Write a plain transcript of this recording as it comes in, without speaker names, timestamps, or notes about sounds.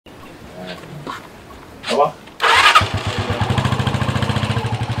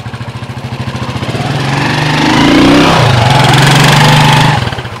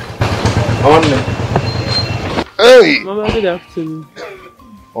Mama. Hey! Mama, good afternoon.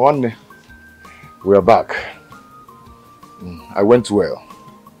 We are back. I went well.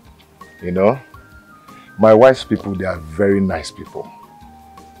 You know, my wife's people, they are very nice people.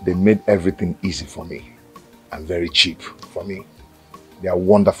 They made everything easy for me and very cheap for me. They are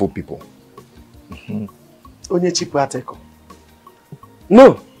wonderful people. Onye cheap ateko?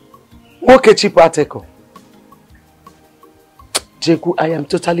 No. Okay, cheap ateko. Jeku, I am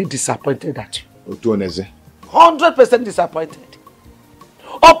totally disappointed at you. 100% disappointed.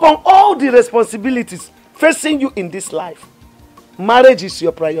 Upon all the responsibilities facing you in this life, marriage is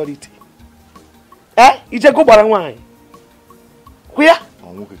your priority. Ijeko barangwai. Where?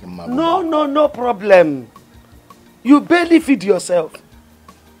 No problem. You barely feed yourself.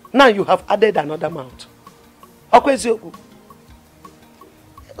 Now you have added another mouth.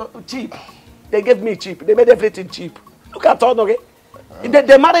 Cheap. They gave me cheap. They made everything cheap. Look at all, okay?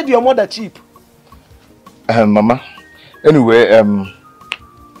 They married your mother cheap. Mama. Anyway,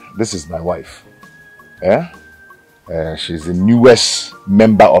 this is my wife. She's the newest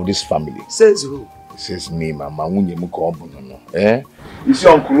member of this family. Says who? Says me, Mama. You see,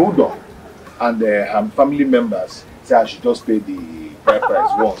 Uncle Udo and her family members say I should just pay the price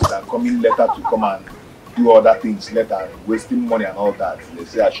once and come in later to come and do other things later, wasting money and all that. They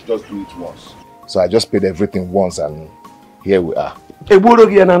say I should just do it once. So I just paid everything once and here we are.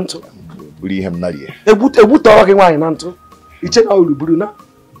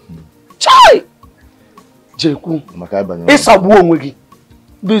 Chai! Jeku.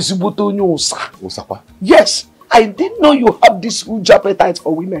 Yes, I didn't know you have this huge appetite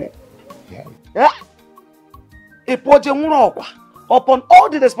for women. Yeah? Upon all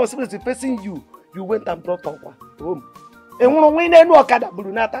the responsibility facing you, you went and brought Okwa home.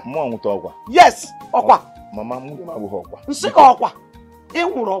 Yes, Okwa.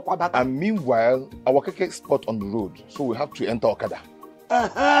 And meanwhile, our keke spot on the road, so we have to enter Okada.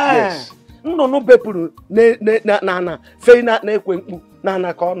 Yes. No people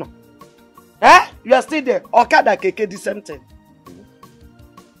na kono. You are still there. Okada keke the same thing.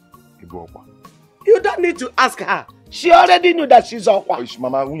 You don't need to ask her. She already knew that she's Okwa.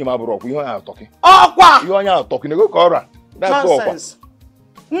 Mama, you are talking. Okwa! You are talking. Go Kora. That's nonsense.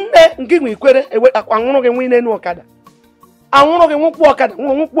 Nne ikwere anwụrụ gị nwine nu Okada. Anwụrụ gị nwụkwu Okada,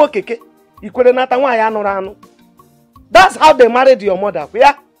 nwụkwu okeke. Ikwere nata nwaanyị anụrụ anụ. That's how they married your mother.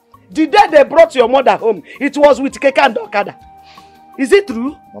 Yeah? The day they brought your mother home, it was with Keke and Okada. Is it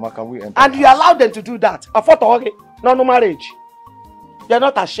true? Mama, can we enter? And you allowed them to do that? No marriage. You're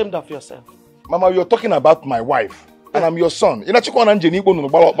not ashamed of yourself. Mama, you're talking about my wife. And I'm your son.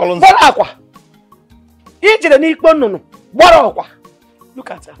 Look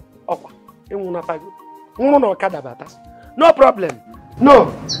at her. No problem.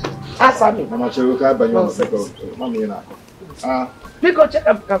 No. Answer me. Mama, you're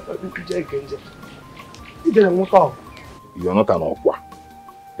not an Okwa.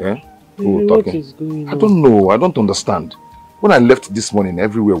 Who talking? I don't know. I don't understand. When I left this morning,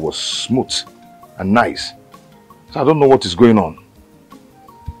 everywhere was smooth and nice. So I don't know what is going on.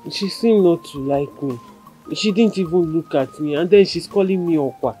 She seemed not to like me. She didn't even look at me, and then she's calling me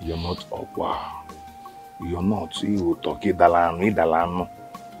Okwa. You're not Okwa. You're not. You talking Dalano.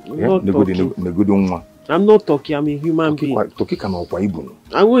 I'm not talking. I'm a human being. Toki can Okwa ibun.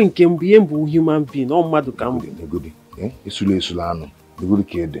 I won't be a human being. Oh, madu kam. Negudi. Isulano. Negudi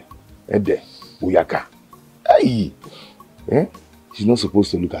kede. Ede. Uyaka. Hey. She's not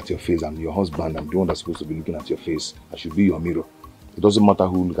supposed to look at your face. I'm your husband. I'm the one that's supposed to be looking at your face. I should be your mirror. It doesn't matter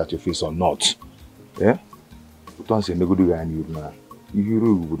who look at your face or not. Yeah? You don't say negudi guy and you now. You hear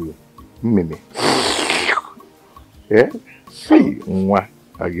Meme. Yeah? Hey, mwah.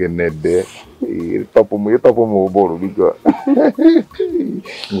 Again, there. Top of me, bottle. We go.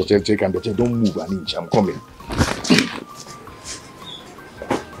 Check and don't move an inch. I'm coming.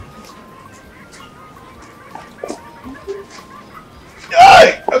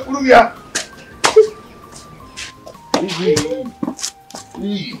 Hey, Akuruya.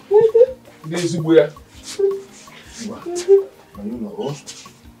 This is where.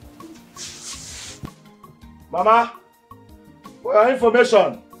 Mama, for your information,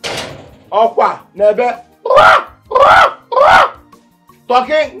 Okwa, Nebe,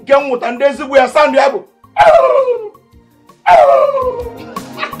 talking, Kemut, and this is where Sandy Abu.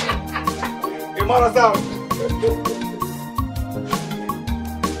 Imara sound.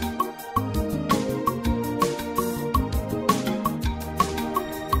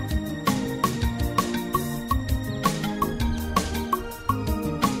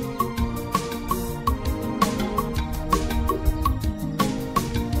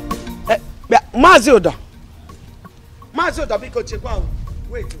 Mazi Oda. Mazi Oda, because Chekwa.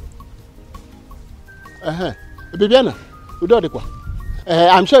 Wait. Bibiana,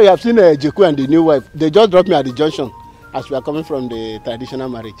 I'm sure you have seen Jeku and the new wife. They just dropped me at the junction as we are coming from the traditional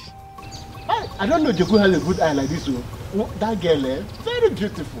marriage. I don't know Jeku has a good eye like this. That girl, very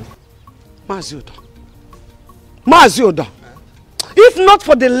beautiful. Mazi Oda. Mazi Oda. If not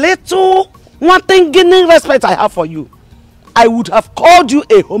for the little one thing gaining respect I have for you, I would have called you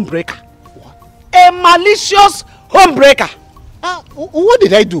a homebreaker. What? A malicious homebreaker. What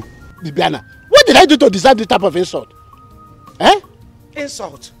did I do, Bibiana? What did I do to deserve this type of insult?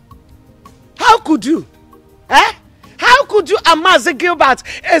 Insult? How could you? How could you and Mazi Gilbert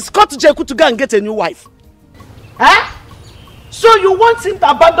escort Jeku to go and get a new wife? So you want him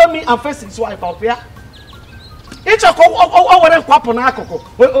to abandon me and face his wife up here?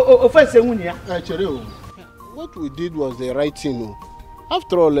 What we did was the right thing.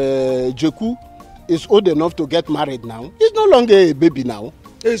 After all, Jeku is old enough to get married now. He's no longer a baby now.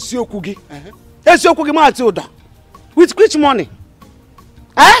 With which money?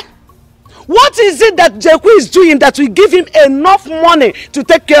 What is it that Jeku is doing that will give him enough money to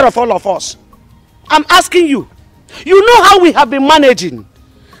take care of all of us? I'm asking you. You know how we have been managing.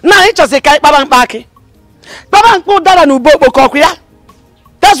 Now it's just a babang.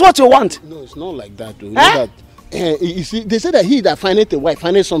 That's what you want. No, it's not like that. You know that, you see, they say that he that findeth a wife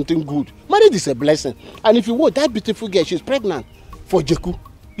findeth something good. Marriage is a blessing. And if you want that beautiful girl, she's pregnant for Jeku.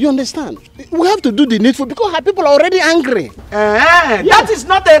 You understand? We have to do the needful because her people are already angry. That is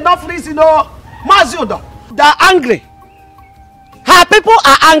not enough reason, Mazi Oda. They're angry. Her people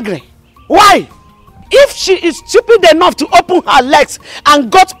are angry. Why? If she is stupid enough to open her legs and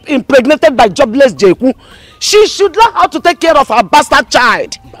got impregnated by jobless Jeku, she should learn how to take care of her bastard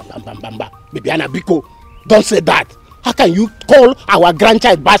child. Bibiana Biko, don't say that. How can you call our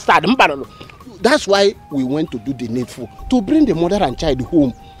grandchild bastard? That's why we went to do the needful, to bring the mother and child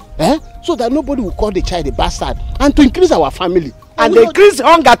home. So that nobody will call the child a bastard, and to increase our family. And increase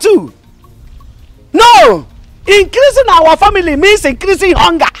hunger too. No! Increasing our family means increasing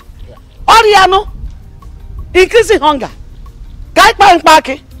hunger. Oriano? Increasing hunger.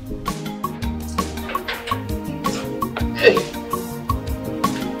 Hey.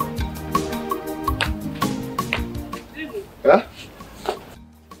 Huh?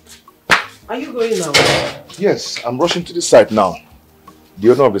 Are you going now? Yes, I'm rushing to the site now. The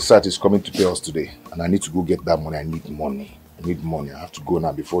owner of the site is coming to pay us today, and I need to go get that money. I need money. I have to go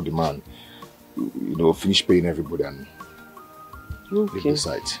now before the man, finish paying everybody and leave the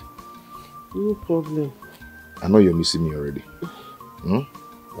site. No problem. I know you're missing me already.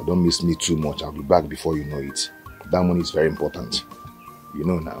 But don't miss me too much. I'll be back before you know it. That money is very important. You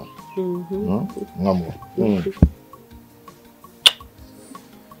know now.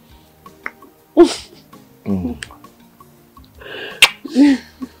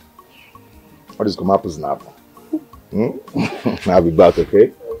 What is going to happen now? I'll be back,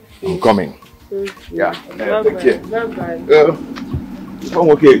 okay? I'm coming. Yeah. Take care. Bye-bye. I'm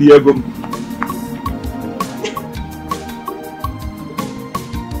okay. Here go.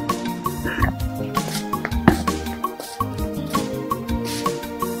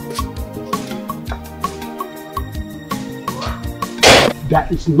 There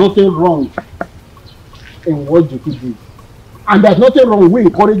is nothing wrong in what Jeku did. And there's nothing wrong with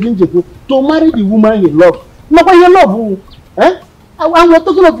encouraging Jeku to marry the woman he loves. No, but you love who? And we're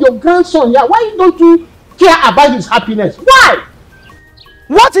talking of your grandson. Yeah, why don't you care about his happiness? Why?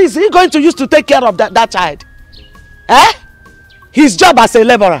 What is he going to use to take care of that child? His job as a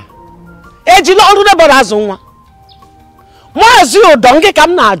laborer. I'm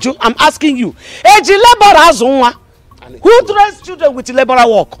asking you. Who trains children with laborer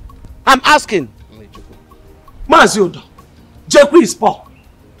work? I'm asking. Mazi Oda, Jeku is poor.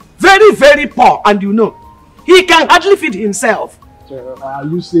 Very, very poor, and you know. He can hardly feed himself. Are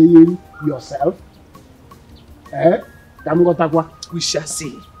you saying yourself? We shall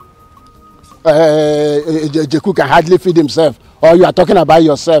see. Jeku can hardly feed himself, or you are talking about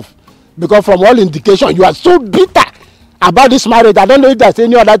yourself? Because from all indication, you are so bitter about this marriage. I don't know if there's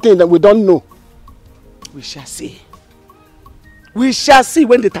any other thing that we don't know. We shall see. We shall see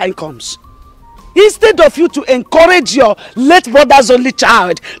when the time comes. Instead of you to encourage your late brother's only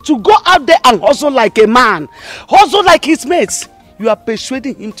child to go out there and hustle like a man, hustle like his mates, you are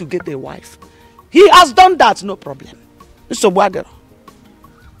persuading him to get a wife. He has done that, no problem. Mr. Bwadero.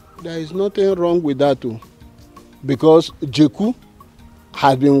 There is nothing wrong with that too. Because Jeku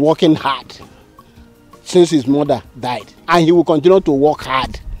has been working hard since his mother died. And he will continue to work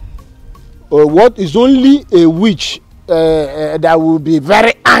hard. What is only a witch that will be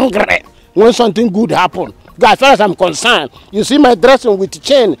very angry when something good happen. As far as I'm concerned, you see my dressing with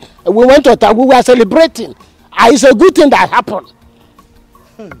chain. We went to we were celebrating. It's a good thing that happened.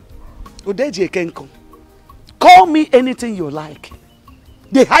 Udeji Ekenko, call me anything you like.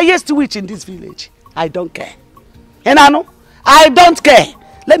 The highest witch in this village. I don't care. And I know, I don't care.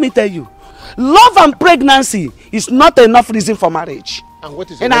 Let me tell you, love and pregnancy is not enough reason for marriage. And what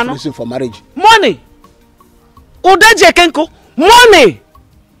is enough reason for marriage? Money. Udeji Ekenko, money.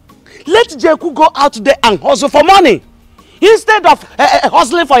 Let Jeku go out there and hustle for money instead of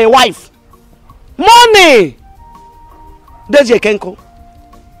hustling for a wife. Money. Udeji Ekenko.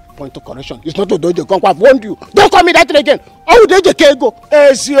 Point of correction. It's not Udeji Ekenko. I've warned you. Don't call me that again. Oh, Udeji Ekenko.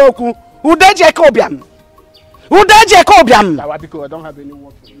 Esioku. Udeji Ekenko. Udeji Ekenko. Because I don't have any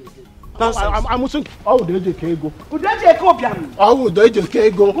work for you again. I'm saying, oh, Udeji Ekenko. Udeji Ekenko. Oh, Udeji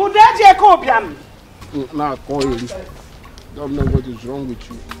Ekenko. Udeji Ekenko. Now call you. Don't know what is wrong with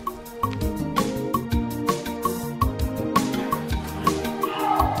you.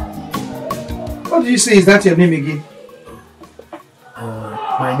 What do you say? Is that your name again?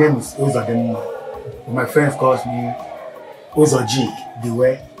 My name is Ozodemma. My friends calls me Ozoji, the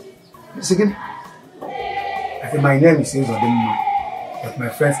way. Second. I said my name is Ozodemma, but my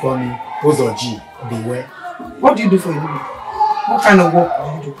friends call me Ozoji, the way. What do you do for a living? What kind of work do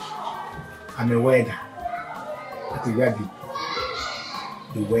you do? I'm a welder. That is where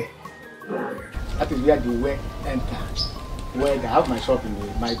the way. That is where the way enters. Welder. I have my shop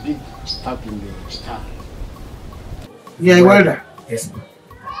in my big factory in the town. Yeah, a welder. Yes, ma'am.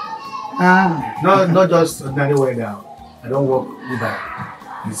 Ah. Not just ordinary welder. I don't work with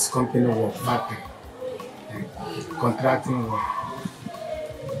this company work, factory, contracting work.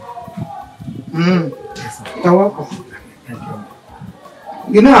 Yes, ma'am. You're welcome. Thank you.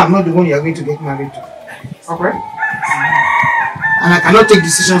 You know I'm not the one you're going to get married to. Okay? And I cannot take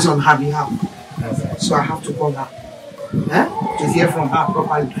decisions on her behalf. So I have to call her. To hear from her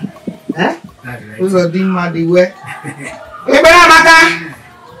properly. Those are the mad way.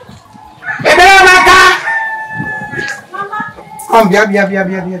 Come, bia.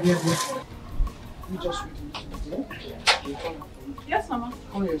 You just read. Yes, Mama.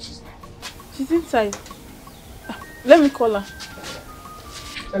 Come here, sister. She's inside. Let me call her.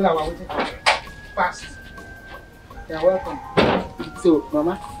 Tell her I'm waiting for her. Fast. You're welcome. So,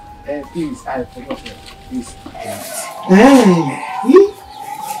 Mama, please, I forgot you. Please. Hey,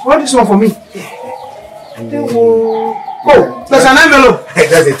 what is one for me? Oh, there's an envelope.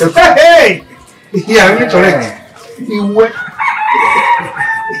 That's it. Hey! Yeah, really correct.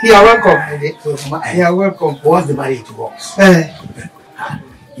 You are welcome. So, Mama, You are welcome. once the marriage works,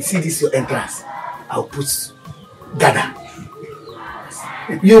 you see this your entrance, I'll put Ghana.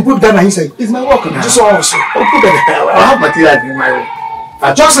 You put Ghana inside. It's my work now. Just also. I'll put Ghana. I have material in my room.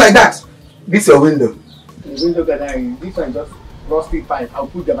 Just like that. This is your window. The window Ghana, this one just rusty pipe. I'll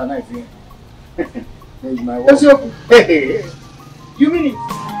put Ghana here. There's my work. That's your. Hey. You mean it?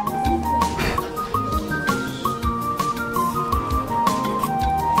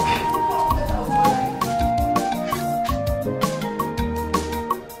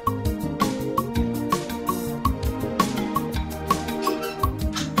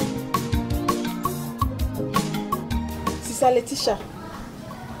 Sister Letitia,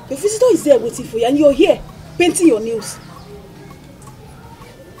 your visitor is there waiting for you and you're here painting your nails.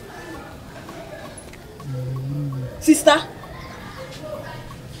 Sister?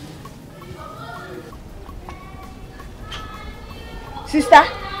 Sister?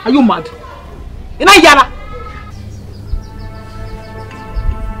 Are you mad? You're not Yara.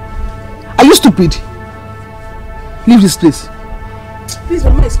 Are you stupid? Leave this place. Please,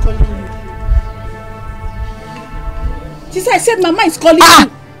 Mama is calling you. Sister, I said Mama is calling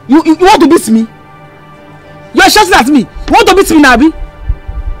you. You want to beat me? You're shouting at me. You want to beat me, Nabi?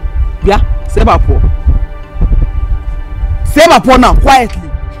 Yeah, say my poor. Say my poor now, quietly.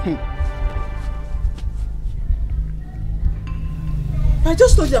 I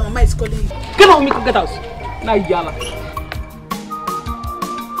just told you that Mama is calling you. Get out, make get out. Now Yala.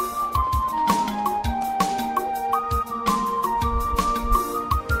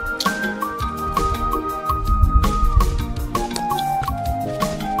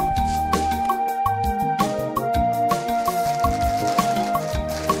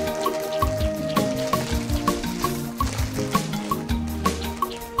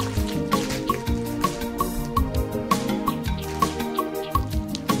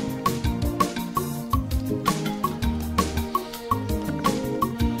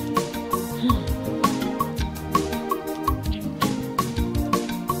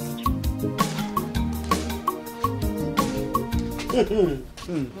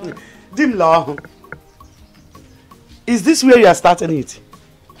 Dimlo, is this where you are starting it?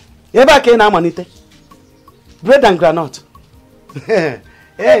 Ever came now, Manite? Bread and granite.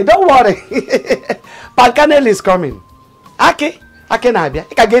 Hey, don't worry. Pancanel is coming. Ake Nabia.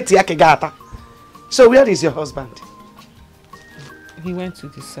 Ikageti Ake Gata. So where is your husband? He went to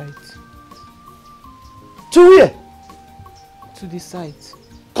the site. To where? To the site.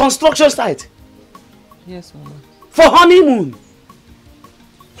 Construction site? Yes, Mama. For honeymoon?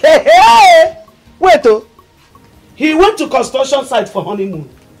 Hey! Wait, oh. He went to construction site for honeymoon.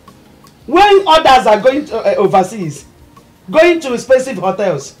 When others are going to overseas, going to expensive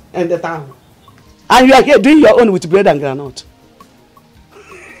hotels in the town, and you are here doing your own with bread and granite.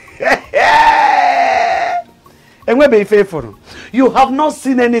 And we be faithful. You have not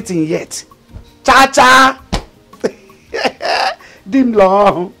seen anything yet. Cha-cha! Dim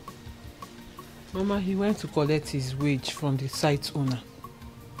long. Mama, he went to collect his wage from the site owner.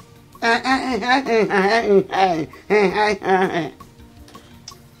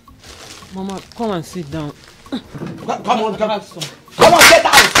 Mama, come and sit down. Come on, get out. Have some.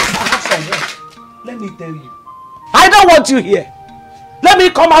 Let me tell you. I don't want you here. Let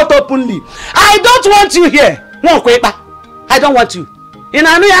me come out openly. I don't want you here. No, I don't want you. In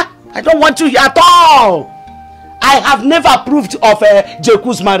Anuya, I don't want you here at all. I have never approved of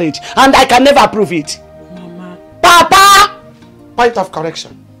Jeku's marriage, and I can never approve it. Mama. Papa! Point of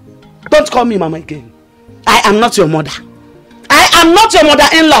correction. Don't call me Mama again. I am not your mother. I am not your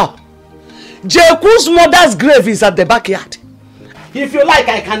mother-in-law. Jeku's mother's grave is at the backyard. If you like,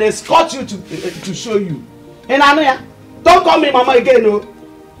 I can escort you to show you. In Anuya, don't call me Mama again, no.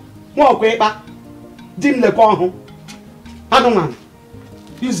 Mo kweba. Dim le kon. Anuman.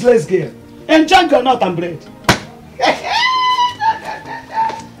 Useless girl. Enjoy granite and bread.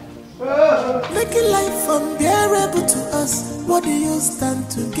 Making life unbearable to us. What do you stand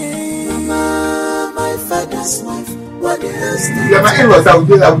to gain? Mama, my father's wife. What do you stand to gain? My in-laws, I will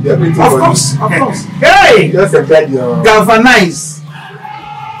do everything for you. Of course. Hey! Just a bed, galvanize.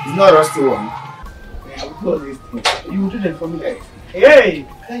 It's not a rusty one. I will do this thing. You will do that for me. Hey!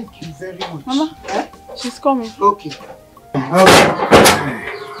 Thank you very much. Mama, she's coming. Okay.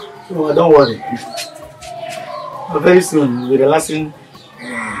 So don't worry. Very soon, we'll be relaxing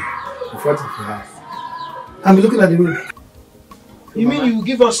in front of your house. I'll be looking at the room. You mean you will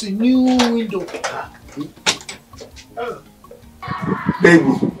give us a new window?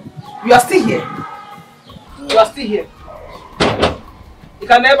 Baby. You are still here. You are still here. You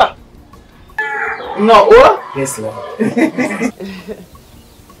can never. No, oh? Yes, Lord.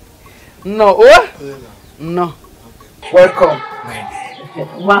 No, oh? No. Welcome.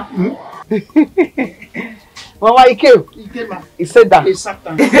 Ma. Mama, he came. He said that. He sat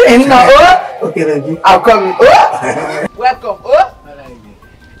down. No, oh? Okay, Reggie. I'm coming. Oh? Welcome. Oh?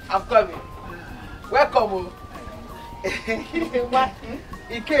 I'm coming. Welcome. Oh.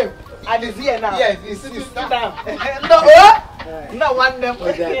 He came and he's here now. Yes, he's sitting down. No, oh? No one them.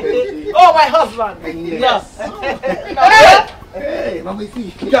 Oh, my husband. Yes. No. Hey, Mama,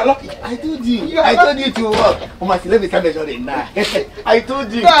 see, you are lucky. I told you. I told you to work. Mama, see, let me come measure it now. I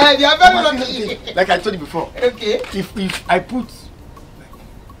told you. Go ahead, you are very lucky. Like I told you before. Okay. If I put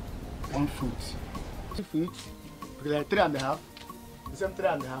 1 foot, 2 feet, like 3.5, the same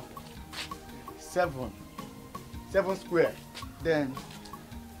 3.5, 7 square, then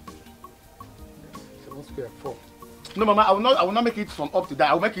 7 square 4. No, Mama, I will not make it from up to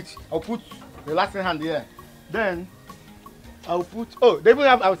that. I'll put the last hand here. Then I'll put, they even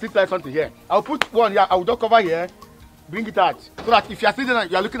have, I'll sit like something here. I'll put one here, I will just cover here, bring it out. So that if you are sitting and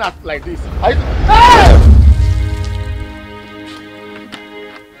you are looking at like this.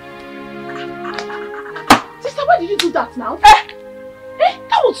 Sister, why did you do that now?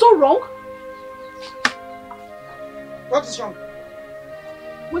 That was so wrong. What is wrong?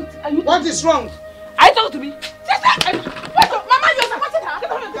 Wait, are you... What is wrong? Are you talking to me? Sister! Wait, Mama, you're supporting her.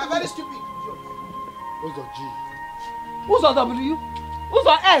 You are very stupid. What's the G? Who's on W? Who's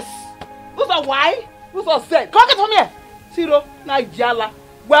on S? Who's on Y? Who's on Z? Come get from here. Zero, Nigeria,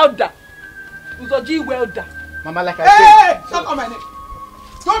 welder. Who's on G, welder. Mama, like I Hey! said. Stop on my neck.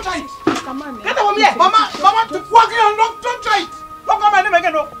 Don't try it. Come on, Get from here. Mama, walking on, don't try it. Don't call my name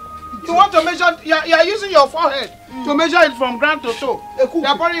again, no. You want to measure, you are using your forehead to measure it from ground to toe. You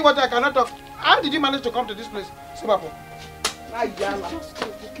are pouring water, I cannot talk. How did you manage to come to this place? Sibapo. Just go,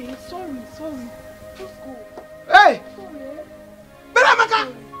 okay? Sorry. Just go. Hey! Sorry.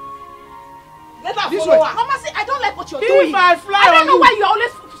 Beramaka! Let her This follow way. her. Mama, see, I don't like what you're If doing. I fly I don't on know you. why you're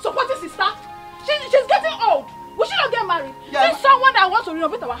always supporting sister. She's getting old. We should not get married. Yeah. See someone that wants to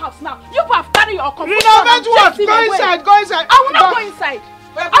renovate our house now. You have carried your comfort. Renovate what? Go inside, go inside. I will not go inside.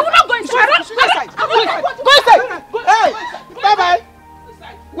 I will not go inside. Go inside. Hey, bye-bye.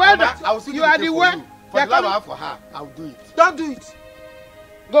 Well done. You are the one. For the love I have for her, I will do it. Don't do it.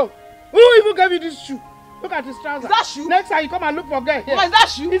 Go. Who even gave you this shoe? Look at his trousers. Is that shoe? Next time you come and look for girl. Mama, is that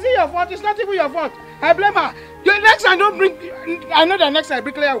shoe? Is it your fault? It's not even your fault. I blame her. Next time don't bring. I know that next time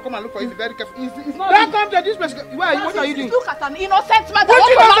bricklayer will come and look for you. Be very careful. It's not don't come to this place. What are you doing? Look at an innocent man. What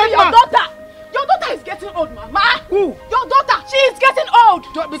innocent your man? daughter. Your daughter is getting old, Mama. Who? Your daughter. She is getting old.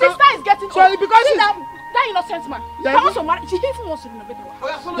 Sister is getting old. So because see that innocent man. Yeah, He wants to marry. She even wants to renovate the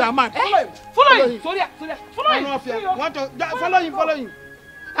house. You are mad. Follow him. Follow him. Follow him. Follow him. Follow him.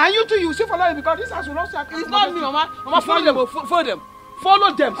 And you too, you still follow him because this house will not start. It's not me, Mama. Mama, follow them. Follow them.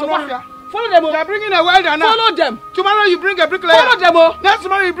 Follow them. Follow them. You are bringing a welder now. Follow them. Tomorrow you bring a bricklayer. Follow them. Next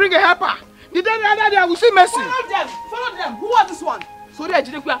tomorrow you bring a helper. The other day I will see mercy. Follow them. Follow them. Who was this one? Sorry, I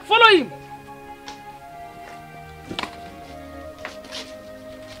didn't. Follow him.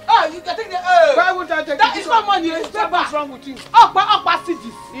 Oh, you can take the. Why would I take that? Is not money. It's paper. What's wrong with you? Up, see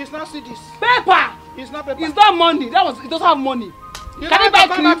this. It's not see this. Paper. It's not paper. It's not money. It doesn't have money. You can you buy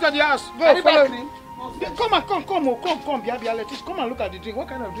come cream? back to the house. Go, can you buy follow cream? Come, Bia, let us come and look at the drink. What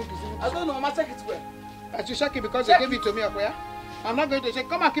kind of drink is it? I don't know, Mama, check it where. I should check it because they gave it to me up where? I'm not going to check.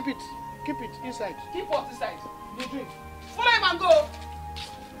 Come and keep it. Keep it inside. Keep what inside? The drink. Follow him and go.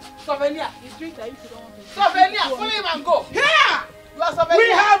 Souvenir. His drink that you don't want to. Souvenir. Follow him and go. Here! You are souvenir. We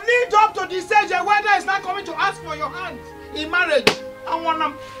have lived up to the stage where weather is not coming to ask for your hand in marriage. I want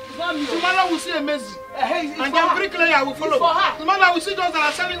them. Tomorrow we'll see a message. And then bricklayer will follow. Tomorrow we'll see those that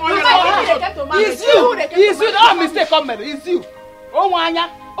are selling oil. It's you. It's you. Oh, mistake, come here. It's you. Oh, Wanya.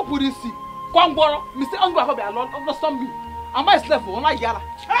 Oh, Purisi. Kwangwaro. Mistake. I'm going to be alone. I'm not some me. Am I slave? I'm not yara.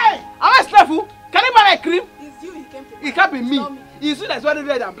 Hey! Am I slave? Can you buy my cream? It's you. He came to. It can't be me. It's you that's wearing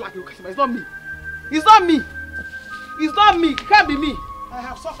red and black. It's not me. It's not me. It's not me. It can't be me. I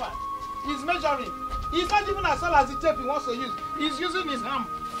have suffered. He's measuring. He's not even as well as the tape he wants to use. He's using his hand.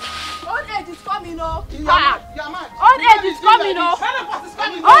 Old age is coming, no. You're mad. Old age is coming, no. Menopause is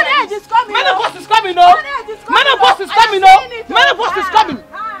coming. Old age is coming. Menopause is coming, no. Menopause is coming, no. Menopause is coming.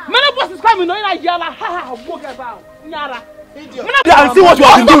 Menopause is coming, no. In a yara, ha, walk about. Yara. Yeah, see what you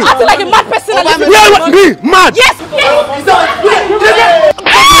have been doing. I feel like a mad person. Yeah, me, mad. Yes.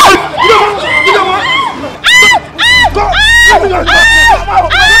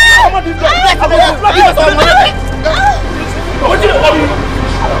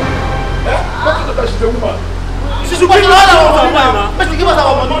 She should bring our money. She should give us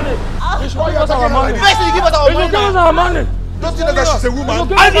our money. She should give us our money. Give us our money. Don't you know that she's a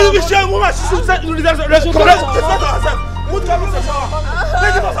woman? I think she's a woman. She should say, can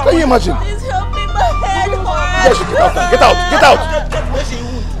you imagine? Please help me, my head hurts. Yes, get out. Get out.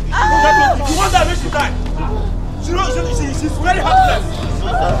 You want that when she died? She's very heartless.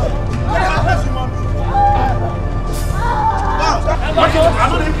 Very heartless human being. I'm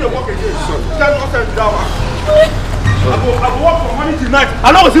not even going to work again. Tell me what's that one. I will work for money tonight.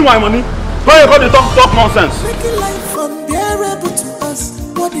 I don't see my money. Go ahead, go to talk nonsense. Making life unbearable to us.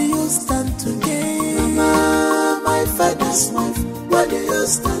 What do you stand to gain? Mama, my father's wife. What do you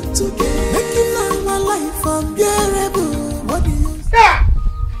stand to gain? Making our life unbearable. What do you stand?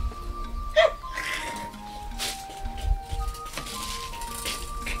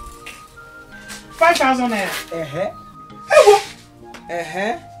 5,000 naira.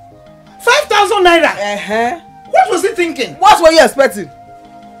 5,000 naira. What was he thinking? What were you expecting?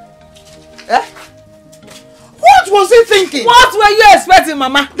 What was he thinking? What were you expecting,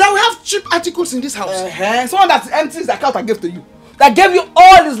 Mama? That we have cheap articles in this house. Someone that empties the account I gave to you, that gave you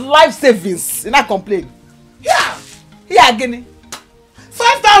all his life savings, you not complain. Yeah. Here again.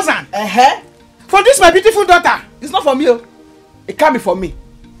 5,000. For this my beautiful daughter. It's not for me. It can't be for me.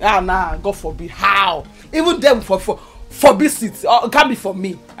 Nah, God forbid. How? Even them forbid it. It can't be for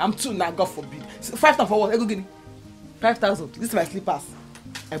me. I'm too now. God forbid. 5,000 for what? Go guinea. 5,000. This is my slippers.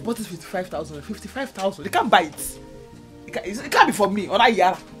 I bought it 55,000. 55,000. You can't buy it. It can't be for me.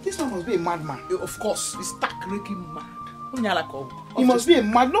 This man must be a madman. Of course, he's stark raking mad. He must be a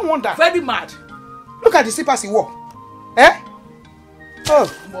mad. No wonder. Very mad. Look at the slippers he wore. Oh.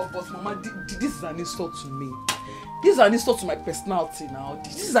 But Mama, this is an insult to me. This is an insult to my personality now.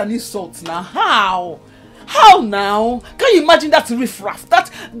 This is an insult now. How? How now? Can you imagine that riffraff?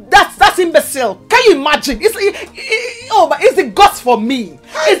 That's imbecile. Can you imagine? It's the guts for me.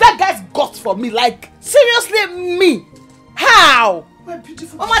 Is that guy's guts for me? Like, seriously, me? How? My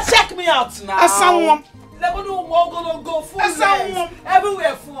beautiful Mama, check me out now. As someone. Go full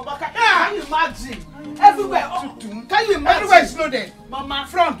everywhere full. Can you imagine? Everywhere. Can you imagine? Everywhere is loaded. Mama.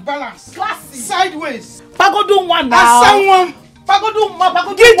 Front balance. Classy. Sideways. Pagodun one now. As someone.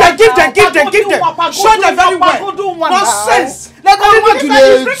 Give them. Show them very well. Nonsense. What do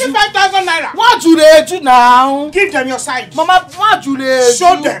they do? 5,000 naira. What do they do now? Give them your side. Mama, what do they do?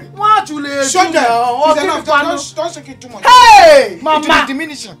 Show them. What do they Show do them. now? It's enough. Don't shake it too much. Hey, Mama. Mama.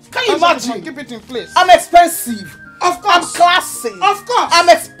 Diminishing. Can you imagine? Keep it in place. I'm expensive. Of course. I'm classy. Of course. I'm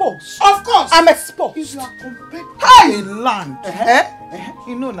exposed. Of course. I'm exposed. If you are compared Hey! to land,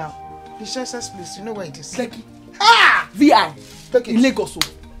 you know now, the Churches place, you know where it is. Lekki. Ah! VI. Take it. In Lagos.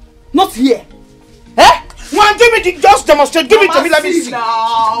 Not here. One, give me just demonstrate. Give it to me, let me see.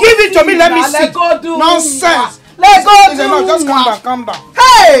 Now. Give it to me, let me see. Let go do. Nonsense. Let go It's do. enough. Just calm down.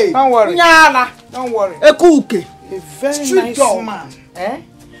 Hey! Don't worry. Nyala. Don't worry. Ekuke. A very Street nice dog. man.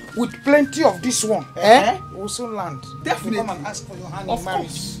 With plenty of this one. Will soon land. Definitely. Come and ask for your hand Of in marriage.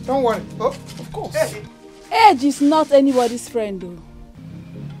 course. Don't worry. Oh, Of course. Age is not anybody's friend, though.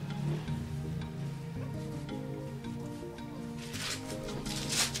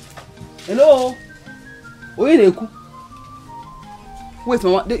 Hello? Oyeneku. Wait,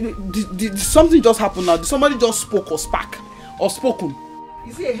 Mama. Did something just happen now? Did somebody just spoke or spark? Or spoken?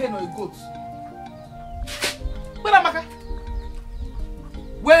 Is it a hen or a goat? Wait, Amaka.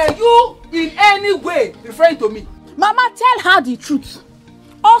 Were you in any way referring to me? Mama, tell her the truth.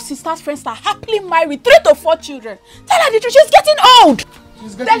 All sisters' friends are happily married, 3 to 4 children. Tell her the truth. She's getting old.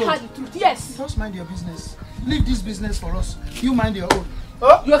 she's getting Tell her old. the truth. Yes. Just mind your business. Leave this business for us. You mind your own.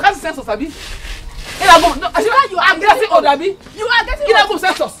 Oh, you can't sense us, Abi. I'm getting old, Abi. You are getting old.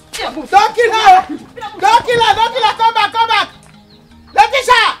 Sense us. Don't kill her! Don't kill her! Don't kill her! Come back! Come back!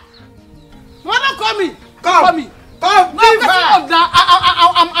 Letitia! Mother, call me. Come! Call me. Come! No, Leave I'm her! getting old now.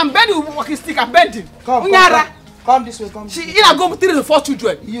 I'm bending with walking stick. I'm bending. Come this way. Come. She in go 3 to 4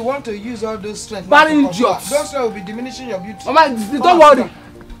 children. You want to use all those strength. Barren idiots. Those strength will be diminishing your beauty. Mama, don't worry.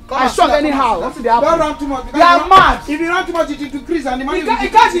 I strong anyhow. What's the Don't happen? run too much. You are mad. If you run too much, it will decrease and the money It will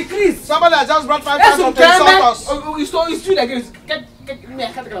can't decrease. Somebody has just brought 5,000 to insult us. It's true again. I can't take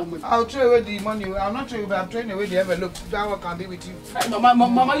that money. I'll throw away the money. I'm not throwing away, I'm throwing away the envelope. That one can be with you.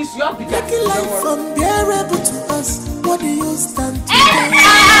 Mama, you have bigger. Making life unbearable to us. What do you stand to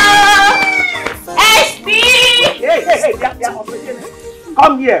Hey,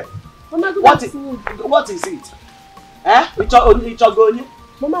 come here. Mama, What is it? Ichogoni?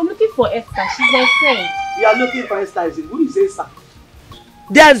 Mama, I'm looking for Esther. She's my friend. You are looking for Esther. Who is Esther?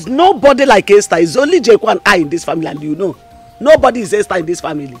 There's nobody like Esther. It's only Jeku and I in this family, and you know. Nobody is Esther in this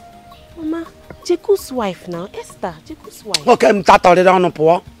family. Mama, Jeku's wife now. Esther, Jeku's wife. Okay, I'm already on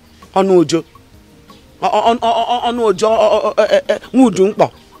poor. On Ojo. On Ojo.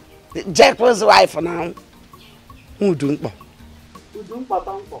 Mudumpo. Jeku's wife now. Mudumpo. Mudumpo,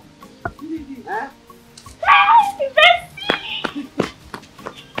 Bampo. Hey, Bessie!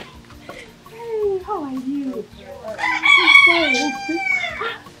 Hey, how are you?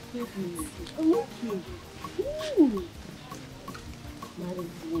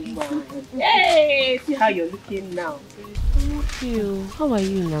 Hey, see how you're looking now. Thank you. How are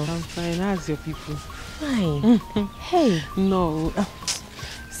you now? I'm fine. How's your people? Fine. Hey. No.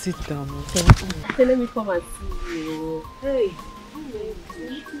 Sit down. Thank you. So let me come and see you. Hey.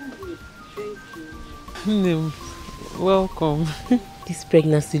 Welcome. This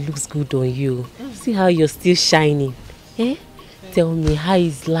pregnancy looks good on you. See how you're still shining. Eh? Tell me, how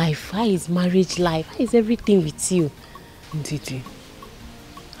is life? How is marriage life? How is everything with you? Ndidi,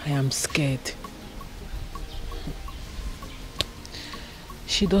 I am scared.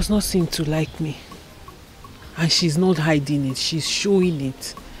 She does not seem to like me. And she's not hiding it. She's showing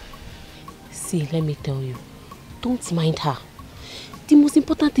it. See, let me tell you. Don't mind her. The most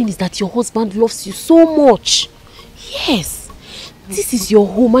important thing is that your husband loves you so much. Yes. This is your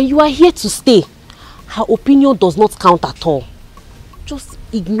home and you are here to stay. Her opinion does not count at all. Just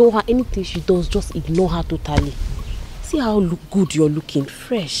ignore her. Anything she does, just ignore her totally. See how good you're looking.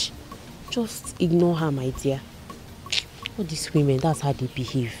 Fresh. Just ignore her, my dear. All these women, that's how they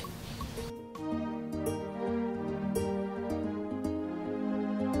behave.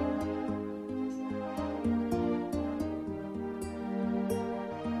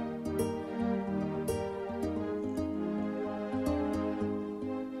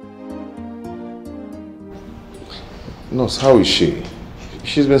 Nurse, how is she?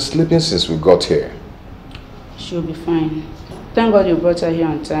 She's been sleeping since we got here. She'll be fine. Thank God you brought her here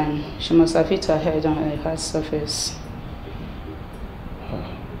on time. She must have hit her head on her hard surface.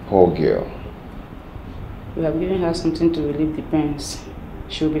 Poor girl. We have given her something to relieve the pains.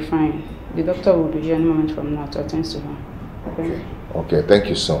 She'll be fine. The doctor will be here any moment from now to attend to her. Okay? Okay, thank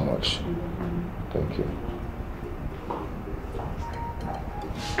you so much. Thank you.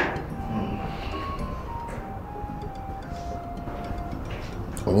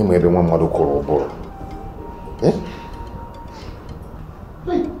 Onye maybe one mother call or eh?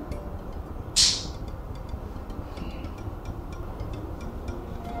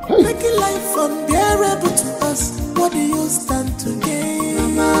 Making life unbearable to us. What do you stand to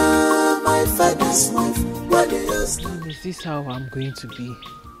gain? Mama, my father's wife. What do you stand? Is this how I'm going to be?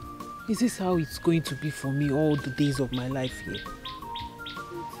 Is this how it's going to be for me all the days of my life here?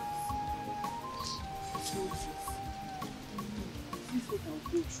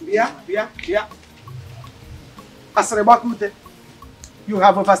 Yeah. Asrebakute, you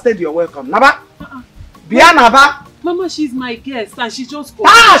have overstayed your welcome. Naba? Bia Naba? Mama, she's my guest and she just called.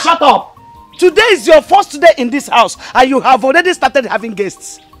 Shut up! Today is your first day in this house and you have already started having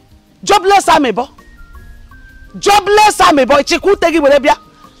guests. Jobless amebo. Chikute giwelebia.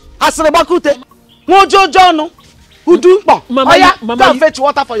 Asrebakute. Mojo Jono. Udumpo. Mama, go fetch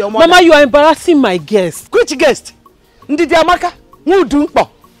water for your mother. Mama, you are embarrassing my guest. Which guest? Ndidi Amaka. Udumpo.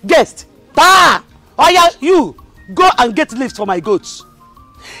 Guest. Oya, you go and get leaves for my goats.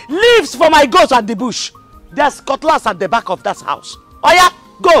 Leaves for my goats at the bush. There's cutlass at the back of that house. Oya,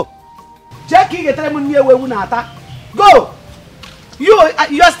 go. Go. You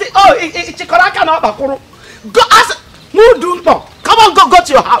are still. Oh, Chikoraka no bakuru. Go ask. Mudumpo. Come on, go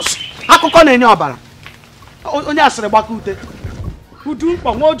to your house. Akuko na enye obara. Onye asere gbakute.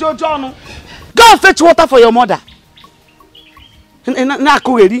 Mudumpo mojo jono. Go and fetch water for your mother. Na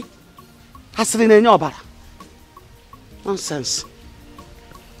akugeri. Asere na enye obara. Nonsense.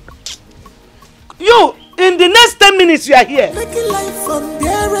 You, in the next 10 minutes you are here. Making life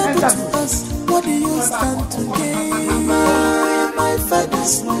unbearable to us. What do you stand to gain? My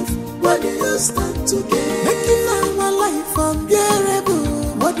father's wife. What do you stand to gain? Making our life unbearable.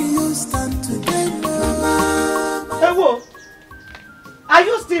 What do you stand to gain? Hey, whoa. Are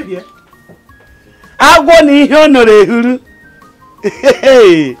you still here?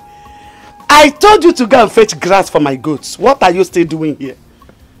 Hey. I told you to go and fetch grass for my goats. What are you still doing here?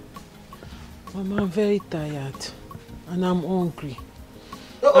 Mama, I'm very tired and I'm hungry.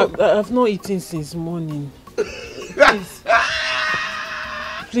 I've not eaten since morning.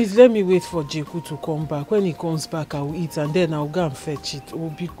 Please let me wait for Jeku to come back. When he comes back, I will eat and then I'll go and fetch it.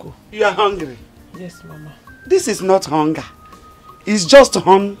 Obiko. You are hungry? Yes, Mama. This is not hunger. It's just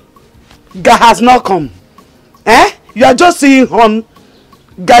hunger has not come. Eh? You are just seeing hunger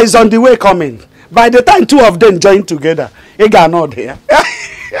is on the way coming. By the time two of them join together, they are not here.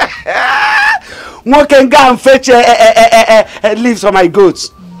 One can go and fetch leaves for my goats.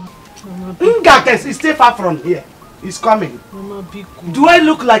 Nga is still far from here. He's coming. Mama, be cool. Do I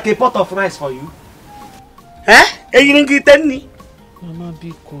look like a pot of rice for you? Eh? Mama,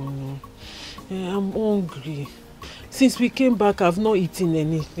 be cool. I'm hungry. Since we came back, I've not eaten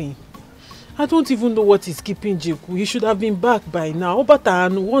anything. I don't even know what is keeping Jeku. You should have been back by now. But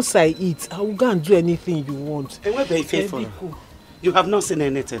once I eat, I will go and do anything you want. You have not seen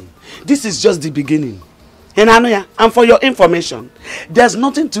anything. This is just the beginning. And for your information, there's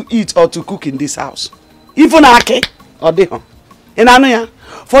nothing to eat or to cook in this house. Even ake or deho.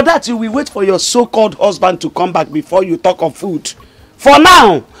 For that you will wait for your so-called husband to come back before you talk of food. For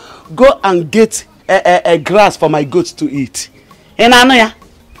now, go and get a grass for my goats to eat.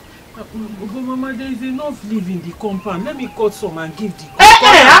 Mama, there is enough leaf in the compound. Let me cut some and give the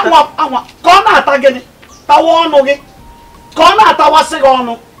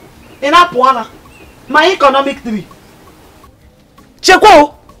my economic tree.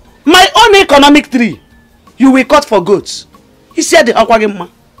 Chekwo, my own economic tree. You will cut for goats. He said the Akwagema.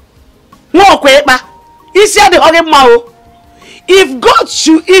 No kwepa. He said the Akwagema. If goats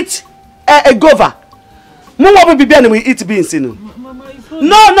should eat a gova, Mama will eat beans.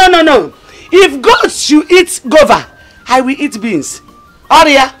 No. If goats should eat gova, I will eat beans.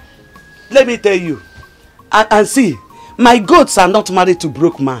 Aria, let me tell you. And see, my goats are not married to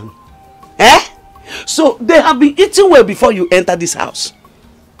broke man. Eh? So they have been eating well before you enter this house.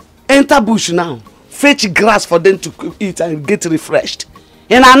 Enter bush now. Fetch grass for them to eat and get refreshed.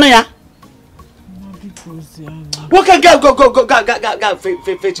 And I know ya. Okay, go,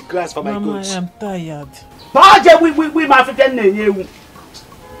 fetch grass for my goats. I am tired. We must you.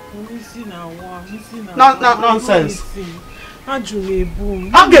 Nonsense.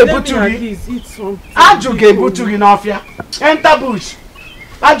 Enter bush.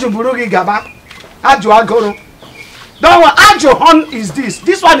 Burugi Gaba. Agoro. Don't worry, Ajo Hon is this.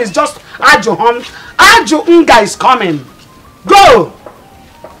 This one is just Ajo Hon. Ajo Unga is coming. Go!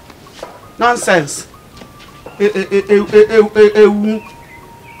 Nonsense.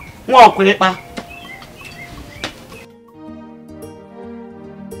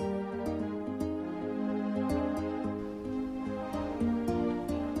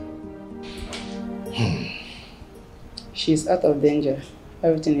 She's out of danger.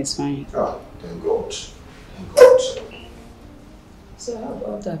 Everything is fine. Ah, thank God. Thank God. So how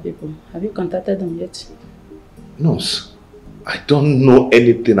about our people? Have you contacted them yet? Nurse, I don't know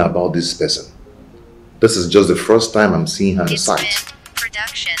anything about this person. This is just the first time I'm seeing her on site.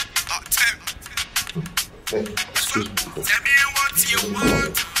 Production. Hey, excuse me. Tell me what you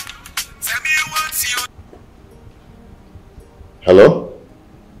want. Tell me what you. Hello?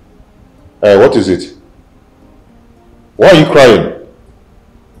 What is it? Why are you crying?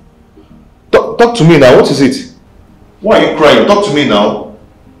 Talk to me now. What is it? Why are you crying? Talk to me now.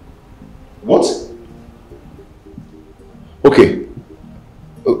 What? Okay.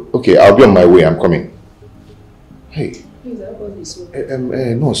 Okay, I'll be on my way. I'm coming. Hey.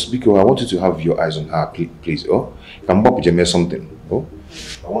 Nurse, because I want you to have your eyes on her, please. Oh, can Bob Jamie something? Oh,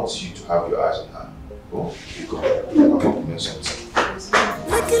 I want you to have your eyes on her. Oh, because can Bob Jamie something?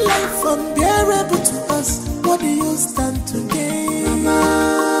 Making life unbearable to us. What do you stand to gain?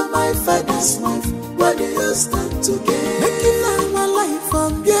 Mama, my father's wife. What do you stand to gain? Making our life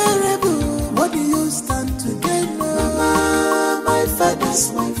unbearable. What do you stand to gain? Mama, my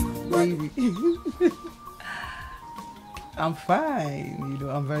father's wife. Baby. I'm fine, you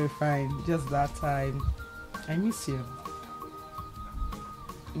know, I'm very fine. Just that time, I miss you.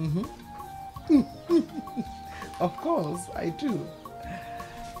 Of course, I do.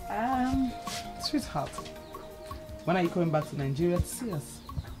 Sweetheart, when are you coming back to Nigeria to see us?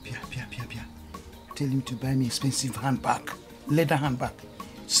 Pia. Tell him to buy me expensive handbag, leather handbag,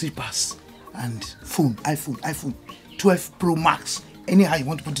 slippers, and phone, iPhone 12 Pro Max. Anyhow you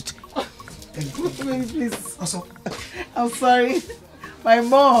want to put it. Baby, please. Also, I'm sorry. My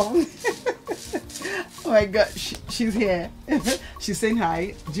mom. Oh my God, she's here. She's saying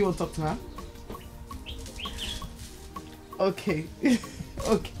hi. Do you want to talk to her? Okay.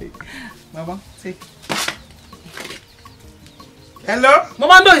 Okay. Mama, take. Hello?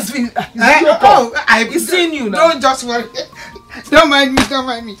 Mama, no, it's me. He's seeing you now. Don't just worry. Don't mind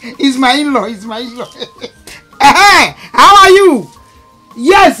me. He's my in-law. How are you?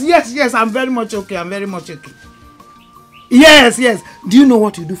 Yes. I'm very much okay. Yes. Do you know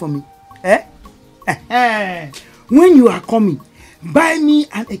what you do for me? When you are coming, buy me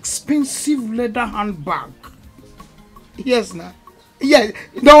an expensive leather handbag. Yes, now. Yes.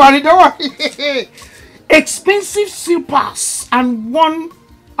 Don't worry. Expensive slippers and one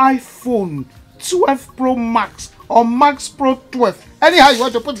iPhone 12 Pro Max or Max Pro 12. Anyhow you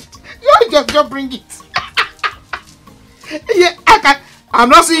want to put it, just bring it. Yeah, I can. I'm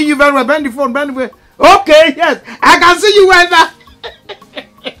not seeing you very well. Bend the phone. Okay, yes. I can see you well now.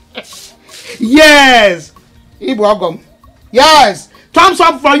 Yes. Ibu. Yes. Thumbs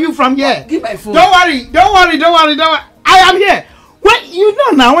up for you from here. Give my phone. Don't worry. I am here. When you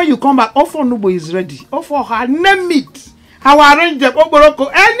know now, when you come back, Ofo Nubo is ready. Ofo her name it. I will arrange them. Oboroko,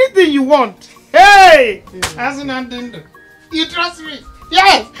 anything you want. Hey! You trust me?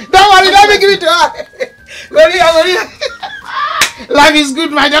 Yes. Don't worry. Let me give it to her. Maria. Life is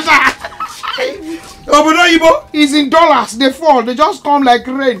good, my daughter. Obodo Ibo is in dollars. They fall. They just come like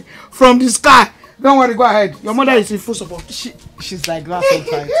rain from the sky. Don't worry. Go ahead. Your mother is in full support. She's like that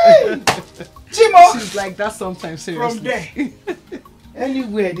sometimes. Chimo. She's like that sometimes, seriously. From there.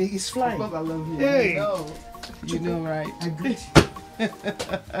 Anywhere, it's flying. Because I love you. Hey. You know, right? I agree.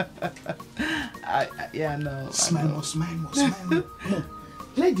 No. Smile more.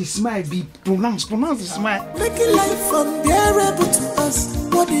 Let the smile be pronounced. Pronounce the smile. Making life unbearable to us.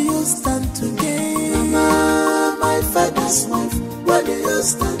 What do you stand to gain? Mama, my father's wife. What do you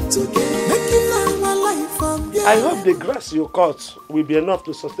stand to gain? Making our life unbearable. I hope the grass you cut will be enough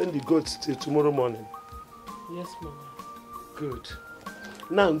to sustain the goats till tomorrow morning. Yes, Mama. Good.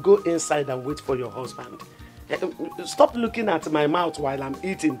 Now go inside and wait for your husband. Stop looking at my mouth while I'm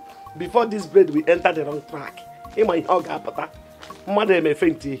eating before this bread will enter the wrong track. Mother may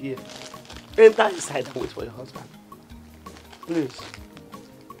faint here. Enter inside and wait for your husband. Please.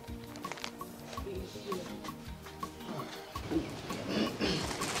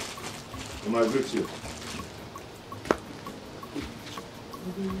 Am I greet you?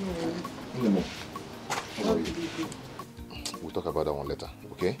 We'll talk about that one later,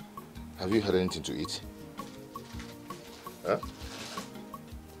 okay? Have you had anything to eat? Huh?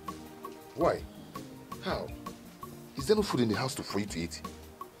 Why? How? Is there no food in the house for you to eat?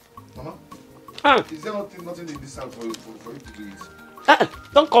 Mama? Is there nothing in this house for you to eat?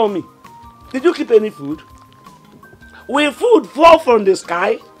 Don't call me. Did you keep any food? Will food fall from the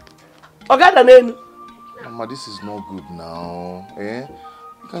sky? Mama, this is not good now. You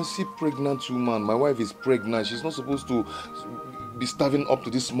can see pregnant woman. My wife is pregnant. She's not supposed to be starving up to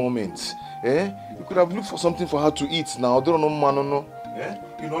this moment. Eh? You could have looked for something for her to eat now. Don't know, man, no. Eh?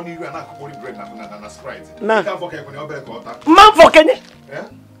 You know, you are not pouring bread na Sprite. Nah. You can't forget when you're better. Man for Kenya. Eh?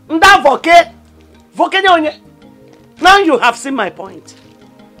 Nda voke. Voke onye. Now you have seen my point.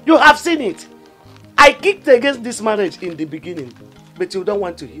 You have seen it. I kicked against this marriage in the beginning, but you don't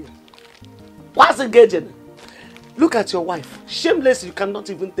want to hear. What's engaging? Look at your wife. Shameless, you cannot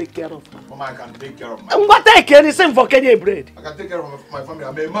even take care of her. Mama, I can take care of my family. What take care of same for Kenya bread? I can take care of my family.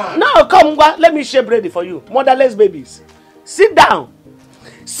 I'm a man. No, come, let me share bread for you. Motherless babies. Sit down.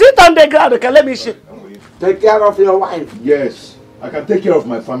 Sit on the ground, okay? Let me share. Take care of your wife. Yes, I can take care of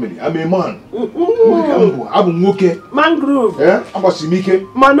my family. I'm a man. Mangrove. Yeah? I'm a simike.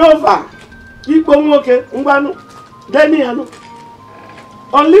 Manova.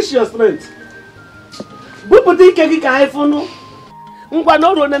 Unleash your strength.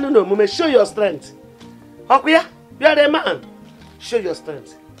 Show your strength. Okuya, you are a man. Show your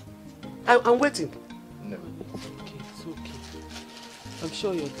strength. I'm waiting. Okay, it's okay. I'm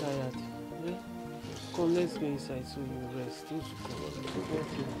sure you're tired. Yeah? Come, let's go inside so you rest.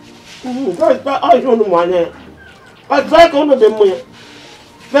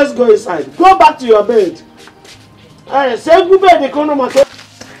 Let's go inside. Go back to your bed. Come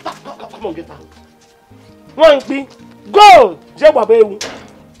on, get out. Go!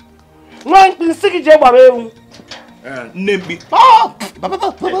 Oh!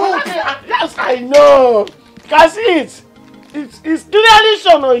 Yes, I know. Can see it. It's clearly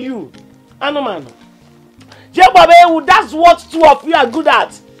shown on you. Anoman. That's what two of you are good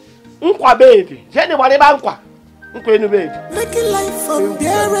at. Baby. Making life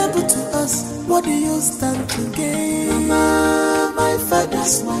unbearable to us. What do you stand to gain? Mama, my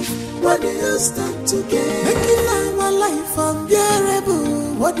father's wife. What do you stand to gain? Making our life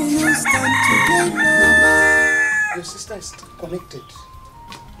unbearable. What do you stand to gain, Mama? Your sister is connected.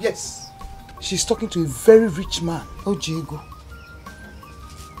 Yes. She's talking to a very rich man. Oh, Diego.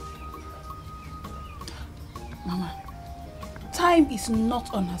 Mama, time is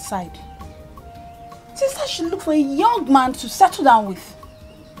not on her side. Sister should look for a young man to settle down with.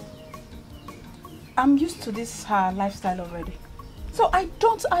 I'm used to this her lifestyle already, so I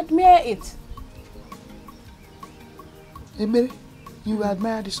don't admire it. Hey Mary, you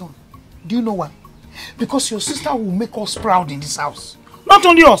admire this one. Do you know why? Because your sister will make us proud in this house. Not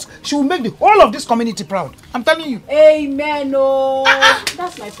only us, she will make the whole of this community proud. I'm telling you. Amen. Oh,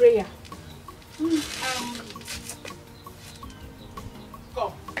 that's my prayer.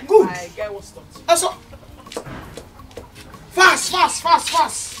 Come. Good. My guy was stopped. Also, fast.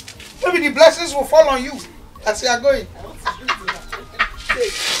 Maybe the blessings will fall on you as you are going.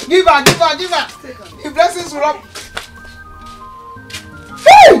 Give her. The blessings will up.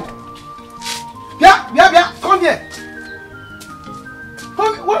 Hey! Yeah. Come here.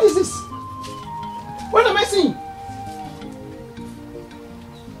 What is this? What am I seeing?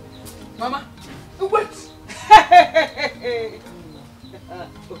 Mama, wait.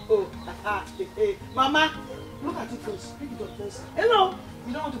 Mama, look at it first. Pick it up first. Hello.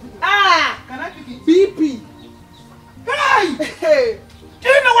 You don't want to pick it up. Can I pick it? BP. Hey! Do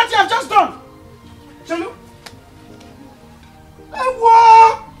you know what you have just done? Chalu?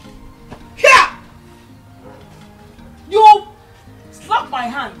 What? Here! You slapped my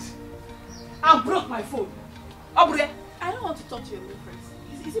hand and broke my phone. Abre, I don't want to talk to your male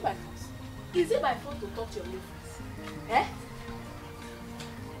friends. Is it by force? Is it by force to talk to your male friends? Eh?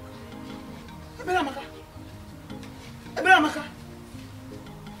 Eberamaka.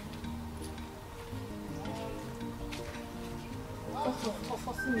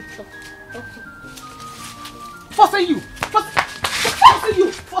 Forcing me to talk. Doctor. Forcing you.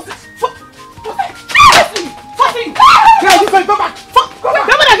 Yeah, you can go back. Go back.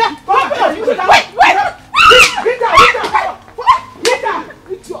 Wait.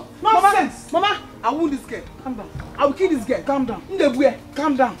 Nonsense. Mama, I won't this girl. Calm down. I will kill this girl. Calm down.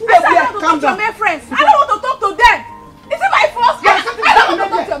 Calm down. I don't want to talk to your male friends. I don't want to talk to them. Is it my fault? I don't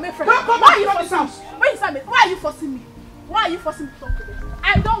want to talk to your male friends. Why are you forcing me? Why are you forcing me to talk to them?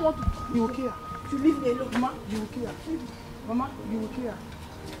 I don't want to talk to them. You will care. You leave me alone. Mama, you will care. Mama, you will care.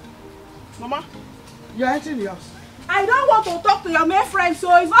 Mama, you are entering the house. I don't want to talk to your male friends,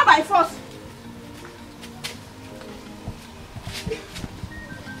 so it's not by force.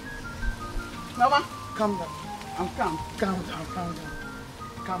 Mama, calm down. I'm calm.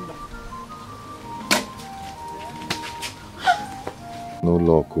 Calm down. No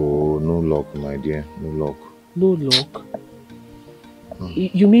luck, my dear. No luck. No luck?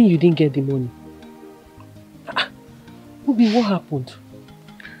 You mean you didn't get the money? Ubi, what happened?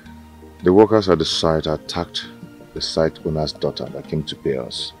 The workers at the site attacked the site owner's daughter that came to pay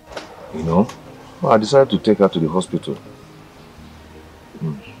us. You know? Well, I decided to take her to the hospital.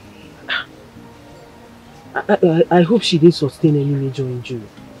 I hope she didn't sustain any major injury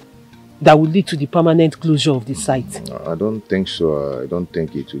that would lead to the permanent closure of the site. I don't think so. I don't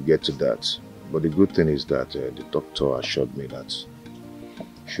think it will get to that. But the good thing is that the doctor assured me that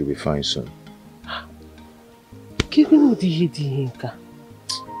she'll be fine soon.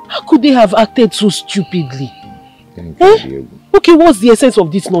 How could they have acted so stupidly? Okay, what's the essence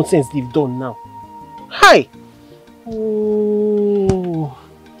of this nonsense they've done now? Hi! Oh,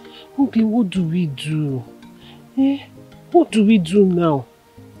 Obi, what do we do? What do we do now?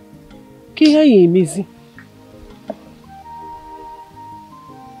 Okay, how you amazing?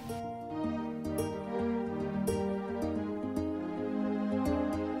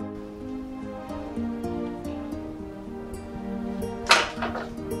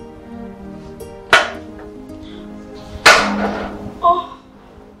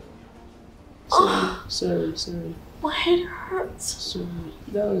 Sorry. My head hurts. Sorry.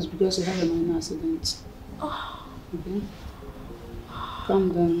 That was because you had a minor accident. Okay?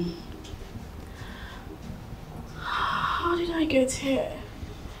 Calm down. How did I get here?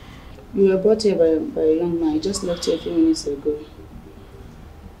 You were brought here by a young man. He just left here a few minutes ago.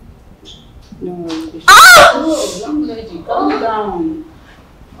 Don't worry. Oh, young lady, calm down.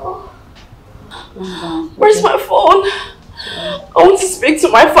 Calm down. Where's my phone? I want to speak to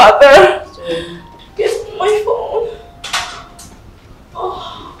my father. Sorry. Get my phone.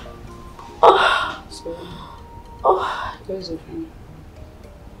 Sorry. Where's your phone?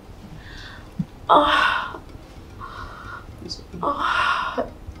 It's okay.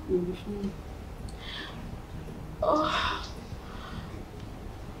 You'll be fine.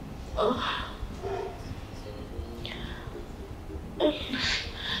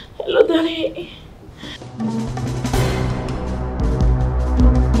 Hello, Daddy.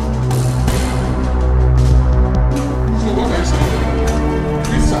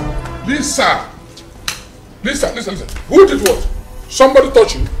 Listen. Who did what? Somebody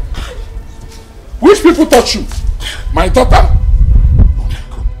touch you? Which people touch you? My daughter? Oh my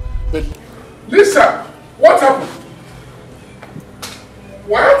God. But Lisa, what happened?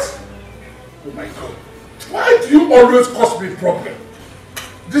 What? Oh my God. Why do you always cause me problem?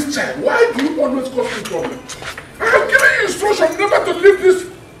 This child, why do you always cause me problem? I have given you instruction never to leave this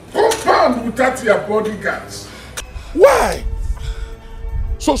compound without your bodyguards. Why?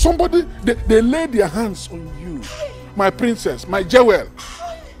 So somebody, they lay their hands on you. My princess, my jewel.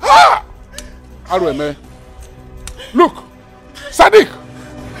 Ah! Arweme. Look, Sadiq.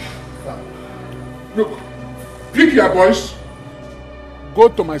 Look, pick your boys. Go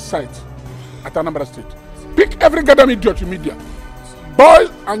to my site at Anambra State. Pick every goddamn idiot you meet there.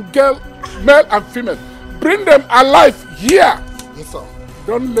 Boys and girls, male and female. Bring them alive here. Yes, sir.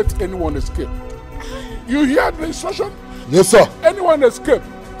 Don't let anyone escape. You hear the instruction? Yes, sir. Anyone escape,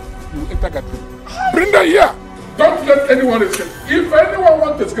 you enter Gatling. Bring them here. Don't let anyone escape. If anyone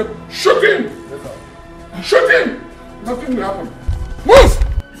wants to escape, shoot him. Yes, sir. Shoot him. Nothing will happen. Move.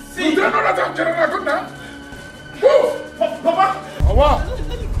 See. You don't know that I'm General Good now. Move. Papa.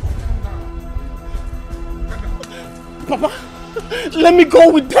 Papa, let me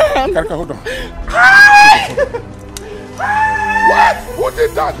go with them. Karka, hold on. What? Who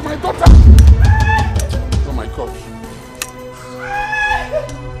did that? My daughter. Oh my God.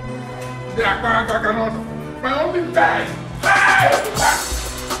 My only dad.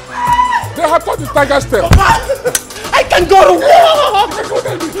 They have taught the tiger's tail. Papa, I can go to war.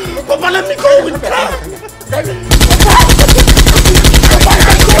 Papa, let me go with them.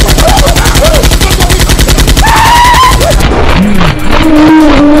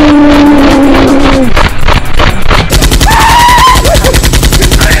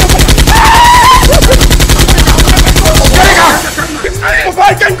 Papa, I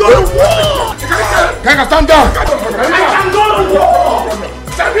can go to war. Gaga, stand down. I can go to war.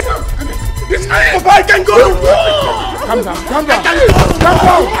 Papa, I can go to war. Calm down. Calm down. You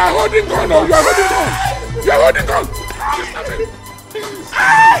are holding gun. You are holding gun. You are holding gun.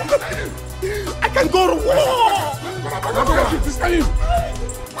 I can go to war. This time.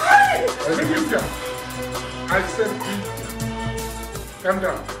 I said, calm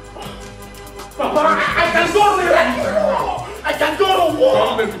down. Papa, I can go to war. I can go to war.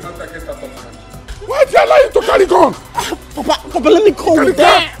 Don't let him attack it at all. Why do you allow him to carry gun? Papa, let me go with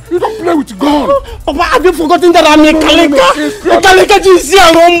them. You don't play with gun. Papa, have you forgotten that I'm a Kalika? Kalika is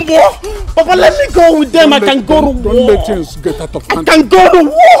here, Rombo. Papa, let me go with them. I can go to war. Don't let things get out of hand. I can go to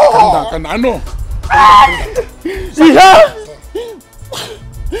war. Calm down. I know. Yeah.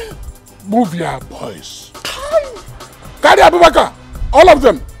 Move your boys. Daddy Abubakar, all of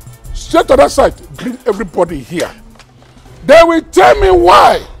them, straight to that side. Bring everybody here. They will tell me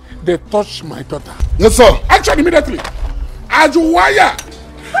why they touched my daughter. Yes, sir. Action immediately. Ajuwaya.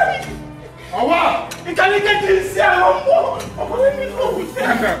 Awa, you can get this here. Let me go with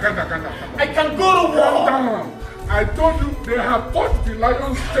them. Calm down. I can go to war. Calm down. I told you they have touched the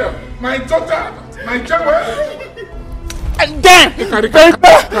lion's tail. My daughter, my child. And then, calm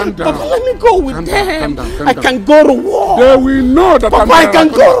down. Papa, let me go with them. Calm down. I can go to war. They will know that Papa, I can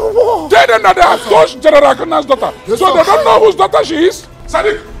go to war. Tell them that they have touched General Akona's daughter. Yes, so sir. They don't know whose daughter she is.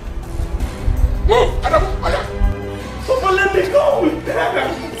 Sadiq, move. Adamu, Aya. Papa, let me go with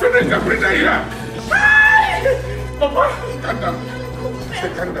them. Finish the breeder here. Papa, calm down.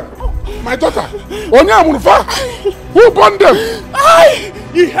 Calm down. My daughter, Onya Munfa, who born them? I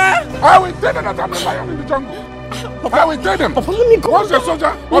will tell them that I'm a lion in the jungle. Papa, I will tell them. Papa, let me go. What's the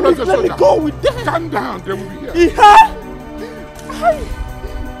soldier? What is the soldier? Let me go with them. Calm down, they will be here.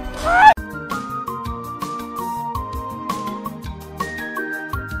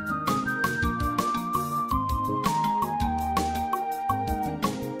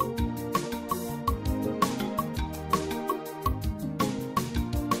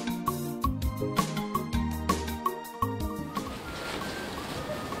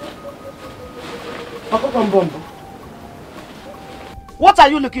 What are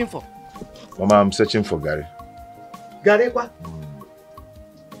you looking for? Mama, I'm searching for Gary. Gary, what?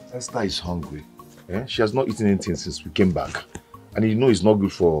 Esther is hungry. She has not eaten anything since we came back. And you know it's not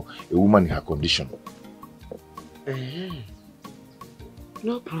good for a woman in her condition.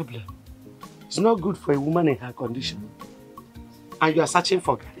 No problem. It's not good for a woman in her condition. And you are searching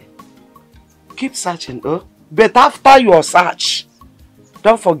for Gary. Keep searching, but after your search,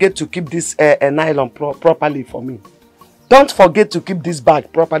 don't forget to keep this nylon properly for me. Don't forget to keep this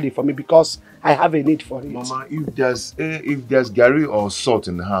bag properly for me because I have a need for it. Mama, if there's Gary or salt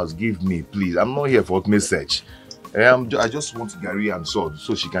in the house, give me, please. I'm not here for ultimate search. I just want Gary and salt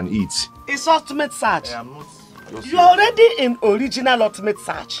so she can eat. It's ultimate search. I'm not. You're already in original ultimate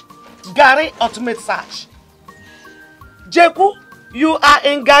search. Gary ultimate search. Jeku, you are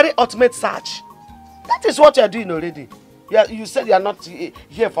in Gary ultimate search. That is what you are doing already. You said you are not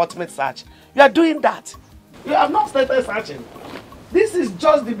here for ultimate search. You are doing that. You have not started searching. This is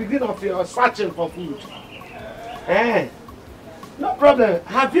just the beginning of your searching for food. No problem.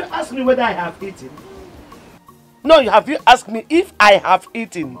 Have you asked me whether I have eaten? No, have you asked me if I have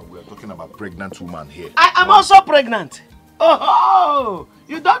eaten? We are talking about pregnant woman here. I am also pregnant. Oh,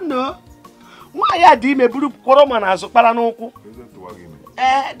 you don't know? Why are you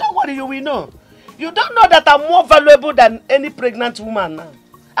Don't worry, you will know. You don't know that I'm more valuable than any pregnant woman now.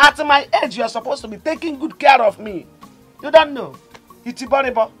 At my age, you are supposed to be taking good care of me. You don't know.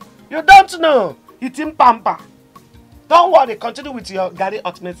 Itiboribo. You don't know. Itimpampa. Don't worry. Continue with your Gary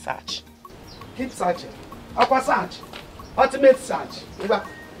ultimate search. Keep searching. Aqua search. Ultimate search.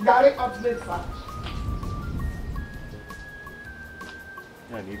 Gary ultimate search.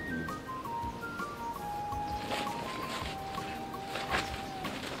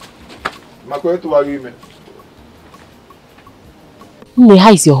 Nne,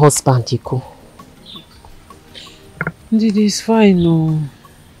 how is your husband, Iko? Ndidi is fine, no.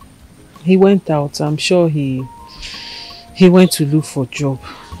 He went out. I'm sure he went to look for a job.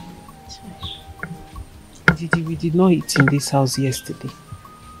 Ndidi, we did not eat in this house yesterday.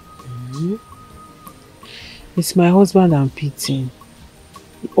 It's my husband I'm pitying.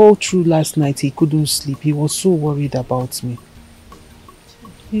 All through last night he couldn't sleep. He was so worried about me.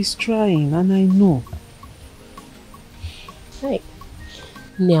 He's trying, and I know. Hey.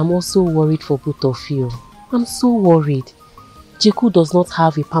 Nne, I'm also worried for both of you. I'm so worried. Jeku does not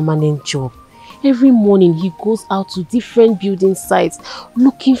have a permanent job. Every morning he goes out to different building sites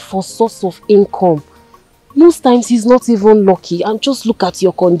looking for source of income. Most times he's not even lucky, and just look at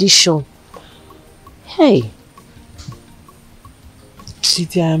your condition. Hey.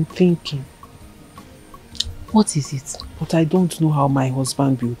 Chidi, I am thinking. What is it? But I don't know how my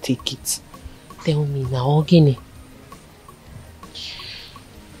husband will take it. Tell me now, Ogene.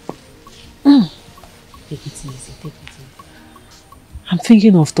 Take it easy, take it easy. I'm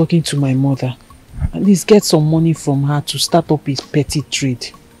thinking of talking to my mother. At least get some money from her to start up a petty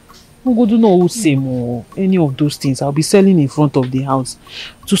trade. Any of those things I'll be selling in front of the house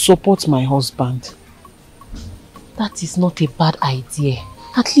to support my husband. That is not a bad idea.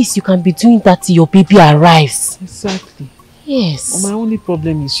 At least you can be doing that till your baby arrives. Exactly. Yes. Well, my only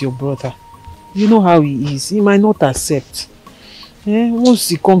problem is your brother. You know how he is. He might not accept.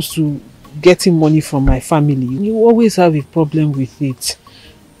 Once it comes to getting money from my family, you always have a problem with it.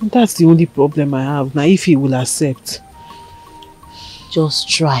 And that's the only problem I have. Now, if he will accept. Just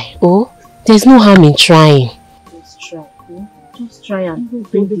try. Oh, there's no harm in trying. Just try. Just try and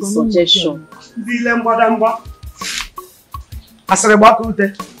bring the suggestion.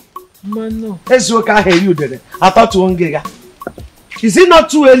 Mano. I thought you won't get. Is it not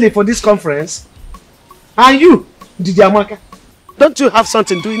too early for this conference? And you, Didiamaka? Don't you have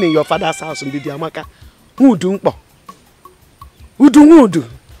something doing in your father's house in Didiamaka? Who do?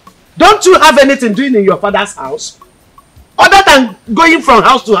 Don't you have anything doing in your father's house? Other than going from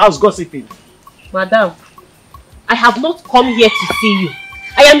house to house gossiping? Madam, I have not come here to see you.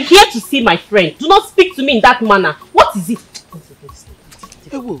 I am here to see my friend. Do not speak to me in that manner. What is it?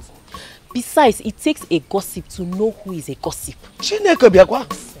 Besides, it takes a gossip to know who is a gossip.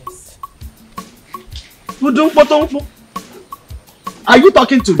 Are you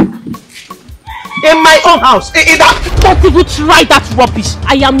talking to me? In my own house? Don't even try that rubbish.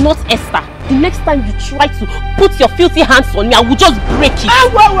 I am not Esther. The next time you try to put your filthy hands on me, I will just break it.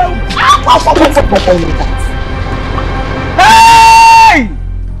 Hey!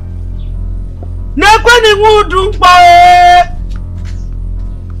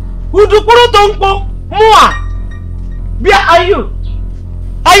 Where are you?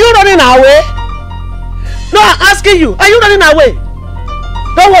 Are you running away? No, I'm asking you. Are you running away?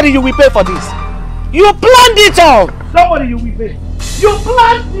 Don't worry, you will pay for this. You planned it all. Don't worry, you will pay. You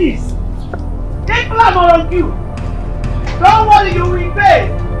planned this. They plan on you. Don't worry, you will pay.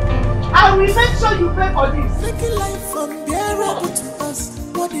 I will make sure you pay for this. Making life unbearable to us.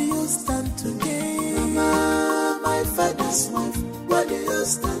 What do you stand to gain? Mama, my father's wife. What do you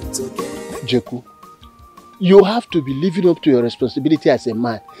stand to gain? Jeku, you have to be living up to your responsibility as a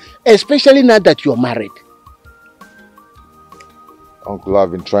man, especially now that you're married. Uncle,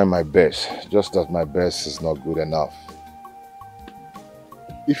 I've been trying my best, just that my best is not good enough.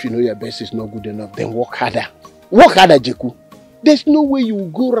 If you know your best is not good enough, then work harder. Work harder, Jeku. There's no way you will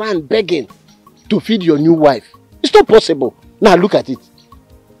go around begging to feed your new wife. It's not possible. Now look at it.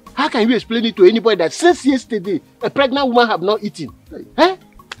 How can you explain it to anybody that since yesterday a pregnant woman have not eaten? Eh?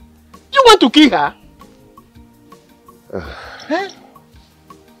 You want to kill her? Eh?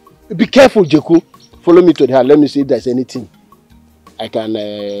 Be careful, Jeku. Follow me to the house. Let me see if there's anything I can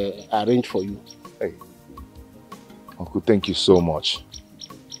arrange for you. Hey, Uncle, thank you so much.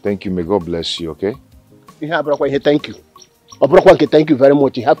 Thank you. May God bless you, okay? Yeah, thank you. Thank you very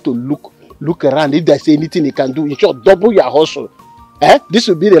much. You have to look around if there's anything you can do. In short, double your hustle. Eh? This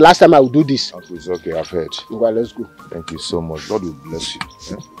will be the last time I will do this. Uncle, it's okay. I've heard. Well, let's go. Thank you so much. God will bless you.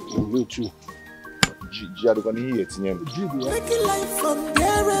 You too. Making life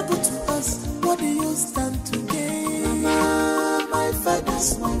unbearable to us. What do you stand to gain? Mama, my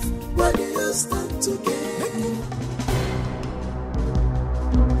father's wife. What do you stand to gain?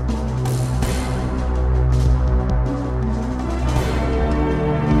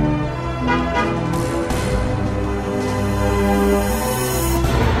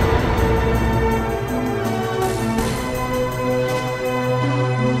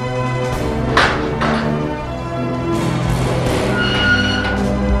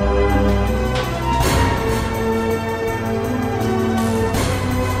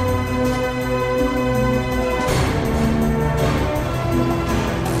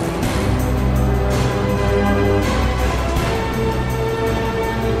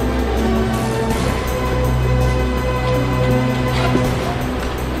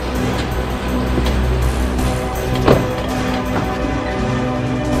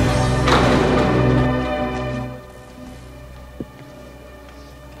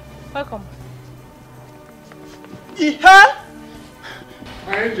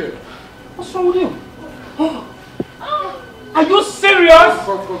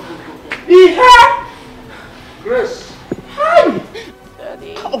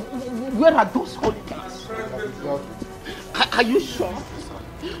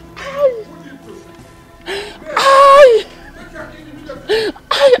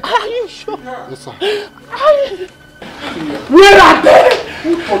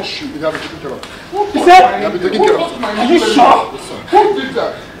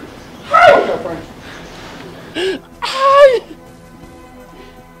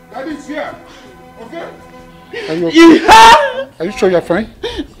 Sure you're fine?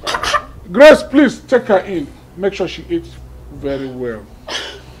 Grace, please take her in. Make sure she eats very well.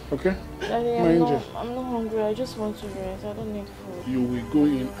 Okay? Daddy, I'm not hungry. I just want to rest. I don't need food. You will go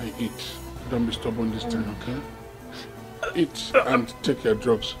in and eat. Don't be stubborn this time, okay? Eat and take your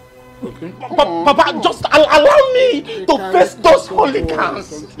drugs. Okay? Papa, just allow me to face those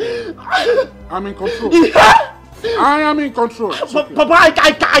hooligans. I'm in control. I am in control. Okay. Papa,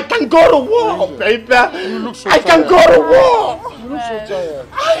 I can go to war, baby. You look so I can go to war. You look so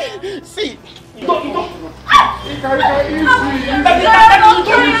tired. See, you don't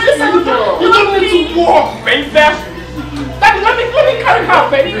You don't need to walk, baby. Daddy, let me carry her,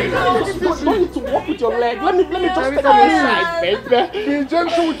 baby. You don't need to walk with your leg. Let me just take her inside, baby. Be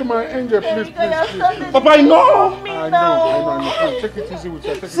gentle with my angel, please. Papa, I know. I know. Please, take it easy with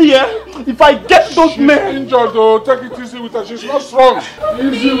her. See, if I get those men injured, though, take it easy with her. She's not strong.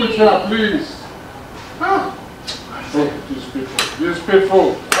 Easy with her, please. These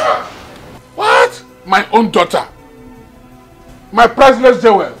people. What? My own daughter. My priceless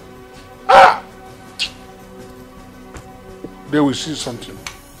jewel. They will see something.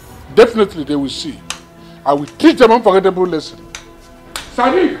 Definitely they will see. I will teach them unforgettable lesson.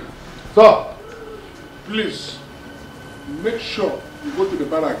 Sadiq! Sir! Please, make sure you go to the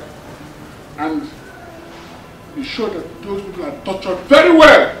barrack and be sure that those people are tortured very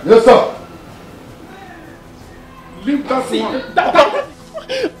well. Yes, sir. Leave that one.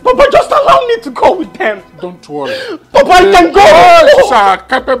 Papa, just allow me to go with them. Don't worry. Papa, I can go. Boys are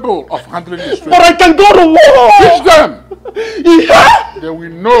capable of handling this. But I can go to war. Teach them. Yeah. They will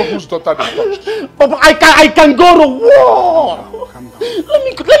know whose daughter they touched. Papa, I can go to war. Calm down.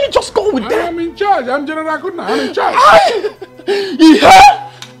 Let me just go with them. I'm in charge. I'm General Goodna. I'm in charge.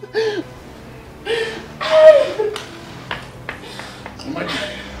 Yeah.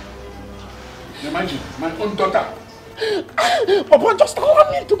 Imagine, my own daughter. Papa, just allow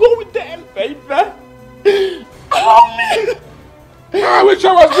me to go with them, baby. Allow me. I wish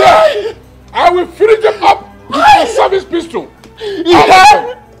I was there. I will finish them up with a service pistol.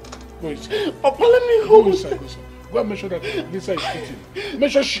 Yeah. Papa, let me go inside. Go and make sure that Lisa is eating.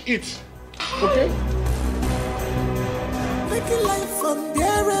 Make sure she eats. Okay? Making life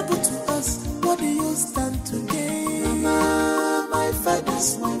unbearable to us. What do you stand to gain? Mama, my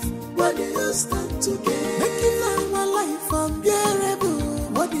father's wife. What do you stand to gain? Making our life unbearable.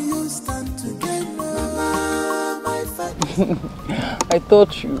 What do you stand to gain? Mama, my father's I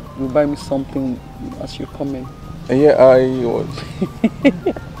thought you would buy me something as you come in. Yeah, I was.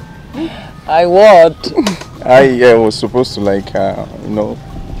 I what? I was supposed to like, you know.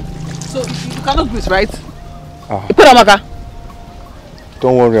 So you cannot do it, right?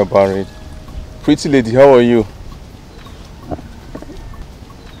 Don't worry about it. Pretty lady, how are you?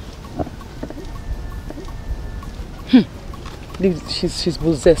 She's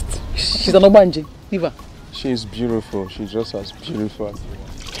possessed. She's an Obanji. Leave her. She's beautiful. She's just as beautiful as you are.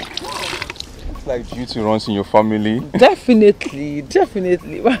 It's like duty runs in your family. Definitely.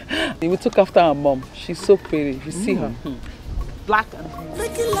 We took after her mom. She's so pretty. You see her. Black and blue.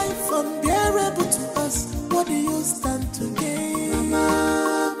 making life unbearable to us. What do you stand to gain?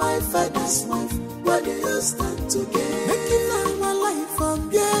 Mama, my father's wife. What do you stand to gain? Making our life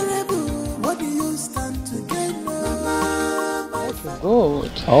unbearable. What do you stand to gain? Mama, my father's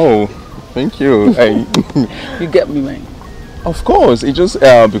Good. Oh, thank you. You get me, man. Of course, it's just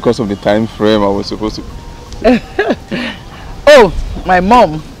because of the time frame I was supposed to. Oh, my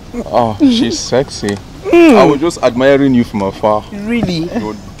mom. Oh, she's sexy. I was just admiring you from afar. Really?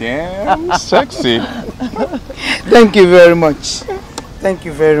 You're damn sexy. Thank you very much. Thank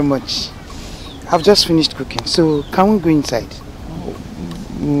you very much. I've just finished cooking, so can we go inside?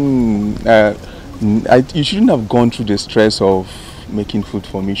 You shouldn't have gone through the stress of making food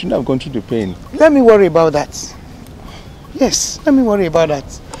for me. You shouldn't have gone through the pain. Let me worry about that. Yes, let me worry about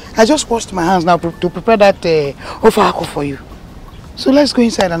that. I just washed my hands now to prepare that ofako for you. So let's go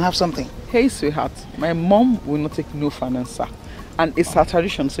inside and have something. Hey, sweetheart. My mom will not take no for an answer. And it's her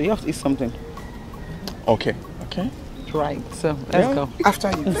tradition, so you have to eat something. Okay. Okay. Right, so let's go. After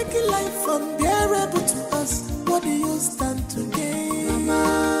you. making life unbearable to us. What do you stand to gain?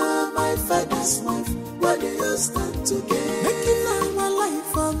 Mama, my father's wife. What do you stand to gain? Making our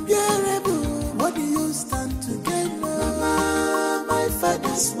life unbearable. What do you stand to gain? Mama, my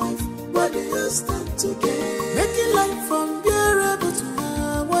father's wife. What do you stand to gain? Making life unbearable to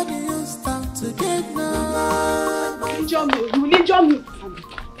her. What do you stand to gain? Mama, You will injure me.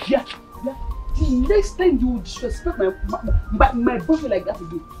 Yeah. The next time you will disrespect my body like that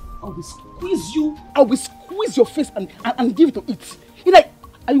again, I will squeeze you. I will squeeze your face and give it to eat. You're like,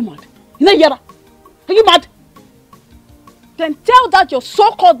 are you mad? You're not Are you mad? Then tell that your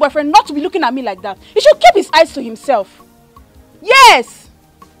so-called boyfriend not to be looking at me like that. He should keep his eyes to himself. Yes!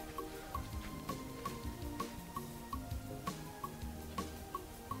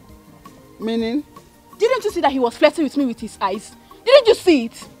 Meaning? Didn't you see that he was flirting with me with his eyes? Didn't you see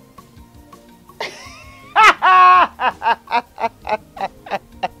it?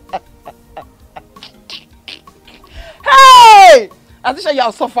 Hey! Atisha, you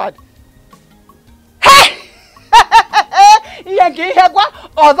have suffered. Hey!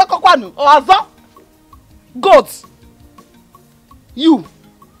 Ozo kokwanu. Ozo. Goats. You.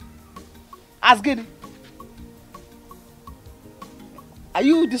 Asgidi. Are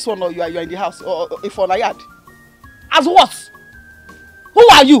you this one or you are in the house or if on a yard? As what? Who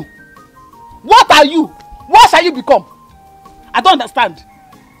are you? What are you? What shall you become? I don't understand.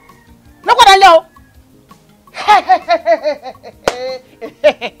 Look what I know.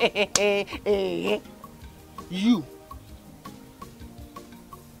 You.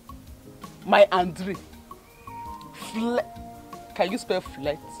 My Andre. Can you spell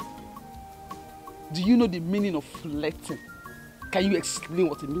flirt? Do you know the meaning of flirting? Can you explain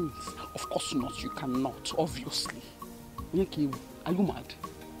what it means? Of course not. You cannot, obviously. Are you mad?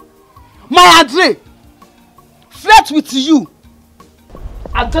 My Andre! Flirt with you!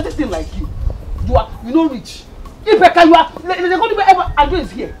 I'm just a thing like you. You know rich. Ibeka, you are. The only way ever Andre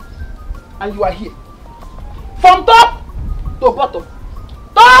is here. And you are here. From top to bottom.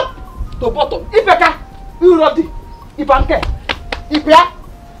 Top to bottom. Ibeka, you ready? Ibanke. Ibia?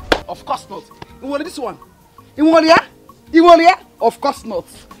 Of course not. You want this one? You want here? You want here? Of course not.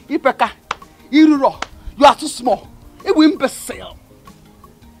 Ibeka, you are too small. It will imbecile.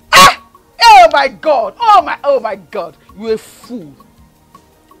 Ah! Oh my God! Oh my God! You a fool.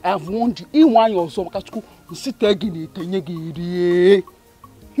 I have warned you. In one year or so, you sit there again.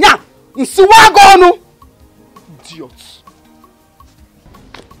 Yeah, you see what going on? Idiots.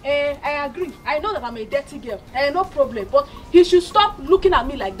 I agree. I know that I'm a dirty girl. No problem. But he should stop looking at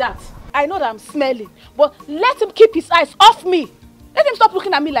me like that. I know that I'm smelling, but let him keep his eyes off me. Let him stop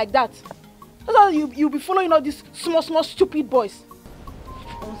looking at me like that. That's how you'll be following all these small, stupid boys.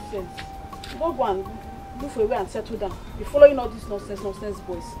 Nonsense. Don't go and move away and settle down. You're following all these nonsense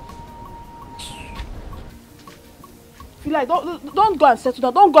boys. Feel like don't go and settle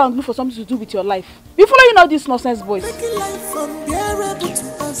down. Don't go and look for something to do with your life. You're following all these nonsense boys. Making life unbearable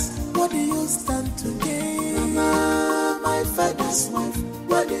to us. What do you stand to gain? Mama, my father's wife.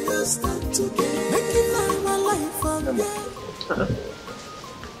 What do you stand to gain? Making life unbearable.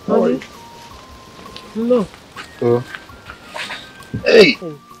 Honey. No. Oh. Hey.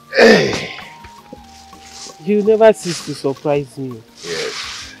 Hey. You never cease to surprise me.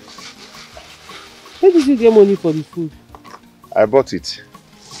 Yes. Where did you get money for the food? I bought it.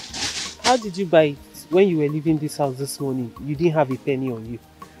 How did you buy it? When you were leaving this house this morning, you didn't have a penny on you.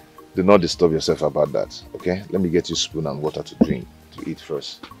 Do not disturb yourself about that, okay? Let me get you spoon and water to drink, to eat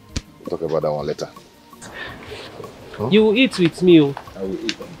first. We'll talk about that one later. Huh? You will eat with me, oh. I will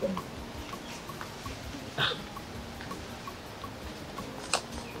eat.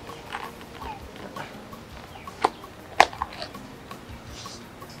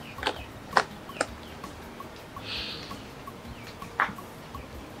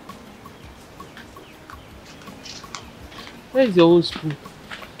 Where is your own spoon?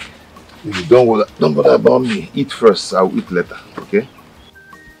 Don't bother about me. Eat first, I'll eat later, okay?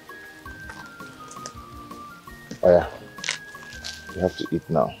 Oh yeah. You have to eat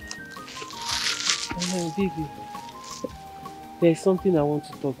now. Oh, baby. There's something I want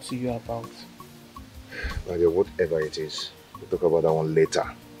to talk to you about. But whatever it is, we'll talk about that one later.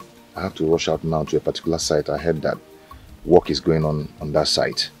 I have to rush out now to a particular site. I heard that work is going on that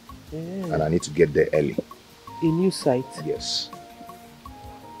site. Yeah. And I need to get there early. A new site? Yes.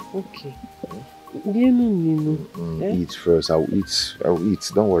 Okay. Eat first. I'll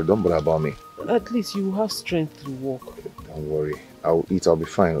eat. Don't worry. Don't bother about me. At least you have strength to walk. Don't worry. I'll eat. I'll be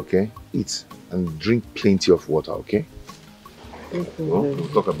fine, okay? Eat and drink plenty of water, okay? We'll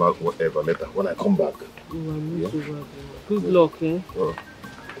talk about whatever later when I come back. Yeah? Good luck, eh? Oh.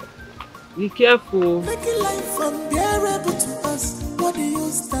 Be careful. Making life unbearable to us. What do you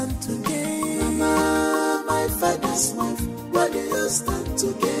stand to gain? Mama, my father's wife. What do you stand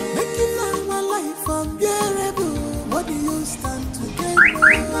to gain? Making our life unbearable. What do you stand to gain?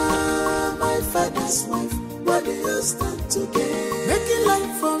 Mama, my father's wife. What do you stand to gain? Making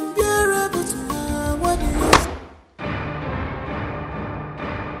life unbearable to her. What do you stand?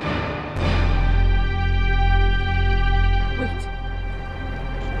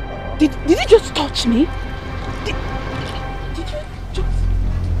 Did you just touch me? Did you just...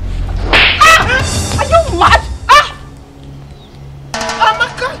 Ah! Are you mad? Ah!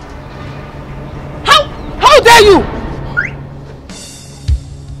 Amaka! How dare you?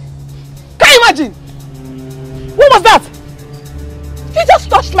 Can you imagine? What was that? You just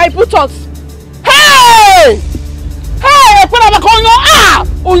touched my buttocks. Hey! Hey! Ah!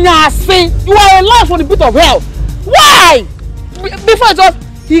 You are alive for the bit of hell. Why? Before it was...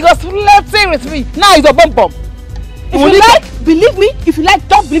 He was flirting with me. Now he's a bum bum. If you like, believe me. If you like,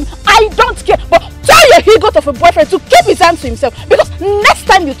 don't believe me. I don't care. But tell your he-goat of a boyfriend to keep his hands to himself. Because next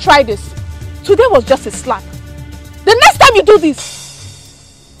time you try this, today was just a slap. The next time you do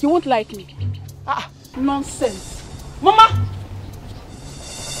this, you won't like me. Nonsense. Mama,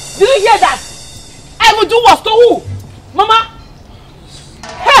 did you hear that? I will do what to who? Mama?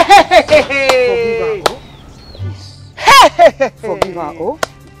 Hey! Forgive her, oh?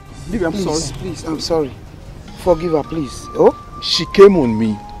 Baby, I'm sorry. Please, I'm sorry. Forgive her, please. Oh? She came on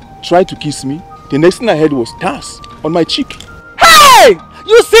me, tried to kiss me. The next thing I heard was Taz on my cheek. Hey!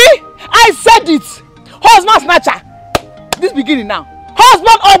 You see? I said it! Husband snatcher! This beginning now.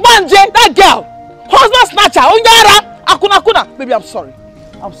 Husband Obanje, that girl! Husband snatcher! Onyara! Akuna! Baby, I'm sorry.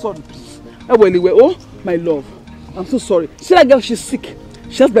 I'm sorry, please. Anyway, oh, my love. I'm so sorry. See that girl, she's sick.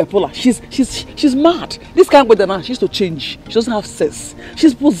 She has bipolar. She's mad. This kind of now, she has to change. She doesn't have sense.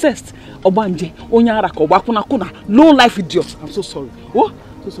 She's possessed. Obanje, Onyara, Akuna, low life idiot. I'm so sorry. Oh,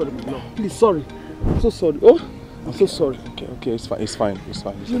 so sorry, my love. Please, sorry. I'm so sorry. Oh, I'm so sorry. Okay, it's fine.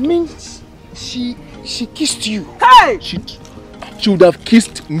 You mean she kissed you? Hey! She would have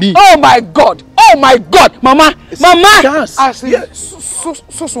kissed me. Oh my God! Mama! Yes.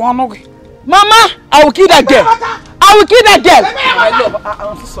 Mama! I will kill that girl! My love,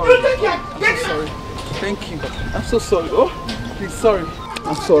 I'm so sorry. I'm so sorry. Thank you. I'm so sorry. Oh, please, sorry.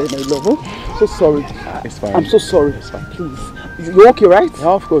 I'm sorry, my love. Oh, so sorry. It's fine. I'm so sorry. It's fine. Please. You're okay, right? Yeah,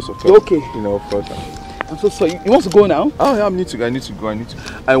 of course. You're okay? You know, of course. I'm so sorry. You want to go now? Oh yeah, I need to go.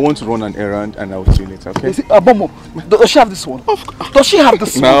 I want to run an errand and I'll see you later, okay? Bomo, does she have this one? Of course. Does she have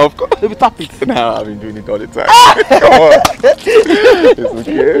this one? No, of course. Maybe tap it. No, I've been doing it all the time. Come on. It's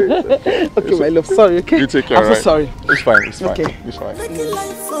okay. Okay, my love. Sorry, okay? You take care, I'm so right? sorry. It's fine. Okay. It's fine. Making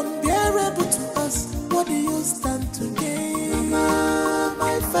life unbearable to us. What do you stand to gain? Mama,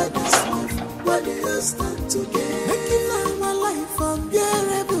 my father's wife. What do you stand to gain? Making our life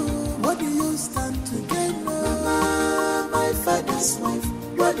unbearable. What do you stand to gain? Mama, my father's wife.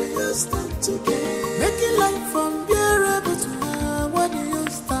 What do you stand to gain? Making life unbearable to her. What do you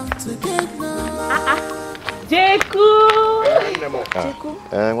stand to gain? Jeku.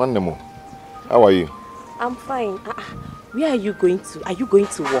 How are you? I'm fine. Where are you going to? Are you going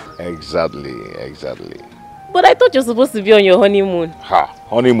to work? Exactly. But I thought you're supposed to be on your honeymoon.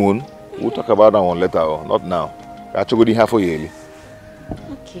 Honeymoon? We'll talk about that one later, not now. Actually, half a year.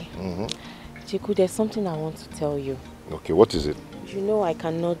 Okay. Jeku, there's something I want to tell you. Okay, what is it? You know I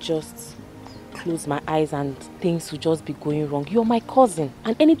cannot just close my eyes and things will just be going wrong. You're my cousin,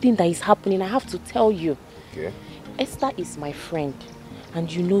 and anything that is happening, I have to tell you. Okay. Esther is my friend,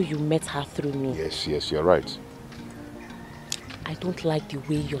 and you know you met her through me. Yes, you're right. I don't like the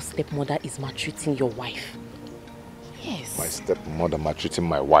way your stepmother is maltreating your wife. Yes. My stepmother maltreating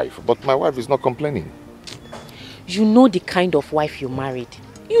my wife, but my wife is not complaining. You know the kind of wife you married.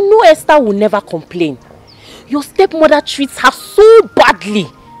 You know Esther will never complain. Your stepmother treats her so badly,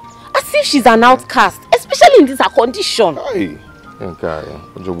 as if she's an outcast, especially in this her condition. Hey.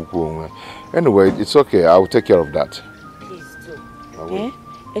 Anyway, it's okay. I'll take care of that. Please do.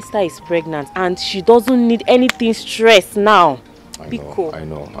 Esther is pregnant and she doesn't need anything stress now. I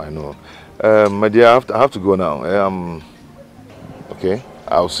know. My dear, I have to go now. Okay,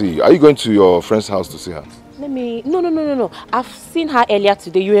 I'll see you. Are you going to your friend's house to see her? No. I've seen her earlier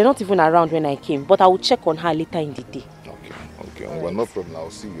today. You were not even around when I came, but I will check on her later in the day. Okay. Well, no problem.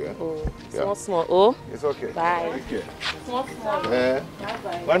 I'll see you. Oh, yeah. Small. Oh. It's okay. Bye. Okay. Small. Bye.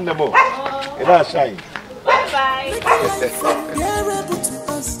 One more. It shine. Bye. Unbearable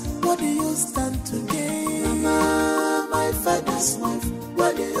to us. What do you stand to gain? Mama, my father's wife.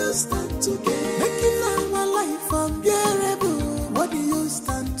 What do you stand to gain? Making our life unbearable. What do you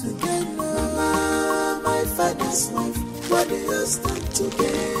stand to gain? Mama, my father's wife. What do you stand to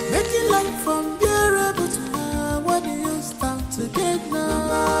gain? Making life unbearable to her. What do you stand to gain?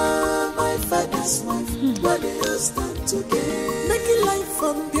 Mama, my father's wife. What do you stand to gain? Making life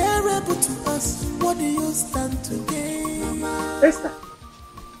unbearable to us. What do you stand to gain? Esther,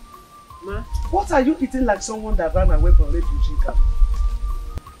 Ma, what are you eating like someone that ran away from refugee camp?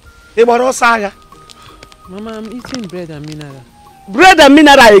 Mama, I'm eating bread and mineral. Bread and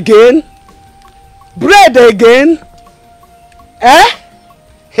mineral again? Bread again?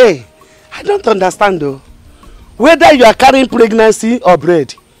 Hey, I don't understand though. Whether you are carrying pregnancy or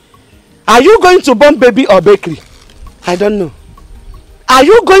bread. Are you going to born baby or bakery? I don't know. Are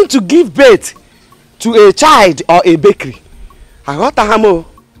you going to give birth to a child or a bakery? I got a hammer.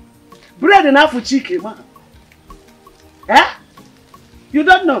 Bread enough for chicken, man. You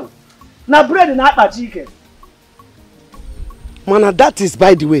don't know. Now bread enough for chicken. Man, that is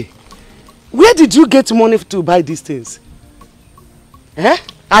by the way. Where did you get money to buy these things? Eh?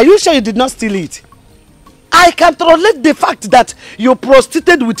 Are you sure you did not steal it? I can tolerate the fact that you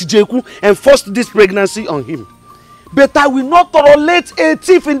prostituted with Jeku and forced this pregnancy on him. But I will not tolerate a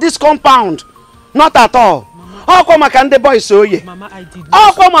thief in this compound. Not at all. Mama, I did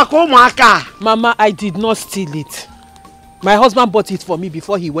not. Mama, I did not steal it. My husband bought it for me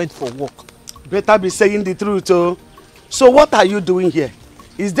before he went for work. Better be saying the truth, oh. So what are you doing here?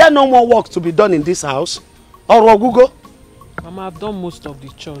 Is there no more work to be done in this house? Or Rogugo? Mama, I've done most of the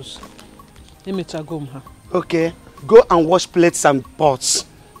chores. Let me go home. Okay, go and wash plates and pots.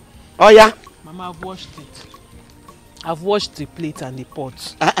 Oh yeah? Mama, I've washed it. I've washed the plate and the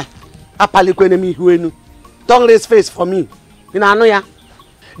pots. Don't raise face for me.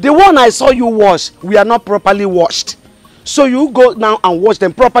 The one I saw you wash, we are not properly washed. So you go now and wash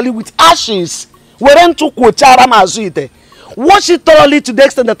them properly with ashes. Wash it thoroughly to the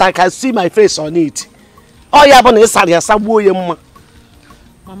extent that I can see my face on it. Oh yeah, Mama,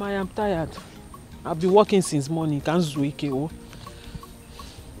 I am tired. I've been working since morning.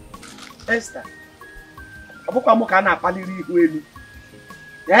 Esther,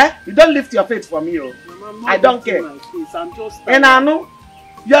 yeah? You don't lift your face for me, oh. Mama, I don't care. I'm just and I know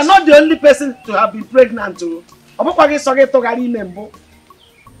you are not the only person to have been pregnant, oh. Mama,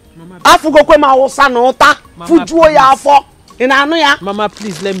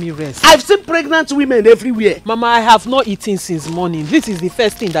 please let me rest. I've seen pregnant women everywhere. Mama, I have not eaten since morning. This is the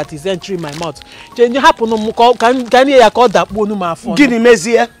first thing that is entering my mouth. You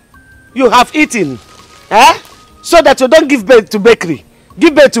have eaten, eh? So that you don't give birth to bakery.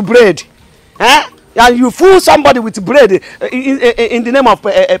 Give birth to bread. Eh? And you fool somebody with bread in the name of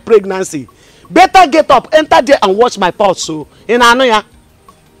pregnancy. Better get up, enter there and wash my pot. So, in Anoya.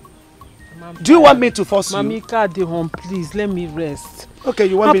 Do you want me to force you? Mamika, de home, please let me rest. Okay,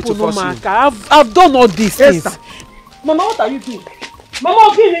 you want me to force you? I've done all these things. Mama, what are you doing?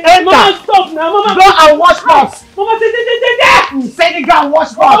 Mama, enter. Mama, stop now. Mama, go and wash pots. Mama, say the go and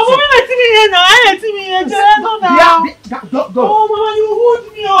wash pots. Mama, see me here now. I see me here. Go. Oh, Mama, you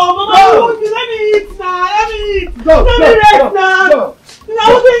wound me. Oh, Mama, you wound me. Let me eat now. Let me eat. Go. Let me rest now. Go.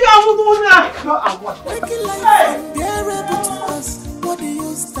 Now, what do you have to do now? Go and wash pots. Making life unbearable to us. What do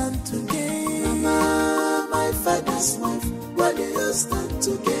you stand to gain? Mama, my father's wife. What do you stand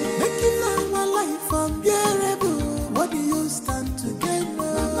to gain? Making life unbearable. What do you stand to gain?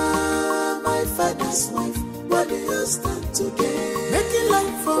 Mama, my father's wife. What do you stand to gain? Making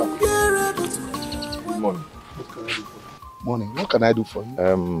life unbearable to us. Good morning. Morning. What can I do for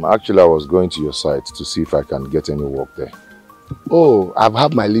you? Actually, I was going to your site to see if I can get any work there. Oh, I've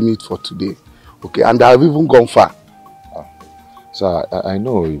had my limit for today. Okay, and I've even gone far. So I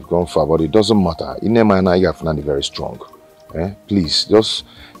know you've gone far, but it doesn't matter. Inema and I are very strong. Please, just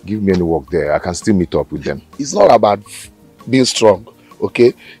give me any work there. I can still meet up with them. It's not about being strong,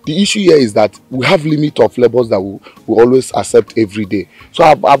 okay? The issue here is that we have limit of labors that we always accept every day. So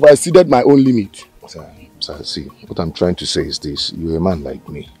I've exceeded my own limit. Sir, see, what I'm trying to say is this. You're a man like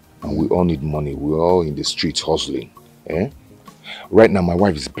me, and we all need money. We're all in the streets hustling. Right now, my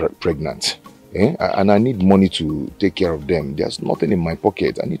wife is pregnant. And I need money to take care of them. There's nothing in my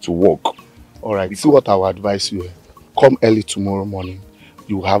pocket. I need to work. All right, see what I will advise you. Come early tomorrow morning.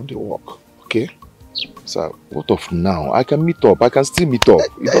 You have the work, okay? Sir, what of now? I can meet up. I can still meet up.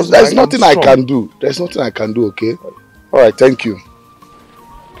 There's nothing I can do. There's nothing I can do, okay? All right, thank you.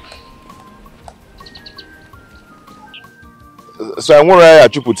 So I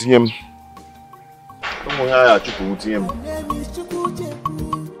want to put him.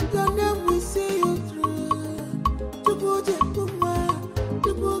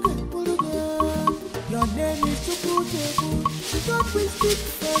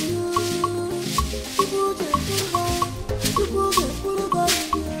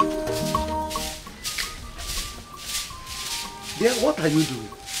 Dear, what are you doing?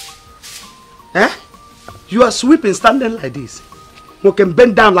 You are sweeping standing like this. You can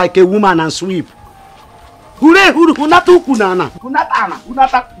bend down like a woman and sweep.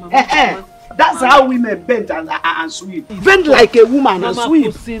 That's how women bend and sweep. Bend like a woman and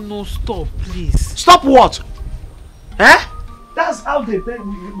sweep. Say no, stop, please. Stop what? That's how they bend.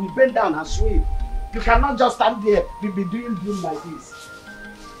 We bend down and sweep. You cannot just stand there. We be doing like this.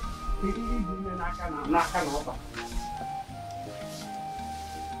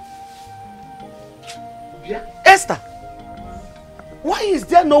 Esther, why is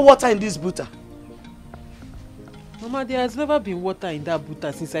there no water in this butter? Mama, there has never been water in that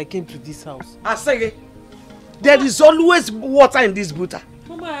butter since I came to this house. I say, there is always water in this butter.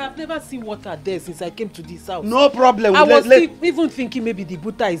 Mama, I have never seen water there since I came to this house. No problem. I was even thinking maybe the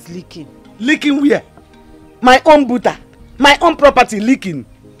butter is leaking. Leaking where? My own butter. My own property leaking.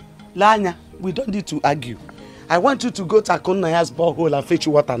 Lanya, we don't need to argue. I want you to go to Akunnaya's borehole and fetch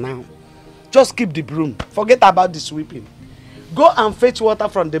water now. Just keep the broom. Forget about the sweeping. Go and fetch water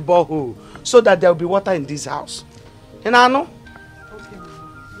from the borehole so that there will be water in this house. You know? Okay,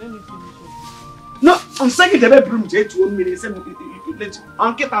 let me finish. No, I'm saying the bedroom. Just 1 minute.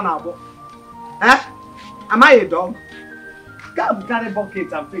 Am I a dog? Come carry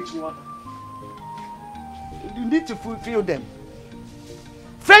bucket and fetch water. You need to fulfill them.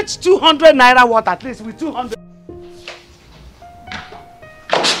 Fetch 200 naira water, at least with 200.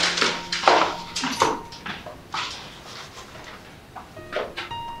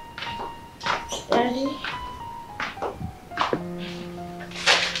 Daddy?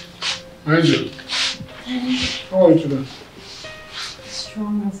 Angel. Daddy? How are you today?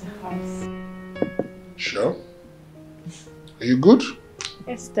 Strong as a house. Sure. Are you good?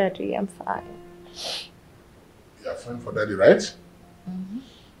 Yes, Daddy, I'm fine. You're fine for Daddy, right?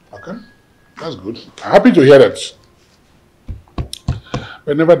 Okay, that's good. I'm happy to hear that.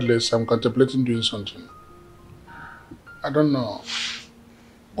 But nevertheless, I'm contemplating doing something. I don't know.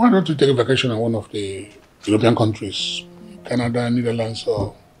 Why don't you take a vacation in one of the European countries? Canada, Netherlands,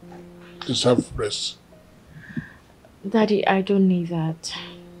 or to serve rest? Daddy, I don't need that.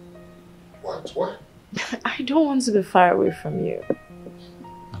 What? I don't want to be far away from you.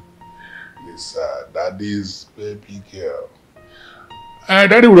 Lisa, Daddy's baby girl.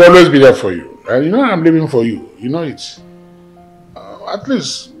 Daddy will always be there for you. And you know I'm living for you. You know it. At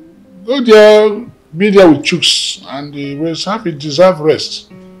least go there, be there with chooks, and the rest have it deserve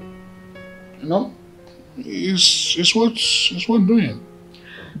rest. You know, it's worth doing.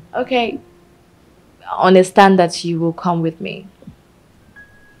 Okay, understand that you will come with me.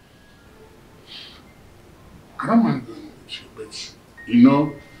 I don't mind going with you, but you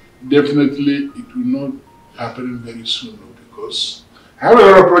know, definitely it will not happen very soon because I have a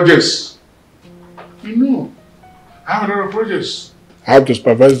lot of projects. You know, I have a lot of projects. I have to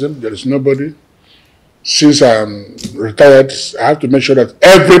supervise them. There is nobody. Since I'm retired, I have to make sure that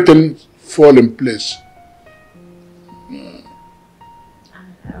everything falls in place. I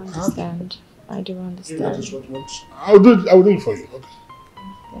understand. I do understand. Yeah, that is what I'll do it for you. Okay.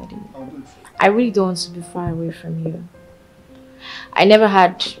 Daddy, I really don't want to be far away from you. I never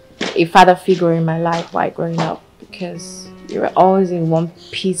had a father figure in my life while growing up because you were always in one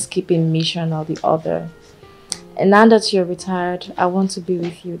peacekeeping mission or the other. And now that you're retired, I want to be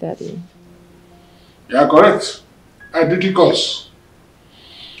with you, Daddy. Yeah, correct. Duty calls.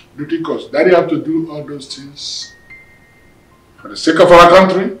 Daddy have to do all those things for the sake of our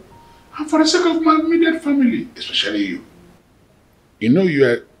country and for the sake of my immediate family, especially you. You know you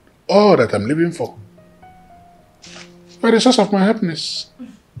are all that I'm living for. You are the source of my happiness.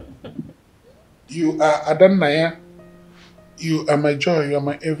 You are Adanaya. You are my joy. You are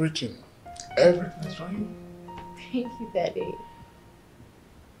my everything. Everything is for you. Thank you, Daddy.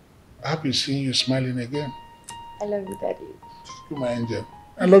 Happy seeing you smiling again. I love you, Daddy. You, my angel.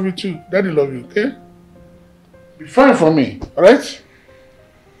 I love you too. Daddy love you, okay? Be fine for me, alright?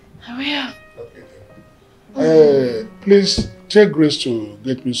 I will. Okay. Please tell Grace to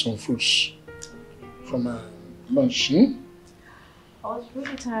get me some fruits for my lunch. I was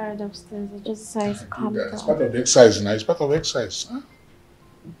really tired upstairs. I just decided to calm down. It's part of the exercise now. It's part of exercise. Huh?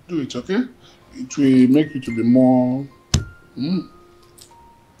 Do it, okay? It will make you to be more...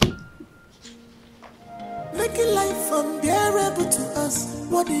 Making life unbearable to us.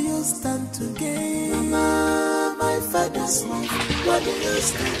 What do you stand to gain? Mama, my father's wife. What do you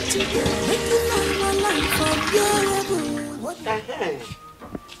stand to gain? Making life unbearable. What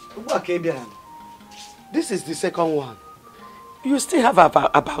This is the second one. You still have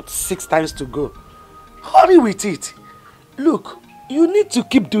about 6 times to go. Hurry with it. Look, you need to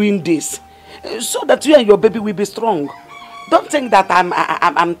keep doing this so that you and your baby will be strong. Don't think that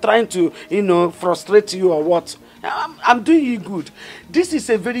I'm trying to, frustrate you or what. I'm doing you good. This is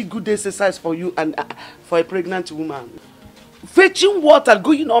a very good exercise for you and for a pregnant woman. Fetching water,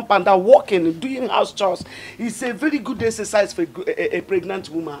 going up and down, walking, doing house chores is a very good exercise for a pregnant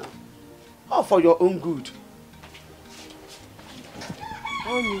woman. Or for your own good.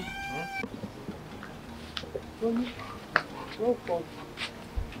 Mommy. Mommy. Welcome.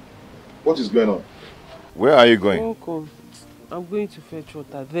 What is going on? Where are you going? Welcome. I'm going to fetch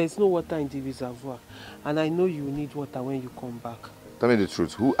water. There is no water in the reservoir. And I know you will need water when you come back. Tell me the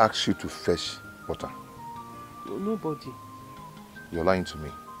truth. Who asked you to fetch water? Nobody. You're lying to me.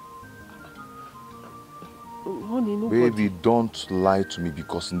 Honey, nobody. Baby, don't lie to me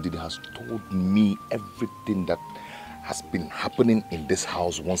because Ndidi has told me everything that has been happening in this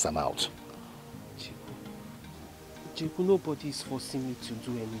house once I'm out. Jeku, nobody is forcing me to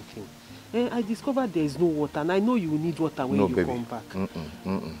do anything. I discovered there is no water, and I know you will need water when you come back.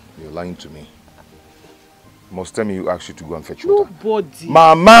 You're lying to me. You must tell me you asked you to go and fetch water. Nobody.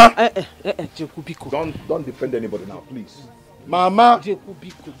 Mama! Jeku, Biko. Don't defend anybody now, please. Mama! Jeku,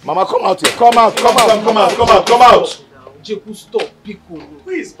 Biko. Mama, come out here. Come out. Jeku, stop, Biko.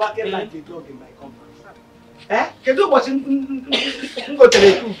 Who is barking like a dog in my compound?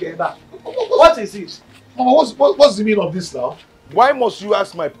 What is it? Mama, what's the meaning of this now? Why must you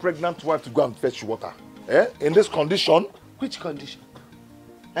ask my pregnant wife to go and fetch water? In this condition? Which condition?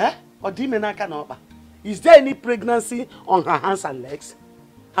 Is there any pregnancy on her hands and legs?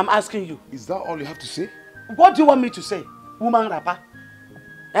 I'm asking you. Is that all you have to say? What do you want me to say? Woman rapper?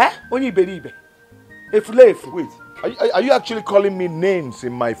 Only believe. Wait, are you actually calling me names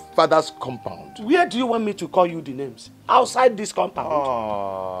in my father's compound? Where do you want me to call you the names? Outside this compound?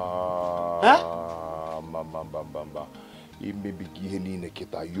 You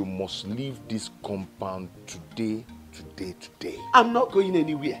must leave this compound today. I'm not going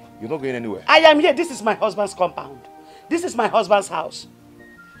anywhere. You're not going anywhere? I am here. This is my husband's compound. This is my husband's house.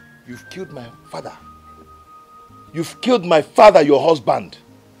 You've killed my father. You've killed my father, your husband.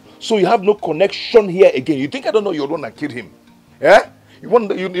 So you have no connection here again. You think I don't know you're the one that killed him?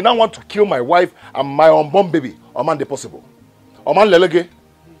 You now want to kill my wife and my unborn baby. Oman the possible. Oman lelege.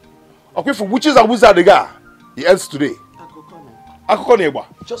 Okay, for witches and wizards the guy. He ends today.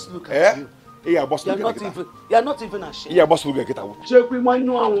 Just look at you. Yeah, boss, you're not even ashamed. Yeah, boss, look at it.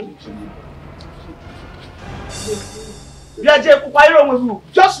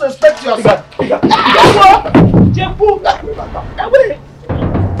 Just respect yourself.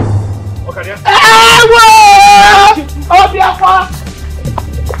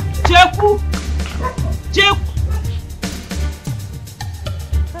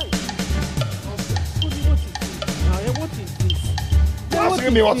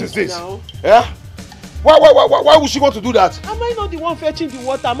 Asking me what is this? Yeah? Why would she want to do that? Am I not the one fetching the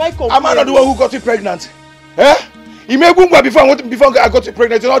water? Am I not the one who got you pregnant? You made before I got you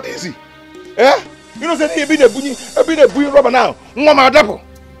pregnant. It's not easy. You know, say you've been a bunny rubber now. Mama double.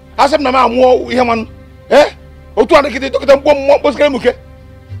 I said, Mama, more human. Or 200 kids took them one. You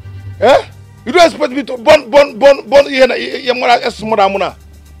don't expect me to burn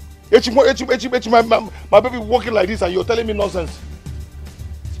my baby walking like this and you're telling me nonsense.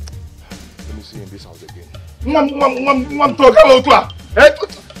 Let me see in this house again. Let me get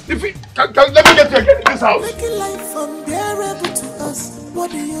you again in this house. Making life unbearable to us.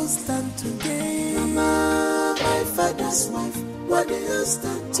 What do you stand to gain? Mama, my father's wife. What do you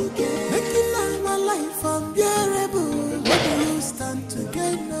stand to gain? Making our life unbearable. What do you stand to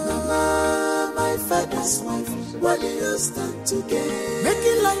gain? Mama, my father's wife. What do you stand to gain?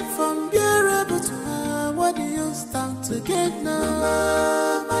 Making life unbearable to her. What do you stand to gain?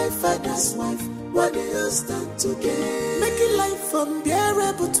 Mama, my father's wife. What do you stand to gain? Making life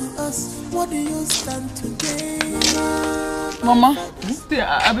unbearable to us. What do you stand to gain? Mama,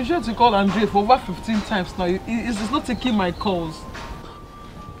 I've been sure to call Andre for over 15 times now. He's not taking my calls.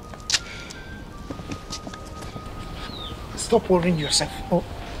 Stop worrying yourself. Oh,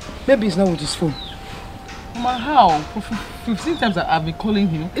 maybe he's not with his phone. Mama, how? For 15 times I've been calling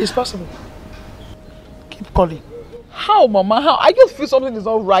him. It's possible. Keep calling. How, Mama? How? I just feel something is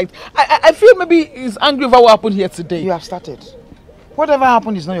not right. I feel maybe he's angry over what happened here today. You have started. Whatever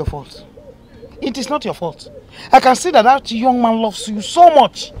happened is not your fault. It is not your fault. I can see that young man loves you so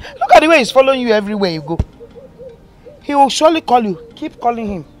much. Look at the way he's following you everywhere you go. He will surely call you. Keep calling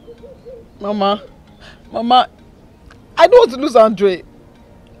him. Mama, I don't want to lose Andre.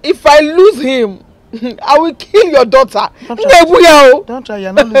 If I lose him, I will kill your daughter. Don't try.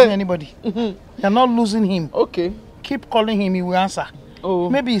 You're not losing anybody. You're not losing him. Okay. Keep calling him. He will answer. Oh.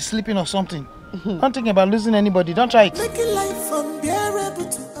 Maybe he's sleeping or something. Don't think about losing anybody. Don't try it. Making life unbearable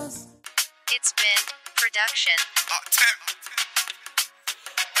to us. It's been production.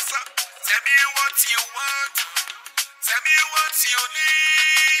 Tell me what you want. Tell me what you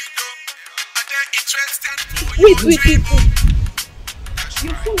need. Are they interested? Wait.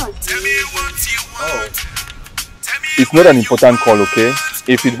 Tell me what you want. It's not an important call, okay?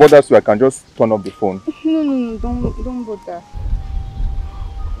 If it bothers you, I can just turn off the phone. No, don't bother.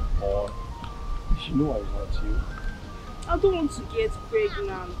 You know I want you. I don't want to get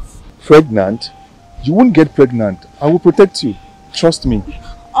pregnant. Pregnant? You won't get pregnant. I will protect you. Trust me.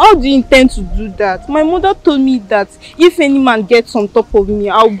 How do you intend to do that? My mother told me that if any man gets on top of me,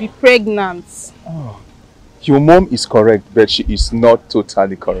 I'll be pregnant. Oh. Your mom is correct, but she is not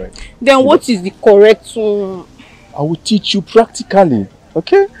totally correct. Then what is the correct one? I will teach you practically,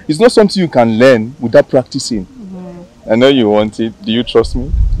 okay? It's not something you can learn without practicing. I know you want it. Do you trust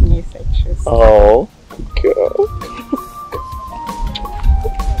me? Yes, I trust. Oh, girl.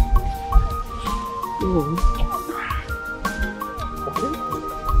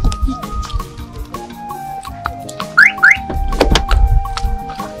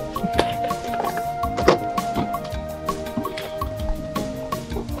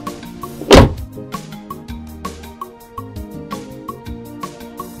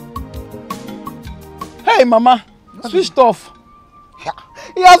 Hey, Mama, switched off.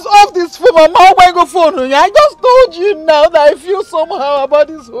 He has off this phone, Mama. How am I going to phone? I just told you now that I feel somehow about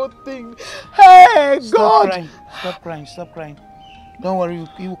this whole thing. Hey, Stop God. crying. Stop crying. Stop crying. Don't worry,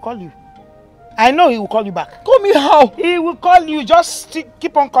 he will call you. I know he will call you back. Call me how? He will call you. Just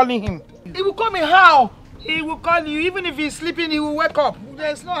keep on calling him. He will call me how? He will call you. Even if he's sleeping, he will wake up.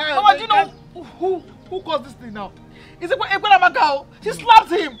 There's no how. Mama, do you know who caused this thing now? It's a girl. She slapped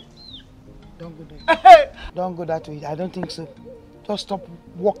him. Don't go there. Don't go that way. I don't think so. Just stop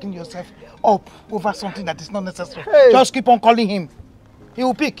walking yourself up over something that is not necessary. Hey. Just keep on calling him. He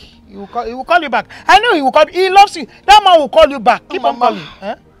will pick. He will call you back. I know he will call. He loves you. That man will call you back. Keep on calling.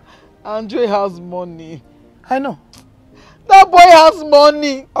 Eh? Andre has money. I know. That boy has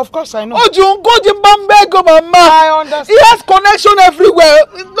money. Of course I know. Mama. I understand. He has connection everywhere.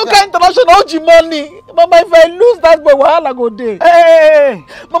 Look at international OG money. Mama, if I lose that boy, wahala go dey. Hey.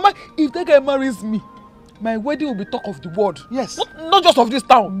 Mama, if that guy marries me, my wedding will be talk of the world. Yes. Not just of this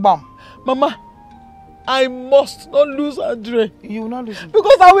town. Bam. Mama, I must not lose Andre. You will not lose him.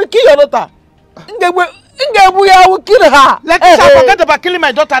 Because I will kill your daughter. I will kill her. Let us forget about killing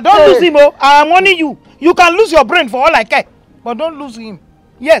my daughter. Don't lose him, oh. I am warning you. You can lose your brain for all I care. But don't lose him.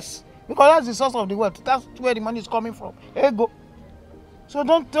 Yes. Because that's the source of the wealth. That's where the money is coming from. Here you go. So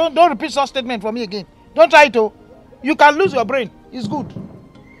don't repeat such statement from me again. Don't try it, oh. You can lose your brain. It's good.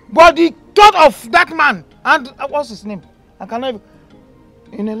 But the thought of that man, and what's his name? I cannot even...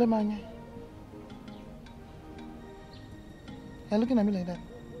 Inelemanya. You're looking at me like that.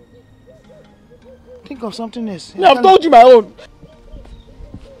 Think of something else. Yeah, I've told you my own.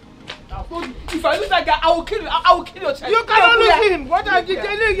 I've told you. If I lose that guy, I will kill you. I will kill your child. You cannot lose him. What are you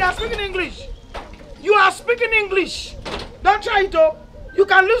telling? You are speaking English. You are speaking English. Don't try it, oh. You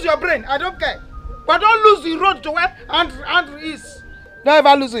can lose your brain. I don't care. But don't lose the road to where Andrew is. Don't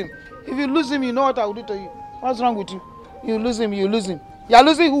ever lose him. If you lose him, you know what I will do to you. What's wrong with you? You lose him, you lose him. You are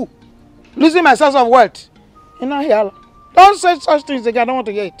losing who? Losing my sense of wealth. You know here. Don't say such things again. I don't want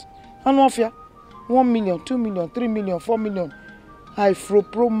to hear it. I don't fear. 1 million, 2 million, 3 million, 4 million. iPhone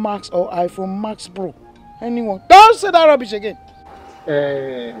Pro Max or iPhone Max Pro. Anyone. Don't say that rubbish again.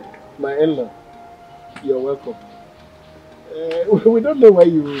 My in-law, you're welcome. We don't know why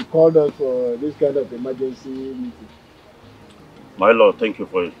you called us for this kind of emergency meeting. My lord, thank you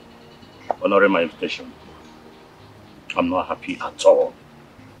for honoring my invitation. I'm not happy at all.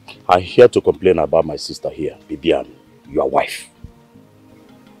 I'm here to complain about my sister here, Bibian, your wife.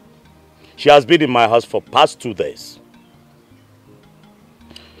 She has been in my house for past 2 days.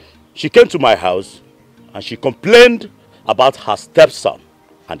 She came to my house and she complained about her stepson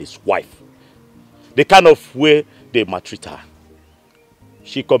and his wife. The kind of way they maltreat her.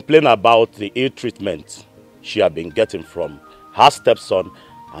 She complained about the ill treatment she had been getting from her stepson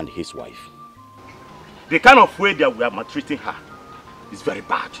and his wife. The kind of way they were maltreating her is very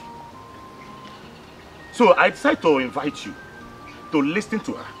bad. So I decided to invite you to listen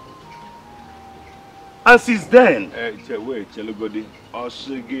to her. And since then... Wait, Chelugodi.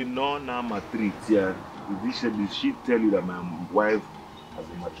 Did she tell you that my wife has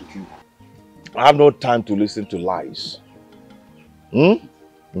been maltreating her? I have no time to listen to lies.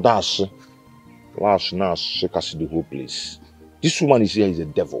 That's last now shake us the whole place. This woman is here is a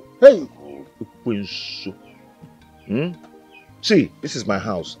devil. Hey! See, this is my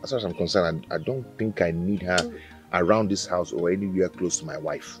house. As far as I'm concerned, I don't think I need her around this house or anywhere close to my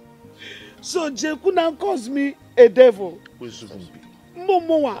wife. So Jekuna calls me a devil.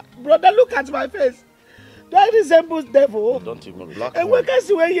 Momoa, brother, look at my face. That resembles devil. Don't even black and horn. I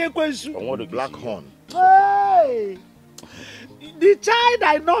want the black horn. Hey! The child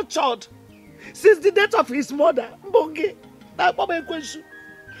I nurtured since the death of his mother, Mbonge.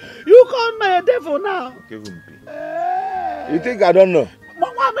 You call me a devil now. You think I don't know? You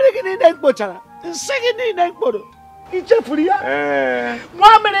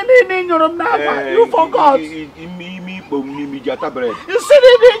forgot. You said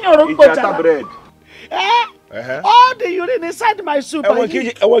it in your bread. All the urine inside my soup. I want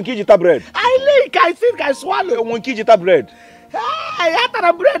to bread. I leak, I think I swallow. I want to bread. I had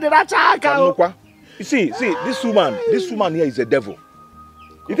a bread in that. You see, this woman here is a devil.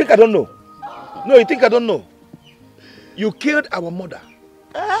 You think I don't know? No, you think I don't know? You killed our mother.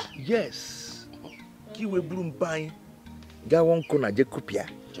 Yes. Kiwe bloom buying. Gawon kona jekupia.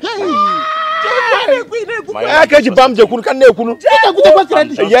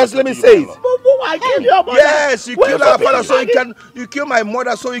 Yes, let me say it. Yes, you killed our father so you kill my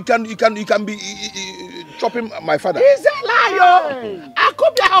mother so you can be chopping my father. He's a liar.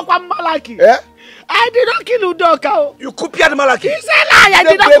 Malaki. Yeah? I did not kill Udoka. You copied Malaki. He's a liar. I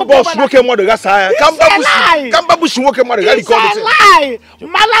did not copy Malaki. He's a lie.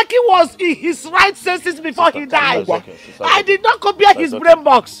 Malaki was in his right senses before he died. I did not copy his brain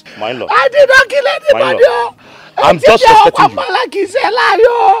box. My lord. I did not kill anybody. I'm just respecting you. Malaki is a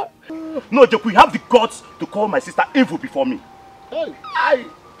liar. No, Jeku, you have the guts to call my sister evil before me.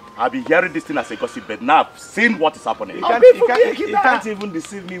 I've been hearing this thing as a gossip, but now I've seen what is happening. You can't even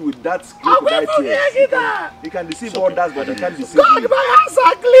deceive me with that crocodile tears. You can deceive others, but you can't deceive me. God, my hands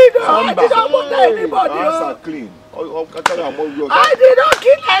are clean. I did not murder anybody. My hands are clean. I did not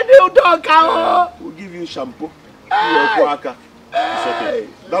kill any dog. We'll give you shampoo. It's okay.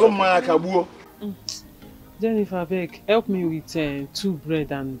 Jennifer, beg, help me with 2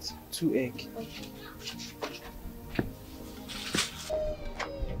 bread and 2 eggs.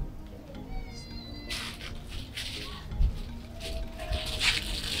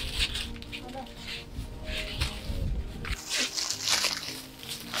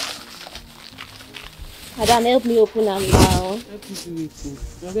 Madam, help me open them now. Help me do it.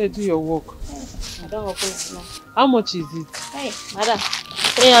 Now let's do your work. I don't open it now. How much is it? Hey, madam,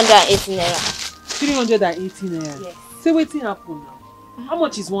 380 naira. 380 naira? Yes. Say what's happen now? How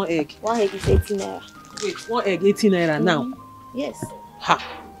much is 1 egg? 1 egg is 80 naira. Wait, 1 egg 80 naira now? Yes. Ha!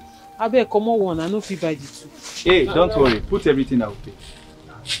 I better come on one, I know if you buy the 2. Hey, don't worry. Put everything out there.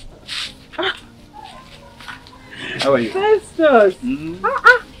 How are you? Festus!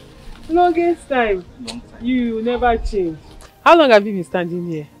 Longest time. Long time. You never change. How long have you been standing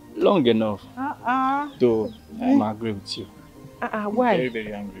here? Long enough. Though I'm angry with you. Why? Very,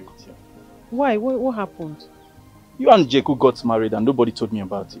 very angry with you. Why? What happened? You and Jeku got married and nobody told me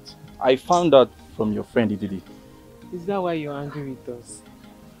about it. I found out from your friend Ididi. Is that why you're angry with us?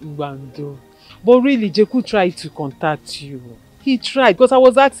 Bando. But really, Jeku tried to contact you. He tried, because I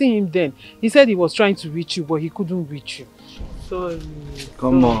was asking him then. He said he was trying to reach you, but he couldn't reach you. Sorry.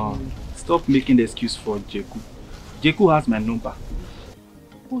 Come on. Stop making the excuse for Jeku. Jeku has my number.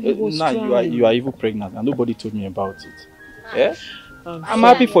 Oh, now you are even pregnant and nobody told me about it. Yeah? I'm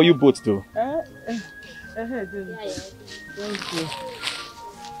happy for you both though. Thank you.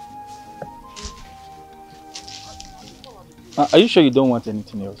 Are you sure you don't want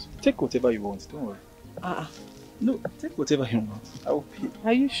anything else? Take whatever you want, don't worry. No, take whatever you want. I will pay.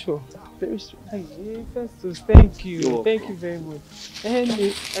 Are you sure? Very sure. Festus, thank you. Thank you very much.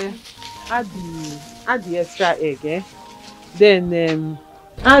 Add the extra egg, eh? Then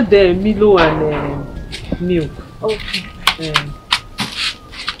add the Milo and milk. Okay.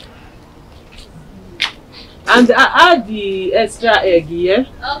 And add the extra egg, yeah?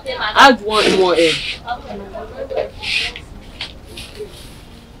 Okay, madam. Add 1 more egg. Okay.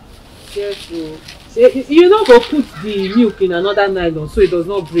 Careful. You not go put the milk in another nylon so it does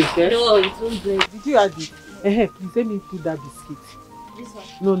not break, eh? No, it won't break. Did you add it? Please let me put that biscuit. This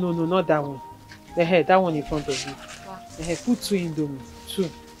one? No, not that one. That one in front of you. Put 2 indomie. 2.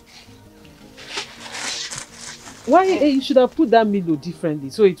 Why you should have put that Milo differently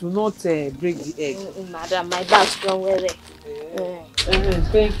so it will not break the egg. Madam, my bag's strong well.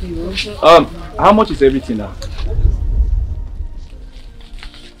 Thank you. How much is everything now?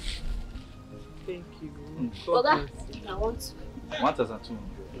 Thank you. Oga, I want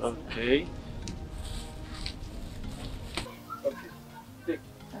 1,200. Okay.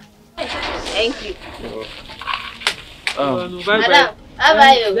 Thank you. Bye Madam,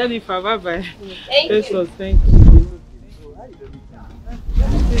 bye-bye. Jennifer, bye-bye. Thank you. Thank you.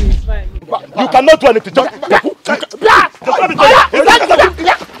 You cannot do anything.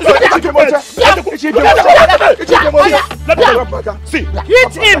 See,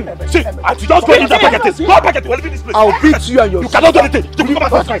 hit him. See, I just go in the packet. Go packet. We're leaving this place. I'll beat you and your. You cannot do anything. Come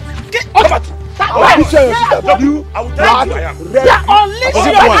out. Come out. I'll beat you and your sister. You I will tell you I am.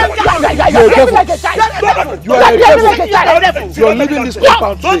 You are a devil. You are leaving this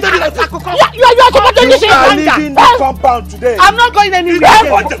compound today. You are supposed to listen. You are leaving this compound today. I'm not going anywhere.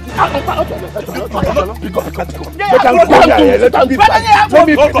 Let them go here. Let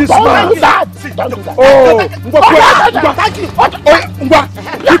me beat this man. Oh,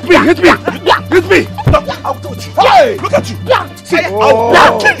 hit me. Hey, look at you. See,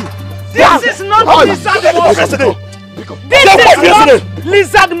 This is not the This is not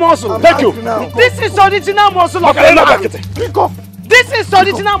lizard muscle. Thank you. This is original muscle of a man. This is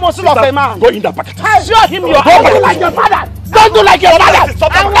original muscle of a man. Go in that packet. Show him your hand like your father. Don't do like your father.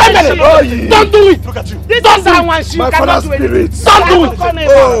 Don't do it. Look at you. This is how one she cannot do it. Don't do it.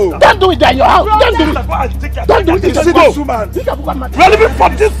 Don't do it in your house. Don't do it. Don't do it. You see this woman? We are living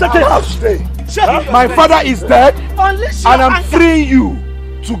from this second house today. My father is dead, and I'm freeing you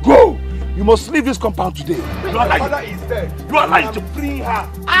to go. You must leave this compound today. You are lying. You are lying to free her.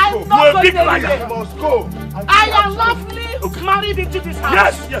 I'm not going anywhere. You must go. I am lawfully married into this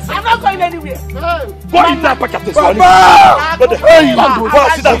house. Yes. I'm not going anywhere. Go in that packet this morning. Papa! But hey, go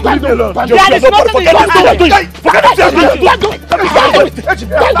and sit down. Leave me alone. There is nothing in your hand. Forget it. I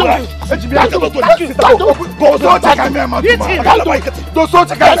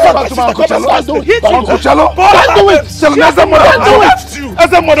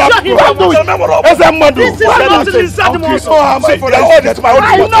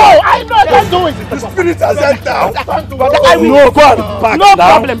know. Don't do it. The spirit has entered. No, go and back no now.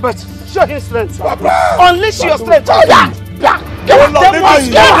 problem, but show his strength. Unleash your strength. Demonstrate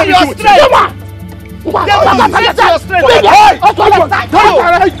your strength. Demonstrate your strength.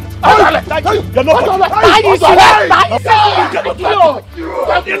 You're not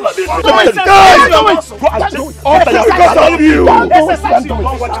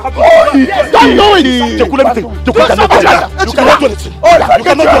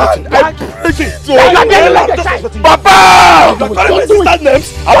Papa!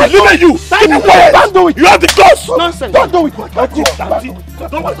 I will leave you. Don't do it. You have the ghost. Nonsense. Don't do it.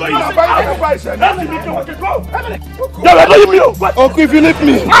 Uncle, if you leave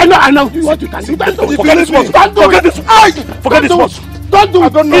me. I know. What you can do. Forget this one. Forget this one. Forget this one. Don't do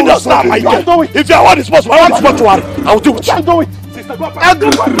it. Don't know what's happening. Don't do it. If you want this one, I want this one to worry. I will do it. Don't do it. Don't do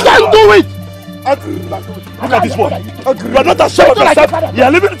it. Look at this one. You are not ashamed of yourself. You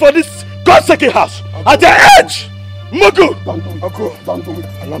are living for this God-forsaken house. At the edge. Mogu! Uncle, don't do it.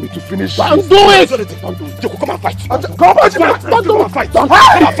 Allow me to finish. Don't do it! Don't do it. Come and fight. Come and fight. Come and fight.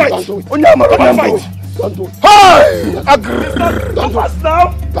 Don't do it. Hey! Don't fast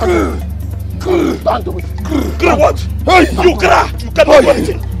now. Don't do it. What? Hey, you cry. You cannot do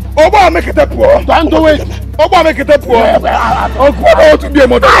anything. Oba make it up. Don't do it. Oba make it up. Uncle, I don't want to be a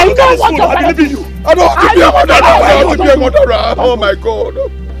mother. I don't want to believe in you. I don't want to be a mother. I don't want to be a mother. Oh my God.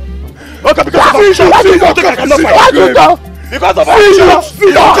 Okay, because of I cannot fight. Because of I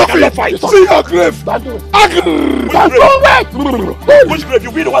cannot fight. See your grave. Don't do it. Which grave?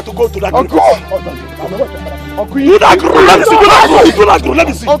 You really want to go to that grave? Uncle, do that grave. Let me see. Do that grave. Let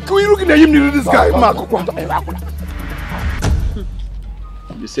me see. Uncle, you looking at him near this guy.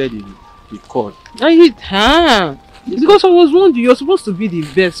 You said he called. Because I was wondering, you're supposed to be the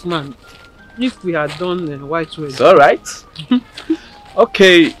best man. If we had done white wedding. It's alright.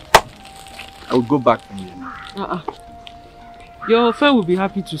 Okay. I will go back from here now. Your friend will be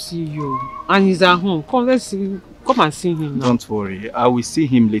happy to see you. And he's at home. Come and see him now. Don't worry. I will see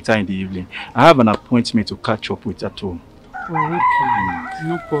him later in the evening. I have an appointment to catch up with at home. Oh, okay.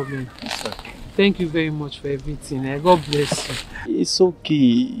 No problem. Thank you very much for everything. God bless you. It's okay.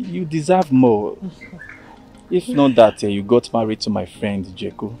 You deserve more. If not that you got married to my friend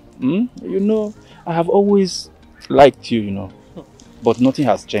Jeko. You know, I have always liked you, But nothing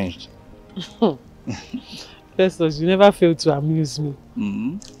has changed. Festus, you never failed to amuse me.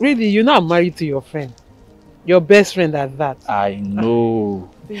 Really, I'm married to your friend. Your best friend at that. I know.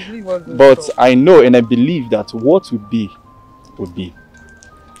 But I know and I believe that what would be, would be.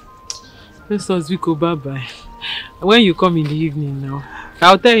 Festus, Viko, bye-bye. When you come in the evening now,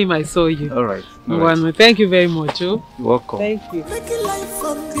 I'll tell him I saw you. Alright. Thank you very much. You're welcome. Thank you. Making life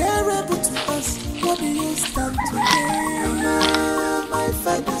unbearable to us. What do you stand to gain? My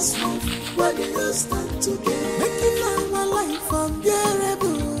father's wife. What do you stand to gain? Making our life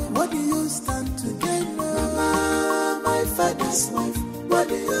unbearable. What do you stand to gain? My father's wife. What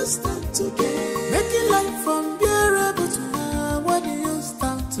do you stand to gain? Making life unbearable to her. What do you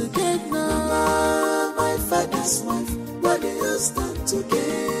stand to gain? My father's wife. What do you stand to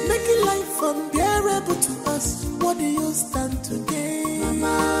gain? Making life unbearable to us. What do you stand to gain?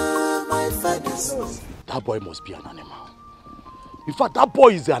 My father's wife. That boy must be an animal. In fact, that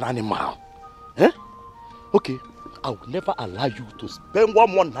boy is an animal. Okay, I will never allow you to spend one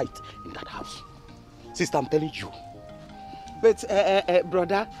more night in that house. Sister, I'm telling you. But,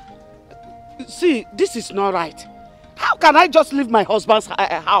 brother, see, this is not right. How can I just leave my husband's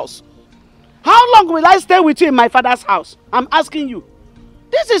house? How long will I stay with you in my father's house? I'm asking you.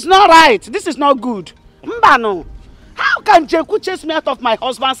 This is not right. This is not good. Mbano, how can Jeku chase me out of my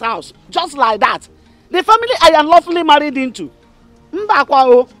husband's house? Just like that. The family I am lawfully married into.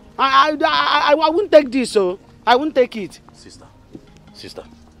 I won't take this, so I won't take it. Sister,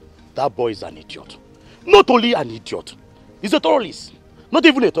 that boy is an idiot. Not only an idiot, he's a terrorist. Not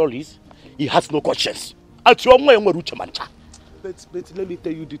even a terrorist. He has no conscience. But let me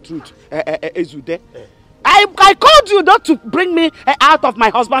tell you the truth, Ezude. I called you not to bring me out of my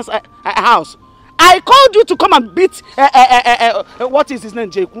husband's house. I called you to come and beat what is his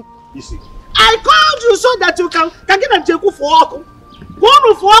name, Jeku. You see. I called you so that you can get a Jeku for Oku.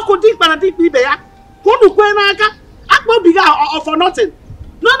 One for Oku dig Panadi Bibea. One Quenaka. Akbo bigger or for nothing.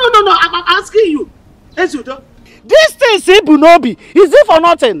 No. I'm asking you. Ezudo. This thing, Bunobi, is it for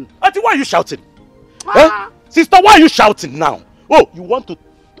nothing? Auntie, why are you shouting? Sister, why are you shouting now? Oh, you want to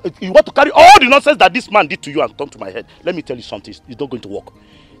carry all the nonsense that this man did to you and turn to my head. Let me tell you something, it's not going to work.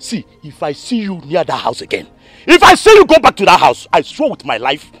 See, if I see you near that house again, if I see you go back to that house, I swear with my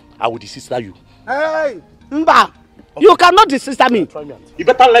life, I will desister you. Hey, Mba, okay. You cannot desister me. You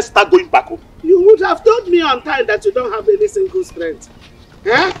better let's start going back home. You would have told me on time that you don't have any single strength.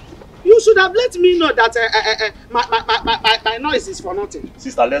 Eh? You should have let me know that my noise is for nothing.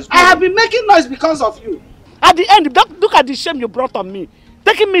 Sister, let's go. I have been making noise because of you. At the end, look at the shame you brought on me.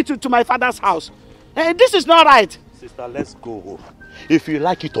 Taking me to my father's house. This is not right. Sister, let's go home. If you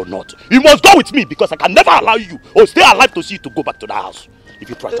like it or not, you must go with me because I can never allow you or stay alive to see you to go back to the house. If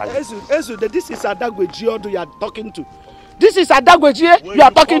you try to. Esu, this is Adagweji you are talking to. This is Adagweji you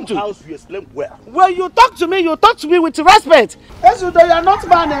are talking to. House, you explain where. When you talk to me with respect. Esu, you are not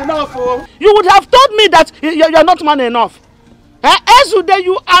man enough. Oh. You would have told me that you are not man enough. Esu,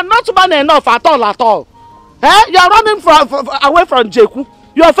 you are not man enough at all. You are running away from Jeku.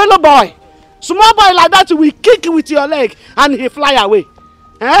 You are a fellow boy. Small boy like that, you will kick with your leg and he fly away.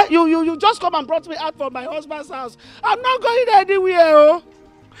 You just come and brought me out from my husband's house. I'm not going anywhere. Oh.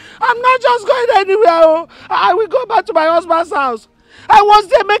 I'm not just going anywhere. Oh. I will go back to my husband's house. I was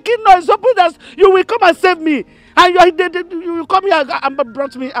there making noise, hoping that you will come and save me. And you come here and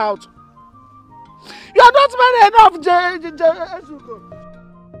brought me out. You are not man enough, Esuko.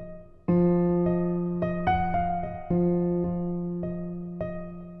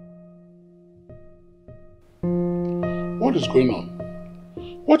 What is going on?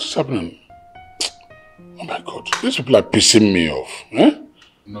 What is happening? Oh my God, these people are pissing me off. Eh?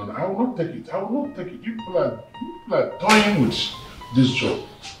 No, I will not take it. I will not take it. You people are toying with this job.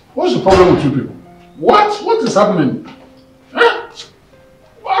 What's the problem with you people? What is happening? Eh?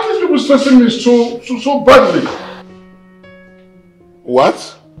 Why are these people stressing me so badly?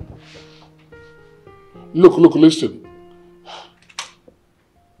 What? Look, listen.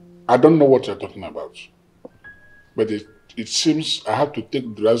 I don't know what you're talking about. But it seems I have to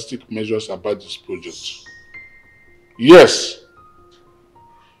take drastic measures about this project. Yes.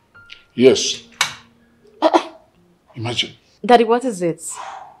 Imagine. Daddy, what is it?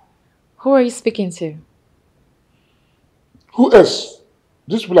 Who are you speaking to? Who else?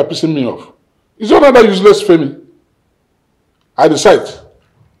 These people are pissing me off. Is there another useless Femi? I decide.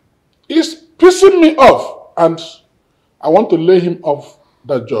 He's pissing me off and I want to lay him off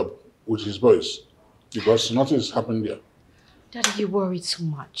that job with his boys. Because nothing is happening there. Daddy, you worry too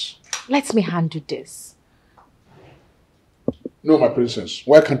much. Let me handle this. No, my princess.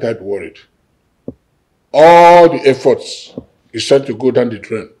 Why can't I be worried? All the efforts is trying to go down the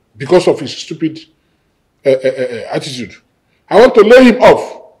drain because of his stupid attitude. I want to lay him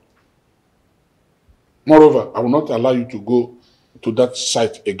off. Moreover, I will not allow you to go to that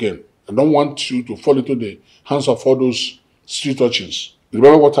site again. I don't want you to fall into the hands of all those street urchins.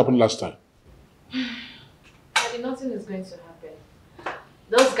 Remember what happened last time? Daddy, nothing is going to happen.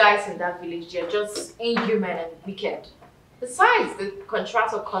 Those guys in that village, they're just inhuman and wicked. Besides, the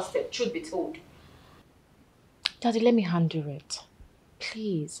contractor costed, truth be told. Daddy, let me handle it.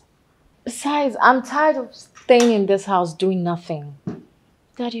 Please. Besides, I'm tired of staying in this house doing nothing.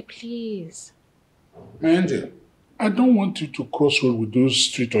 Daddy, please. My angel, I don't want you to cross road with those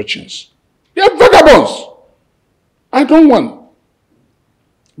street urchins. They are vagabonds. I don't want.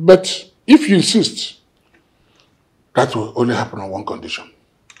 But if you insist, that will only happen on one condition.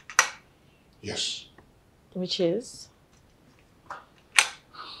 Yes. Which is?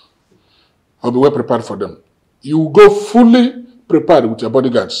 I'll be well prepared for them. You will go fully prepared with your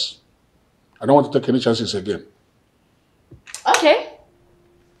bodyguards. I don't want to take any chances again. Okay.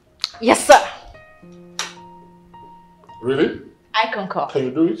 Yes, sir. Really? I concur. Can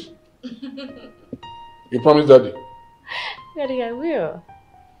you do it? You promise, Daddy? Daddy, I will.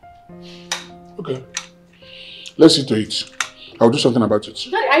 Okay. Let's see to it. I'll do something about it.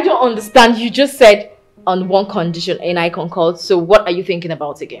 Daddy, I don't understand. You just said on one condition and I concurred. So what are you thinking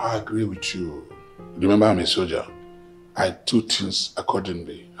about again? I agree with you. Remember, I'm a soldier. I do things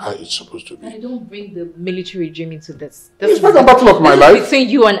accordingly, how it's supposed to be. I don't bring the military regime into this. It's part and parcel of my life. Between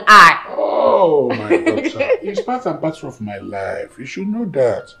you and I. Oh my God, sir. It's part and parcel of my life. You should know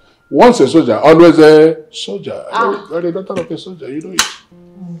that. Once a soldier, always a soldier. You're the daughter of a soldier, you know it.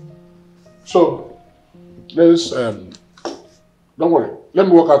 So, let's, don't worry. Let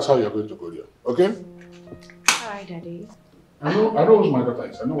me work out how you're going to go there, okay? Hi, Daddy. I know who my daughter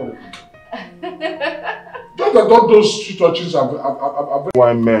is. I know what it is. Just that all those touches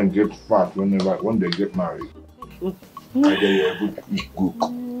why men get fat when they get married. My dear, you're a good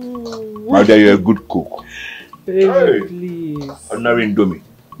cook. My dear, you're a good cook. Baby, hey, please. Ordinary Indomie.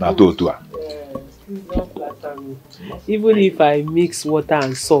 Not to. Please don't flatter me. Even if I mix water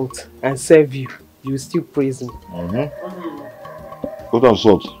and salt and serve you, you still praise me. Water and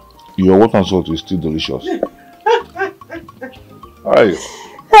salt. Your water and salt is still delicious. Hi.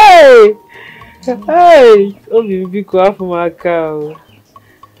 Hey! Hey! Oh, baby, go out for my cow.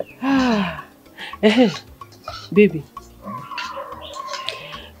 Baby,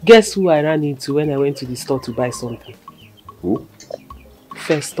 guess who I ran into when I went to the store to buy something? Who?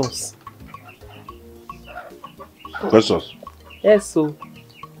 Festus. Festus? Yes, so.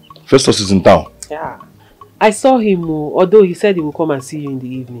 Festus is in town. Yeah. I saw him, although he said he will come and see you in the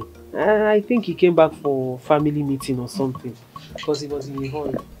evening. I think he came back for family meeting or something. Because he was in a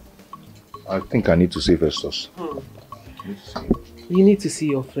hurry. I think I need to see Festus. You need to see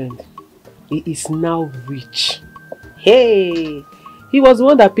your friend. He is now rich. Hey! He was the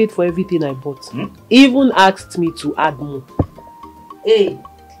one that paid for everything I bought. He even asked me to add more. Hey!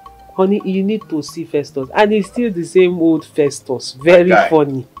 Honey, you need to see Festus. And he's still the same old Festus. Very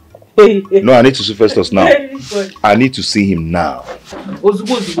funny. No, I need to see Festus now. I need to see him now.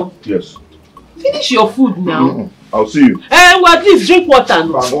 Ozubo. Yes. Finish your food now. I'll see you. Well, at least drink water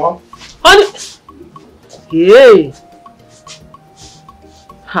now. Honey. Hey.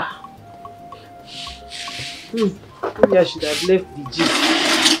 Ha. Maybe I should have left the gym.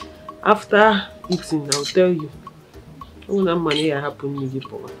 After eating, I'll tell you. All that money happened to me.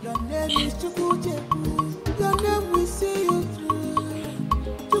 Your name is Chukwuje. Your name will see you through.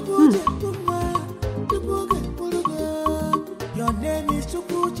 Chukwuje. Your name is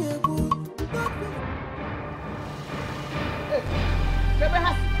Chukwuje.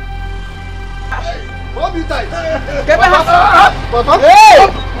 Hold you tight.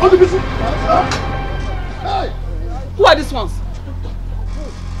 Who are these ones?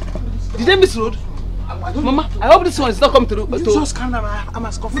 Did they miss road? Mama, I hope this one is not coming to You just calm down. I'm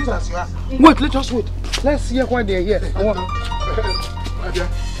as confused as you are. Wait, let's wait. Let's hear why they're here. My dear,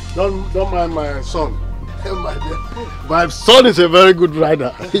 don't mind my son. My dear. My son is a very good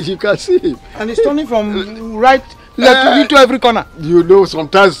rider. You can see him. And he's turning from right left into every corner. You know,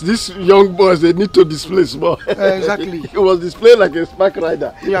 sometimes these young boys, they need to display more. Exactly. He was displayed like a spark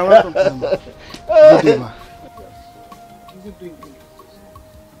rider. Yeah, welcome. Good day, ma.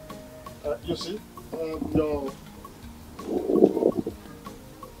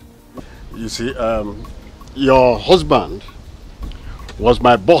 You see, your husband was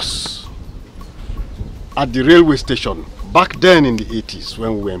my boss at the railway station back then in the 80s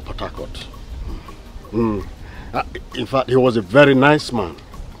when we were in Port Harcourt. In fact, he was a very nice man.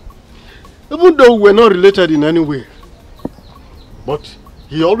 Even though we were not related in any way. But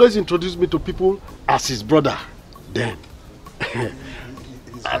he always introduced me to people as his brother then.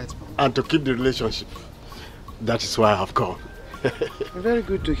 And to keep the relationship. That is why I have come. Very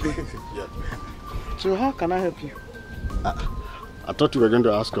good to hear. Yeah. So how can I help you? I thought you were going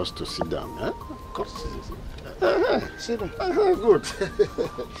to ask us to sit down. Eh? Of course. Sit down. Good.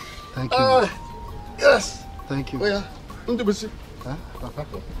 Thank you. Yes. Thank you. Oh, yeah. Huh?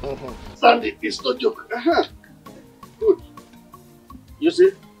 Sandy, it's no joke. Good. You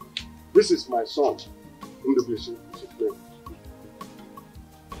see, this is my son.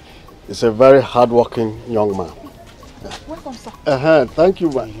 He's a very hard-working young man. Welcome, sir. Thank you,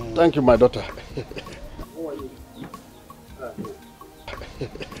 my daughter.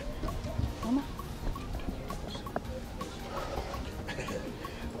 Mama.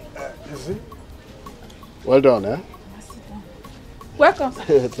 You see? Well done, eh? Welcome.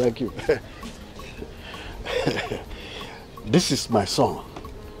 Thank you. This is my son,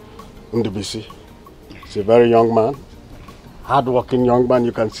 Ndubisi. He's a very young man. Hard-working young man,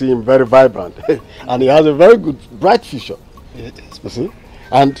 you can see him very vibrant. And he has a very good, bright future. You see?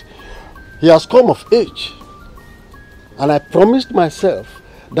 And he has come of age. And I promised myself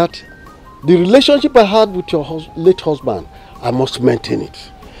that the relationship I had with your late husband, I must maintain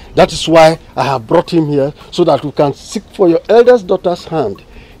it. That is why I have brought him here, so that we can seek for your eldest daughter's hand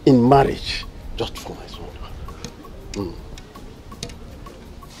in marriage. Just for my son.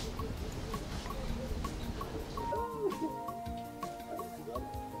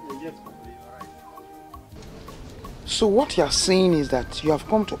 So what you are saying is that you have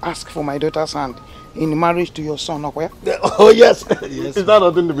come to ask for my daughter's hand in marriage to your son, okay? Oh yes, yes. Is that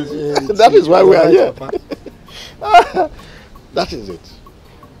nothing to be said? That is why we are here. That is it.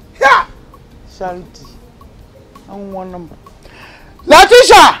 Yeah. Charity. I want one number.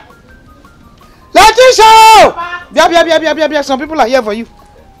 Letitia! Letitia! Bia. Some people are here for you.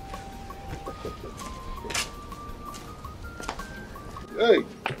 Hey.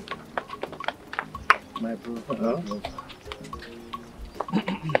 My brother.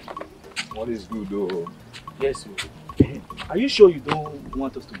 What is good though? Yes, are you sure you don't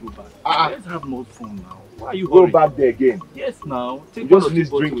want us to go back? Let's have more fun now. Why are you go back there again? Yes, now. You just finish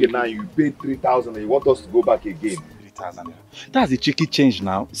drinking now. You paid 3,000 and you want us to go back again. 3,000. That's the tricky change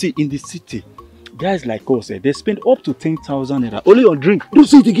now. See, in the city, guys like us, they spend up to 10,000 naira only on drink. Don't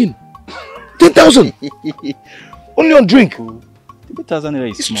say it again. 10,000 only on drink. 10,000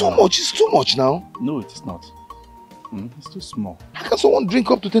 naira is small. Too much. It's too much now. No, it is not. It's too small. How can someone drink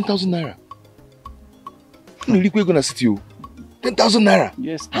up to 10,000 naira? We're gonna sit you. 10,000 naira.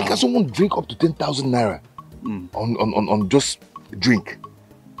 Yes. How can someone drink up to 10,000 naira on just drink?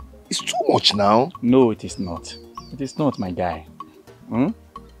 It's too much now. No, it is not. It is not, my guy.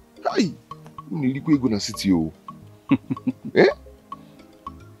 Hey, we're gonna sit you. Eh?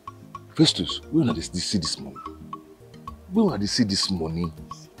 Festus, we wanna see this money. We wanna see this money.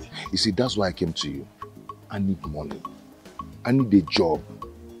 You see, that's why I came to you. I need money. I need a job.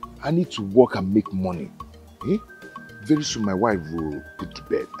 I need to work and make money. Eh? Very soon my wife will put to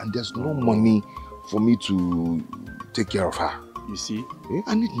bed and there's no money for me to take care of her. You see? Eh?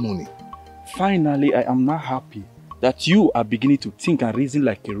 I need money. Finally, I am now happy that you are beginning to think and reason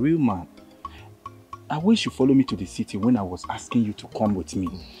like a real man. I wish you followed me to the city when I was asking you to come with me.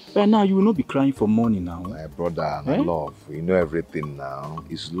 But now you will not be crying for money now. My brother, love. You know everything now.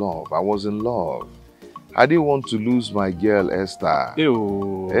 It's love. I was in love. I didn't want to lose my girl, Esther.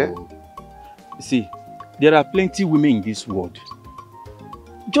 Eh? See, there are plenty women in this world.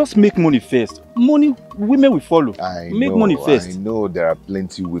 Just make money first. Money, women will follow. Make money first. I know there are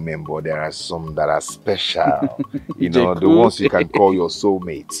plenty women, but there are some that are special. You know, the ones you can call your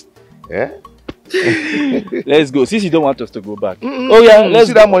soulmates. Eh? Let's go. Since you don't want us to go back. Oh yeah, let's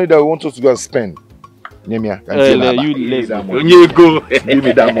see that money that we want us to go and spend. Nemia, let's that go. money. You go. Give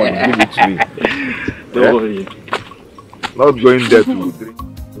me that money. Give it to me. Don't worry. Not going there to drink.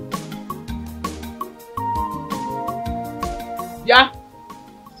 Yeah,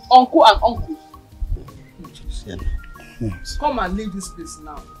 uncle and uncle. Come and leave this place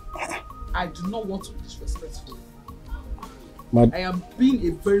now. I do not want to be disrespectful. I am being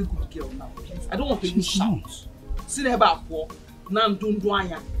a very good girl now, please. I don't want to shout. See never poor.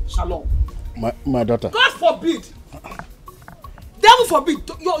 Shalom. My daughter. God forbid. Devil forbid.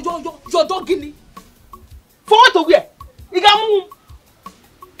 Your dog guinea. For what to wear? Igamu.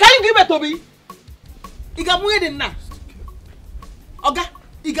 Can you give it to me? Igamu in now. Oga,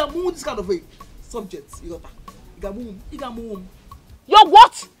 Igamu this kind of a subject. Igamu. Your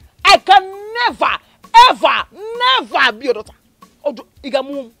what? I can never be your daughter.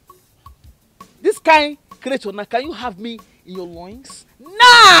 Igamu. This kind creature now, can you have me in your loins?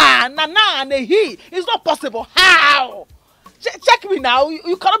 Nah, he. It's not possible. How? Check me now.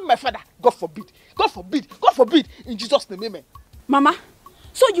 You cannot be my father. God forbid. In Jesus' name, amen. Mama,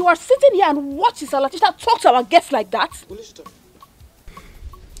 so you are sitting here and watch Sister Letitia talk to our guests like that?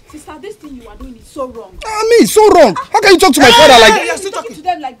 Sister, this thing you are doing is so wrong. It's so wrong. How can you talk to my father like that? You're still talking to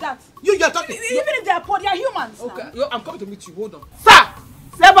them like that. You're talking. Even if they are poor, they are humans. Okay, I'm coming to meet you. Hold on. Sir,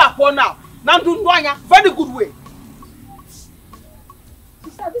 never poor now. Now do very good way.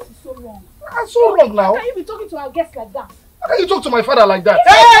 Sister, this is so wrong. That's so wrong now. How can you be talking to our guests like that? How can you talk to my father like that?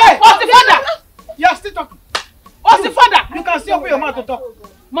 Hey, what's the father? You're still talking. What's the father? You can still open your mouth to talk.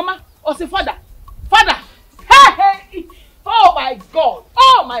 Mama, what's the father? Father. Hey. Oh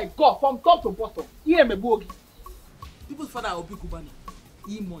my God, from top to bottom. Here me bogi. People's father will be Kubana.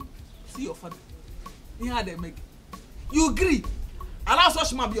 Money. See your father. He had a make. You agree? Allow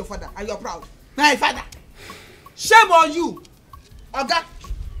such man be your father and you're proud. My father. Shame on you. Oga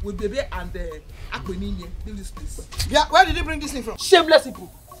with baby and Akweninye. Leave this place. Yeah, where did you bring this thing from? Shameless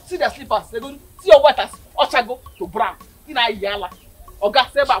people. See their slippers. They go see your waters. Ochago to brown. In a yala. Oga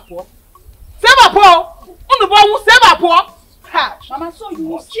seba poor. Seba poor. Seba poor. Mama, so you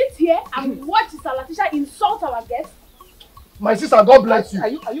will sit here and watch Sister Letitia insult our guests? My sister, God bless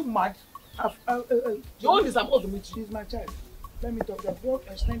you. Are you mad? Your own is supposed to meet you. She's my child. Let me talk. Don't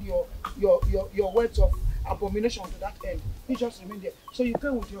extend your words of abomination to that end. You just remain there. So you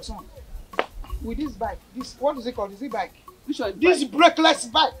came with your son. With this bike. This, what is it called? Is it bike? Which one? This brakeless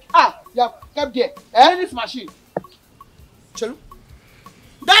bike. You have kept there. This machine. Chelu.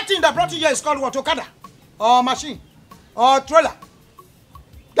 That thing that brought you here is called what? Okada? Or machine? Or trailer?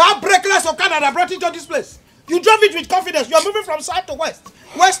 That brakeless Okada that brought you to this place. You drove it with confidence. You are moving from south to west.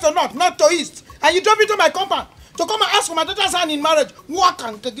 West to north, north to east. And you drove it to my compound. To come and ask for my daughter's hand in marriage. Walk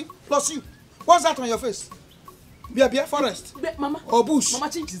and take it. Plus you. What's that on your face? Beer, forest. Mama. Or bush. Mama,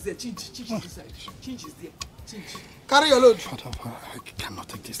 change is there. Change is there. Change is there. Change. Carry your load. I cannot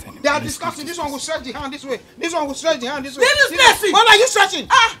take this anymore. They are discussing. This one will stretch the hand this way. This one will stretch the hand this way. This what are you stretching?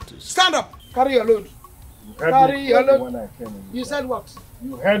 Stand up. Carry your load. Carry your load. You said what?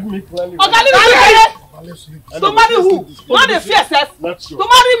 You heard me clearly. To marry who? Not the FSF. To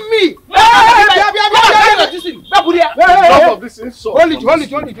marry me. Enough of this insult. Hold it.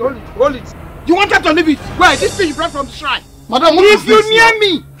 You wanted to leave it. Why? This thing you brought from the shrine. Madam, if you near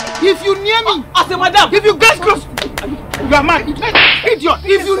me, I say, madam, if you get close, you are mad. Idiot.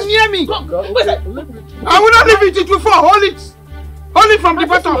 If you near me, I will not leave it. It will fall. Hold it from the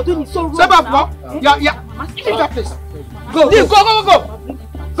bottom. Sebab, yeah. Leave that place. Go.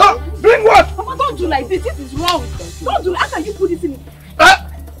 Bring what? Mama, don't do like this. This is wrong. Don't do. How can you put this in?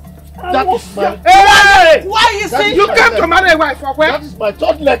 That is my. Hey! Why you say you came to marry a wife for where? That is my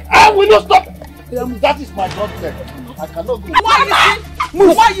third leg. I will not stop. That is my third leg. I cannot go. Why you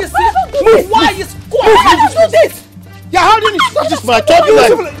move? Why you move? Why you Why you do this? You're holding it. That is my third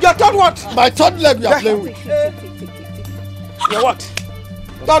leg. Your third what? My third leg you are playing with. Your what?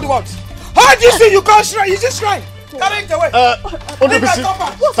 Third what? How do you see you can't shrine? Is this shrine? Carry it away.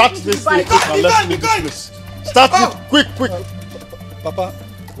 Start this thing and let's leave this place. Start it quick. Papa,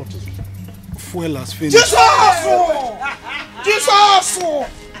 what is it? Fuel has finished. Jesus!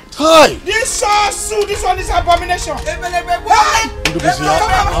 Hi! This one is abomination. I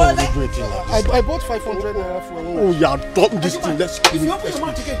bought 500 naira for you. Oh, you are done this thing. Let's If you open your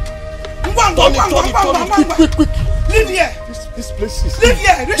mouth again. Turn it. Quick. Live here. This place is Live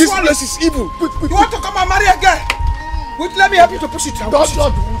here. This place is evil. Quick. You want to come and marry a girl? Wait, let me help you to push it. Don't.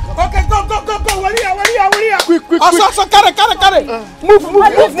 Okay, go. Where here? Quick. Also, carry. Move.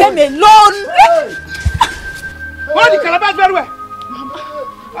 Leave them alone. Hold the calabash very well.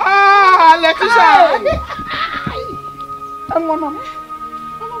 Letitia. Mama,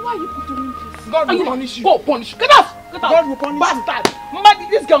 why are you doing this? God will punish you. Go punish. Get out. God will punish you. Bastard. Mama,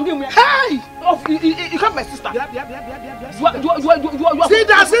 this girl give me. Hey! You can't my sister. Yeah. You Sit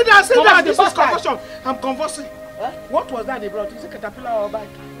down. This is bastard. conversion. I'm conversing. What was that they brought? Is it caterpillar or bike?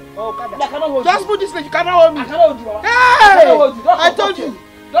 Oh, I cannot hold just you. put this thing. You cannot hold me. I cannot hold you. Hey! I cannot hold you. I told you.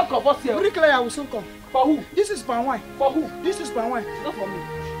 Don't converse here. Bricklayer will soon come. For who? This is palm wine. For who? This is palm wine. Not for me.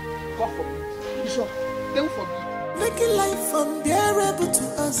 God for me. You sure? They will forgive. Making life unbearable to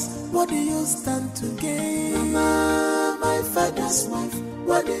us. What do you stand to gain? Mama, my father's wife.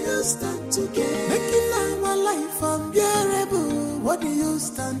 What do you stand to gain? Making our life unbearable. What do you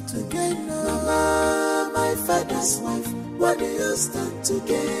stand to gain? Mama, my father's wife. What do you stand to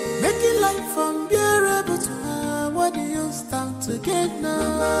gain? Making life unbearable to her. What do you stand to gain?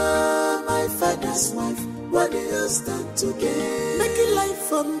 Mama, my father's wife. What do you stand to gain? Making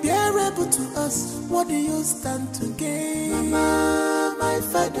life unbearable to us. What do you stand to gain? Mama, my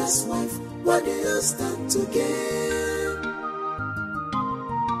father's wife. What do you stand to gain?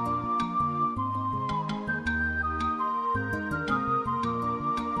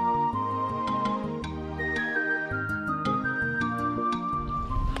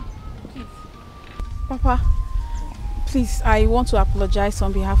 Papa, please, I want to apologize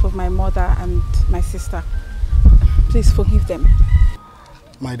on behalf of my mother and my sister. Please forgive them.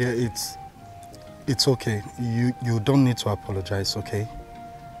 My dear, it's okay. You don't need to apologize, okay?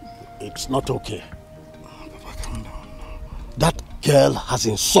 It's not okay. Papa, calm down. That girl has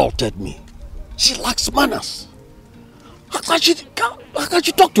insulted me. She lacks manners. How can she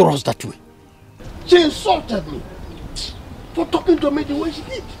talk to us that way? She insulted me for talking to me the way she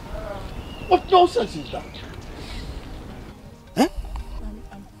did. What nonsense is that?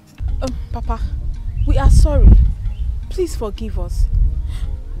 Papa, we are sorry. Please forgive us.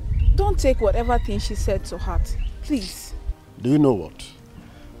 Don't take whatever thing she said to heart. Please. Do you know what?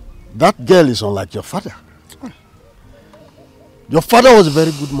 That girl is unlike your father. Your father was a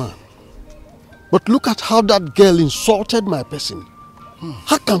very good man. But look at how that girl insulted my person.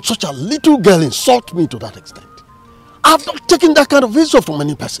 How can such a little girl insult me to that extent? I have not taken that kind of insult from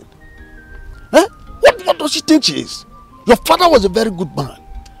any person. What does she think she is? Your father was a very good man.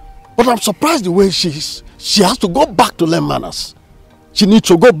 But I'm surprised the way she She has to go back to learn manners. She needs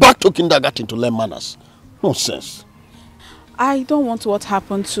to go back to kindergarten to learn manners. Nonsense. I don't want what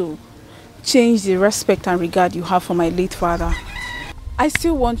happened to change the respect and regard you have for my late father. I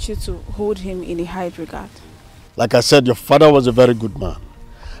still want you to hold him in a high regard. Like I said, your father was a very good man.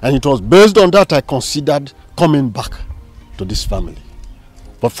 And it was based on that I considered coming back to this family.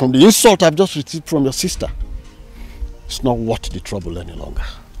 But from the insult I've just received from your sister, it's not worth the trouble any longer.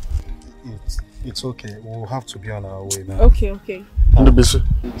 It's okay. We'll have to be on our way now. Okay. It's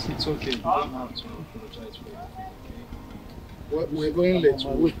okay. You don't have to apologize for everything. We're going late.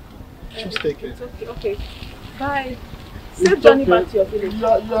 Just take it. It's okay. Bye. Safe journey back to your village.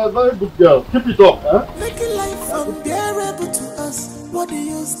 You're a very good girl. Keep it up, huh? Making life unbearable to us. What do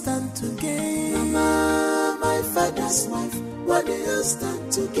you stand to gain? Mama, my father's wife. What do you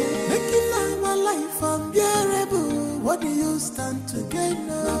stand to gain? Making our life unbearable. What do you stand to gain?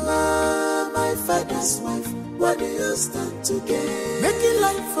 Mama, my father's wife. What do you stand to gain? Making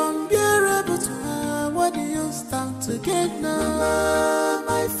life unbearable to her. What do you stand to gain? Mama,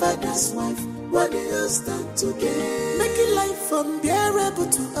 my father's wife. What do you stand to gain? Making life unbearable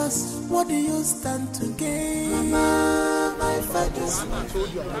to us. What do you stand to gain? Mama, my father's wife. I told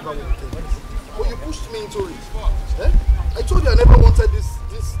you I never wanted this. But you pushed me into it. Eh? I told you I never wanted this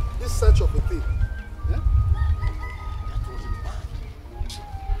search of a thing. Eh? That wasn't bad.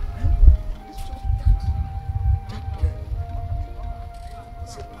 It's just that girl.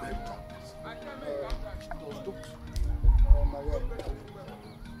 It's a great job. Those books. Oh my God.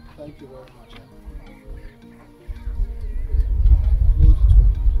 Thank you very much.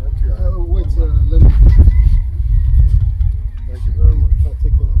 Thank you. Wait, let me. Thank you very much. I'll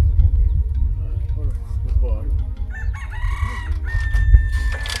take care. All right. Goodbye.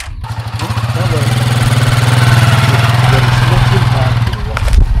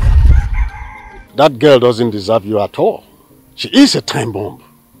 That girl doesn't deserve you at all. She is a time bomb.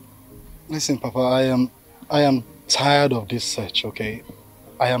 Listen, Papa, I am tired of this search, okay?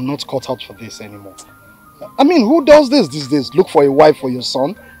 I am not cut out for this anymore. I mean, who does this these days? Look for a wife for your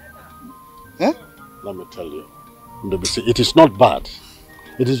son? Eh? Let me tell you, it is not bad.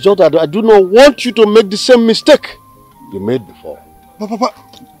 It is just that I do not want you to make the same mistake you made before. But Papa,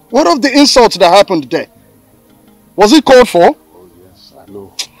 what of the insults that happened there? Was it called for? Oh yes, I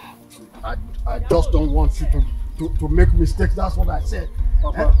know. I just don't want you to make mistakes. That's what I said.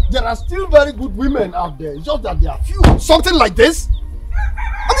 Papa. There are still very good women out there. It's just that there are few. Something like this?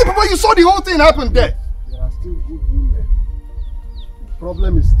 I mean, Papa, you saw the whole thing happen there. There are still good women. The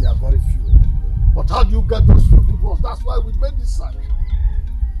problem is there are very few. But how do you get those few good ones? That's why we made this search.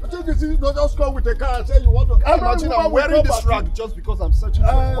 I think it's easy to just come with a car and say you want to. Imagine I'm wearing this rag just because I'm searching for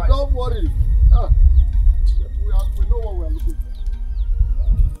a wife. Don't worry. We know what we are looking for.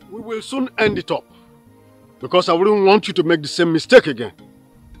 We will soon end it up. Because I wouldn't want you to make the same mistake again.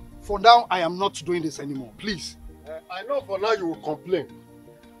 For now, I am not doing this anymore. Please. I know for now you will complain.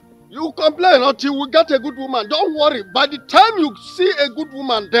 You will complain until we get a good woman. Don't worry. By the time you see a good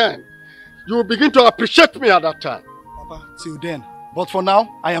woman then, you will begin to appreciate me at that time. Papa, till then. But for now,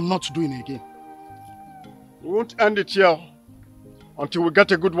 I am not doing it again. We won't end it here until we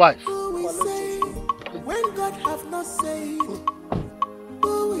get a good wife. Who we say when God have not said?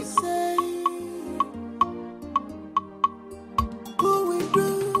 Who we say? Who we do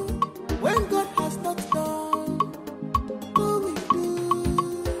when God has not done? Who we do?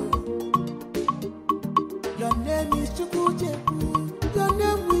 Your name is Chukwujebu. Your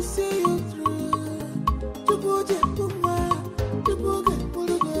name will see you through. Chukwujebu.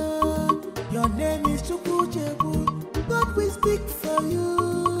 Your name is Chukwujebu. God will speak for you.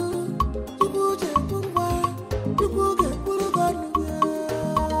 Chukwujebu, Chukwujebu, God will.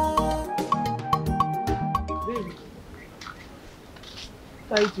 Baby,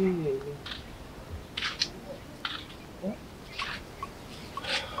 what are you doing here?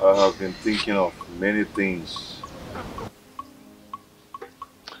 I have been thinking of many things.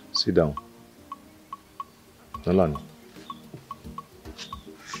 Sit down. Nolani.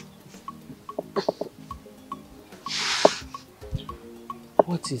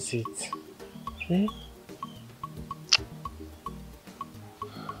 What is it? Eh?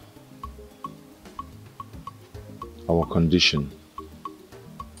 Our condition.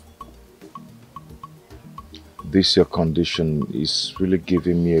 This your condition is really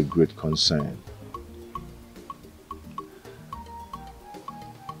giving me a great concern.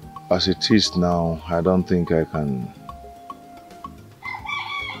 As it is now, I don't think I can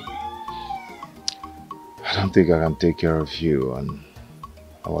take care of you and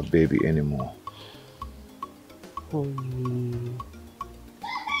our baby anymore.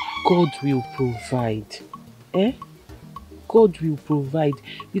 God will provide. God will provide,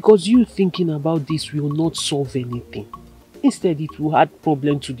 because you thinking about this will not solve anything. Instead, it will add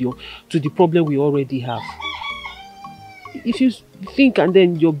problem to the problem we already have. If you think and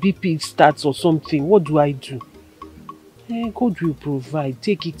then your BP starts or something, what do I do? God will provide.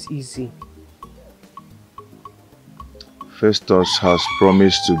 Take it easy. Festus has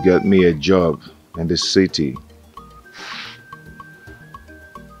promised to get me a job in the city.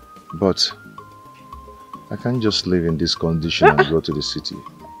 But I can't just live in this condition and go to the city.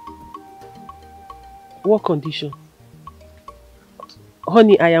 What condition?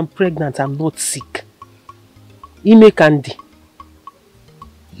 Honey, I am pregnant. I'm not sick. Ime Candy.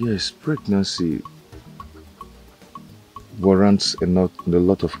 Yes, pregnancy warrants a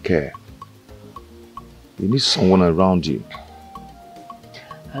lot of care. You need someone around you.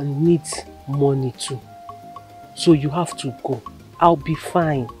 And needs money too. So you have to go. I'll be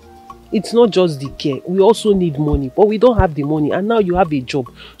fine. It's not just the care. We also need money. But we don't have the money. And now you have a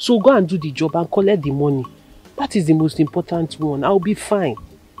job. So go and do the job and collect the money. That is the most important one. I'll be fine.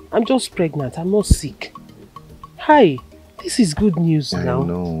 I'm just pregnant. I'm not sick. Hi. This is good news now. I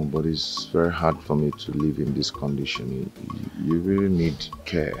know, but it's very hard for me to live in this condition. You really need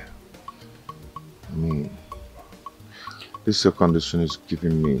care. I mean, this condition is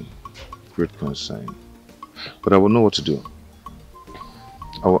giving me great concern. But I will know what to do.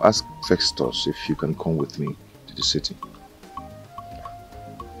 I will ask Festus if you can come with me to the city.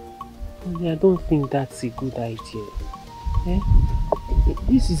 I don't think that's a good idea.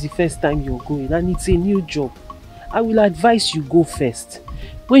 This is the first time you're going and it's a new job. I will advise you go first.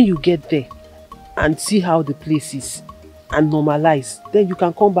 When you get there and see how the place is and normalize, then you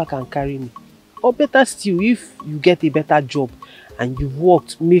can come back and carry me. Or better still, if you get a better job and you've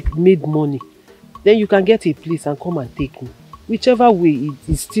worked, made money, then you can get a place and come and take me. Whichever way, it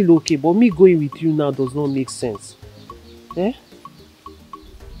is still okay. But me going with you now does not make sense.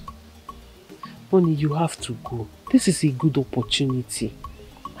 Honey, you have to go. This is a good opportunity.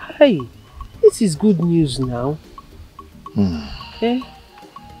 Hi, this is good news now.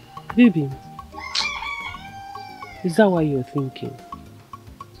 Baby, is that what you're thinking?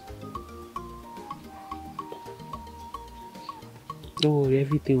 Don't worry,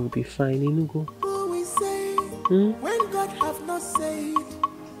 everything will be fine, Inugo. Who we say when God have not said?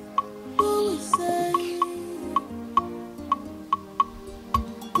 Who we say?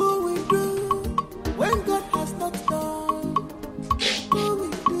 Who we do when God has not done? Who we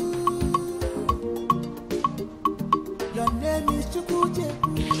do? Your name is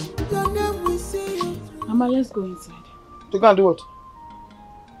Chukwujeku. Your name we see you. Mama, let's go inside. To go and do what?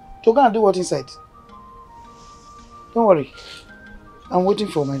 To go and do what inside? Don't worry. I'm waiting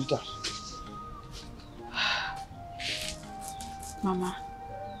for my dad. Mama,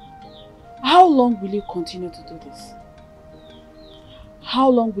 how long will you continue to do this? How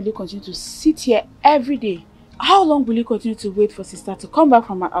long will you continue to sit here every day? How long will you continue to wait for sister to come back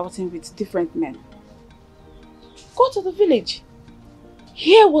from her outing with different men? Go to the village.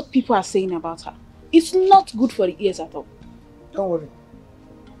 Hear what people are saying about her. It's not good for the ears at all. Don't worry.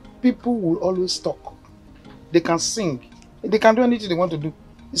 People will always talk. They can sing. They can do anything they want to do.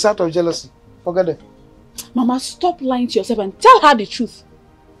 It's out of jealousy. Forget it. Mama, stop lying to yourself and tell her the truth.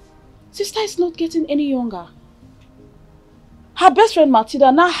 Sister is not getting any younger. Her best friend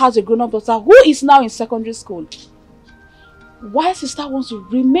Matilda now has a grown-up daughter who is now in secondary school. Why sister wants to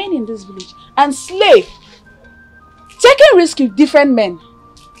remain in this village and slay, taking risks with different men?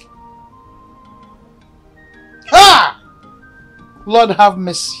 Ah! Lord have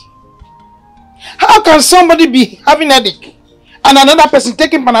mercy. How can somebody be having a headache and another person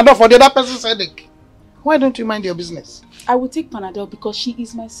taking Panadol for the other person's headache? Why don't you mind your business? I will take Panadol because she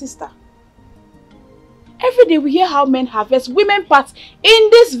is my sister. Every day we hear how men harvest women parts in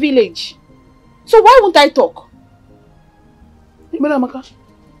this village. So why won't I talk?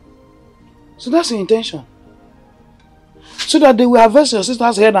 So that's your intention? So that they will harvest your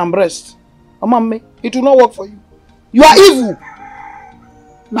sister's head and breast. Mama, it will not work for you. You are evil.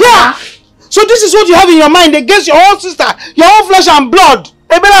 Mama. Yeah! So this is what you have in your mind against your own sister, your own flesh and blood.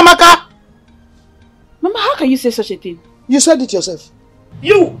 Mama, how can you say such a thing? You said it yourself.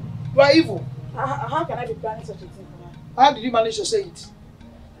 You are evil. How can I be planning such a thing for her? How did you manage to say it?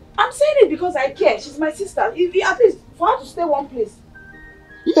 I'm saying it because I care. She's my sister. At least for her to stay one place.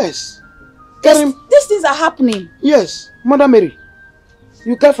 Yes. These things are happening. Yes. Mother Mary,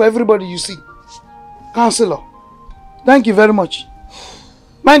 you care for everybody you see. Counselor, thank you very much.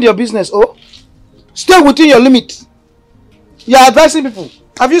 Mind your business, oh. Stay within your limit. You are advising people.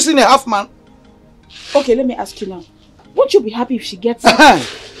 Have you seen a half man? Okay, let me ask you now. Won't you be happy if she gets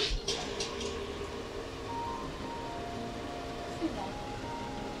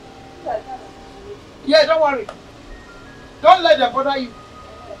Yeah, don't worry. Don't let them bother you.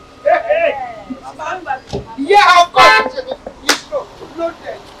 Hey. Yeah, of course. You slow.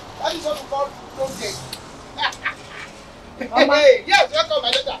 Loaded. That is what we call loaded. Hey, yes, welcome,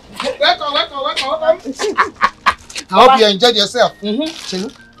 my daughter. Welcome. I hope you enjoyed yourself.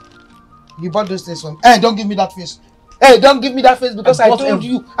 Chelu, you bought those things from me. Hey, don't give me that face. Hey, don't give me that face because I told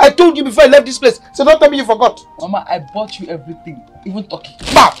you. I told you before I left this place. So don't tell me you forgot. Mama, I bought you everything. Even turkey.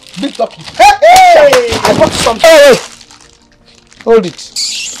 Mom, big turkey. Hey! I bought you something. Hey! Hold it.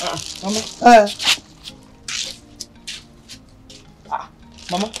 Mama.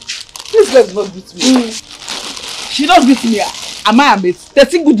 Mama, this girl does not beat me. She don't beat me. Am I a mate?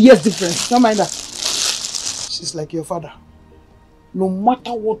 13 good years difference. Don't mind that. She's like your father. No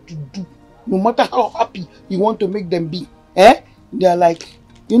matter what you do, no matter how happy you want to make them be, they're like,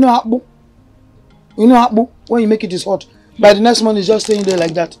 you know, Akbu? You know, Akbu? When you make it is hot. By the next month, it's just staying there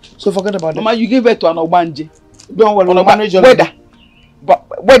like that. So forget about it. Mama, you gave birth to an Obanje. Don't worry, we'll manage your weather.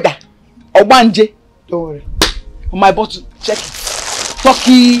 Obanje. Don't worry. On my bottle, check it.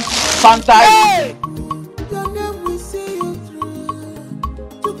 Turkey, Fanta. Hey!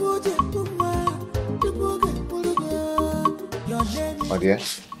 My dear,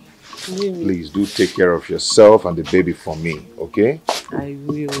 please do take care of yourself and the baby for me, okay? I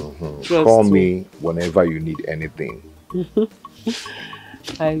will. Call me whenever you need anything.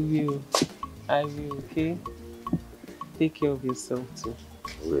 I will, okay? Take care of yourself too.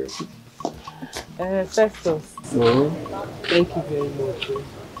 I will. Festus, thank you very much.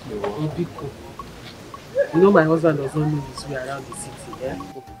 You'll be cool. You know my husband does not know his way around the city, yeah?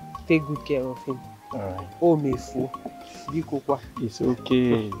 Take good care of him. Alright. Oh, me fool. It's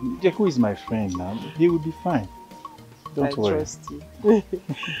okay. Jeku is my friend now. He will be fine. Don't worry. I trust you.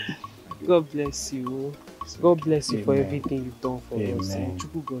 God bless you. God bless you for everything you've done for us.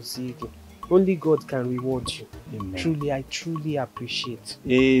 Only God can reward you. Amen. Truly, I truly appreciate.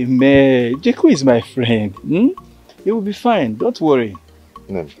 Amen. Jeku is my friend. He will be fine. Don't worry.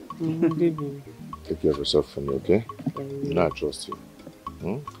 No. Baby. Take care of yourself for me, okay? You know I trust you.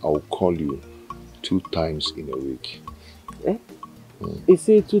 I will call you 2 times in a week. They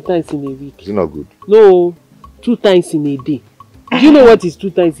say 2 times in a week. Is it not good? No, 2 times in a day. Do you know what is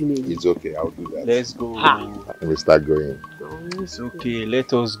 2 times in a week? It's okay, I'll do that. Let's go. Let me start going. It's okay,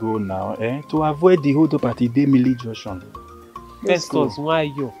 let us go now. To avoid the hold up at the Demili Junction. Festus, why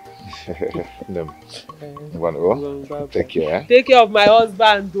you? Take care. Take care of my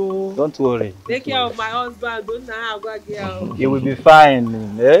husband, though. Don't worry. Take care of my husband. Don't know go girl. He will be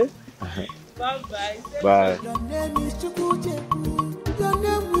fine. Bye-bye. Bye.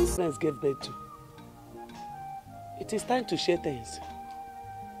 Friends gave birth to. It is time to share things.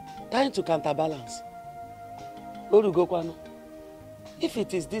 Time to counterbalance. If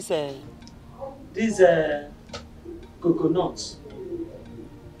it is this coconuts,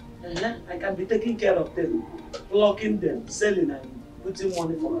 I can be taking care of them, plucking them, selling and putting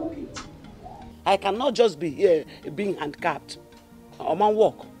money for pocket. I cannot just be here being handicapped. Man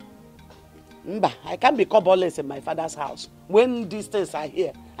walk. I can't be cobbleless in my father's house when these things are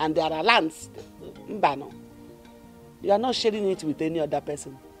here and there are lands. No. You are not sharing it with any other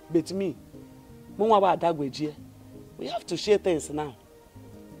person but me. We have to share things now.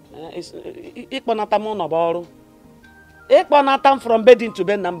 From bedding to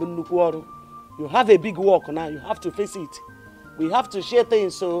bed. You have a big work now. You have to face it. We have to share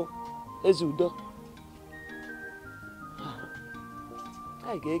things so as you do.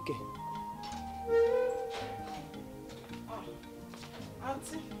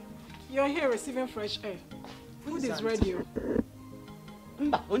 Auntie, you're here receiving fresh air. Food is ready.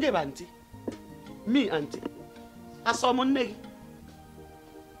 Auntie? Me, auntie. I saw my name.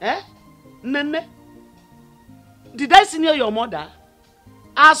 Nene? Did I senior your mother?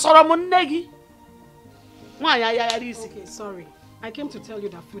 I saw my name. Okay, sorry. I came to tell you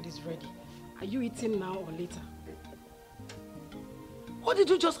that food is ready. Are you eating now or later? What did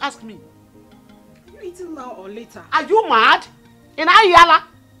you just ask me? Are you eating now or later? Are you mad? In Ayala?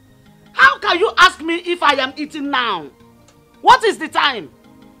 How can you ask me if I am eating now? What is the time?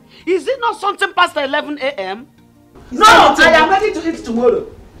 Is it not something past 11 a.m.? No, I am ready to eat tomorrow.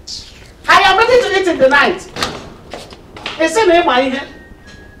 I am ready to eat in the night. Is it my here?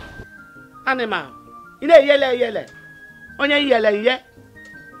 Animal. Ine yele. Onye yele ye.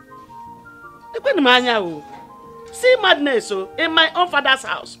 See madness in my own father's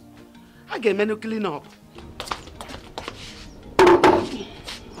house. I get menu clean up.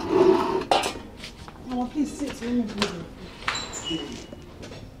 Mama, please sit. Let me breathe.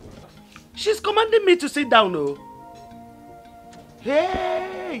 She's commanding me to sit down, oh.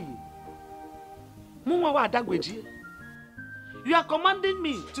 Hey! You are commanding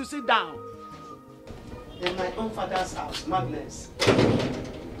me to sit down. In my own father's house, madness.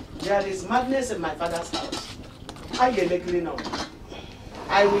 There is madness in my father's house. I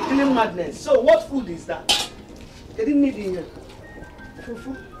will clean madness. So what food is that? They didn't need in here.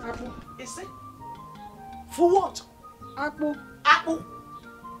 Fufu, apple. Is it? For what? Apple. Apple.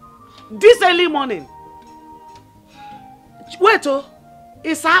 This early morning. Wait,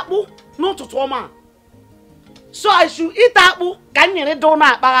 it's apple, not to Toma. So I should eat apple. Can you do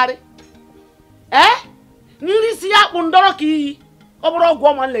not, Bagari? Eh? You see apple, Ndoroki.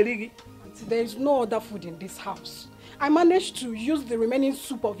 There is no other food in this house. I managed to use the remaining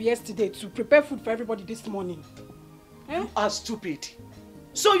soup of yesterday to prepare food for everybody this morning. You are stupid.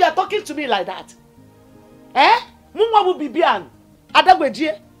 So you are talking to me like that? Eh? Mumwa will be bian.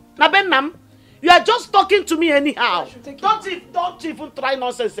 Adagweji. Nabenam. You are just talking to me anyhow. Don't even try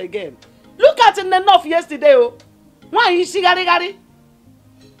nonsense again. Look at enough yesterday. Oh. Why is she gari?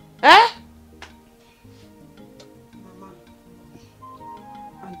 Eh?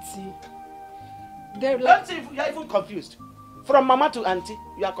 You are even confused. From mama to auntie,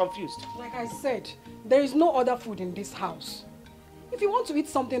 you are confused. Like I said, there is no other food in this house. If you want to eat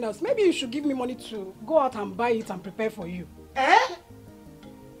something else, maybe you should give me money to go out and buy it and prepare for you. Eh?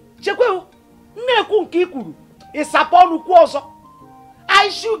 I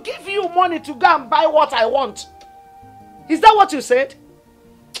should give you money to go and buy what I want. Is that what you said?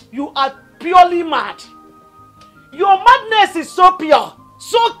 You are purely mad. Your madness is so pure.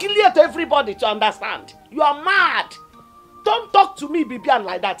 So clear to everybody to understand. You are mad. Don't talk to me, Bibian,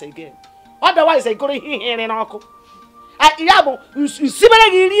 like that again. Otherwise, I go to hear in uncle.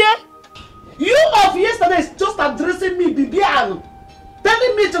 You of yesterday is just addressing me, Bibian.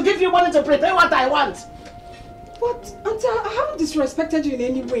 Telling me to give you money to prepare what I want. But, Auntie, I haven't disrespected you in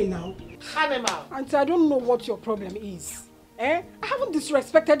any way now. Animal. Auntie, I don't know what your problem is. Eh? I haven't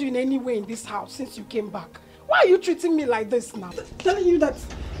disrespected you in any way in this house since you came back. Why are you treating me like this now? Telling you that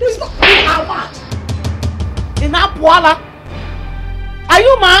there's no... You are mad. In Apwala. Are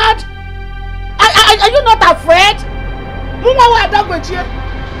you mad? Are you not afraid?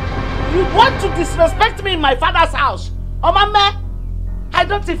 You want to disrespect me in my father's house. Oh, mama, I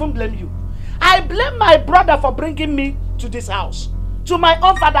don't even blame you. I blame my brother for bringing me to this house. To my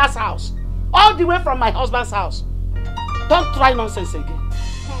own father's house. All the way from my husband's house. Don't try nonsense again.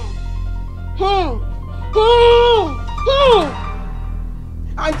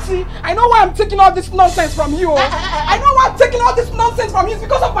 Auntie, I know why I'm taking all this nonsense from you. I know why I'm taking all this nonsense from you. It's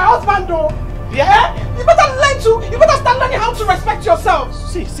because of my husband, though. Yeah? You better start learning how to respect yourself.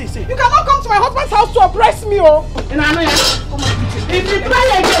 See. You cannot come to my husband's house to oppress me, oh. If you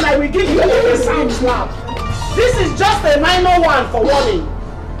try again, I will give you a sound slap. This is just a minor one for warning.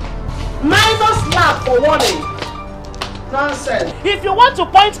 Minor slap for warning. Nonsense. If you want to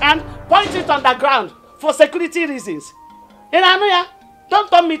point hand, point it on the ground for security reasons. Don't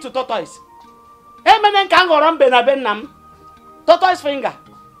turn me to tortoise. Tortoise finger.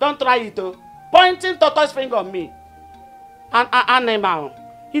 Don't try it. Pointing tortoise finger on me. An animal.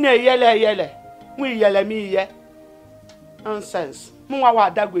 Yele. Me. Nonsense.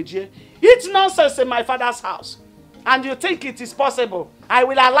 It's nonsense in my father's house. And you think it is possible. I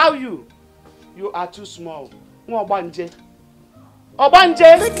will allow you. You are too small. Obanje.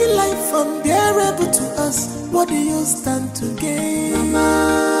 Making life unbearable to us. What do you stand to gain?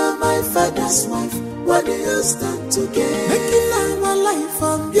 Mama, my father's wife. What do you stand to gain? Making our life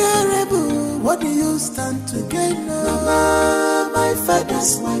unbearable. What do you stand to gain? Mama, my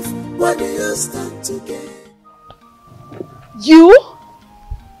father's wife. What do you stand to gain? You?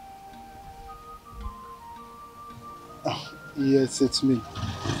 Yes, it's me.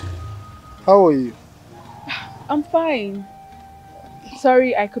 How are you? I'm fine.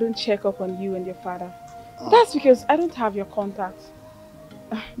 Sorry I couldn't check up on you and your father. That's because I don't have your contact.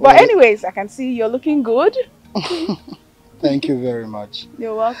 But anyways, I can see you're looking good. Thank you very much.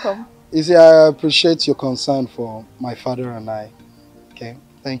 You're welcome. You see, I appreciate your concern for my father and I. Okay?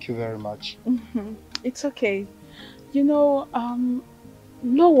 Thank you very much. It's okay. You know,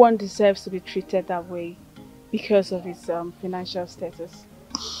 no one deserves to be treated that way because of his financial status.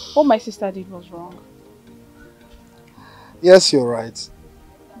 What my sister did was wrong. Yes, you're right.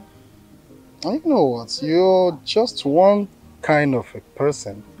 And you know what? You're just one kind of a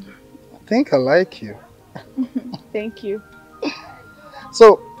person. I think I like you. Thank you.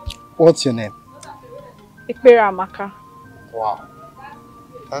 So, what's your name? Ikpera Amaka. Wow.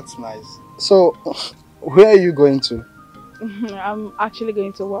 That's nice. So, where are you going to? I'm actually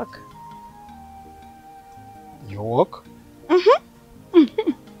going to work. You work?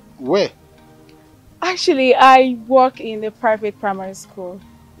 Where? Actually, I work in a private primary school.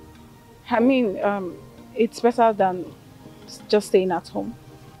 I mean, it's better than just staying at home.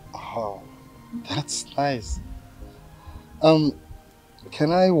 Oh, that's nice.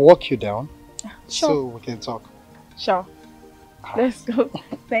 Can I walk you down? Sure. So we can talk. Sure. Let's go.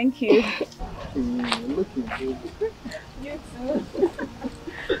 Thank you. Looking good. You too.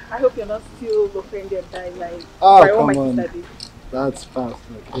 I hope you're not still offended by like Oh, by all my come on. sister did. That's fast,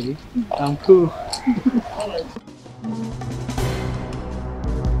 okay? I'm cool.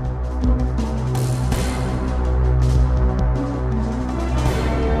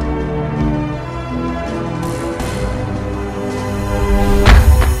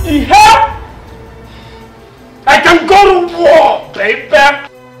 Yeah! I can go to war, baby!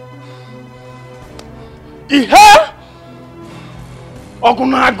 Yeah!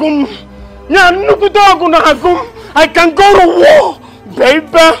 Ogunagum! Ogunagum! I can go to war,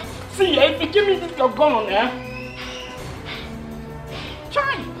 baby! See, if you give me this your gun on there,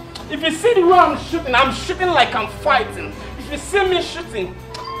 try. If you see the way I'm shooting like I'm fighting. If you see me shooting,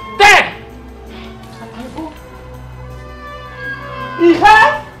 there! I can go.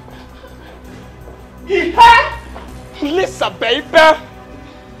 Yeah! Yeah! Listen, baby!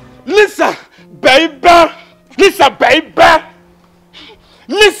 Listen, baby! Listen, baby!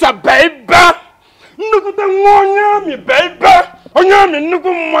 Listen, baby! Nukuta ngonyami, baby! Onyami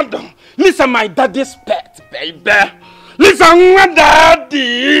nuku mother! Listen, my daddy's pet, baby! Listen, my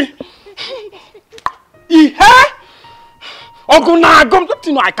daddy! Yeah! Ogunagum, don't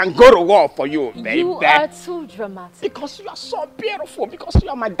you know I can go to war for you, baby? You are too dramatic. Because you are so beautiful. Because you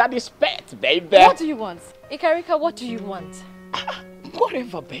are my daddy's pet, baby. What do you want? Ikarika, what do you want?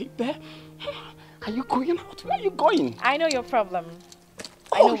 Whatever, baby. Are you going out? Where are you going? I know your problem.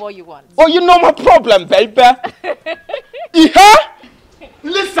 I know what you want. Oh, you know my problem, baby. Yeah?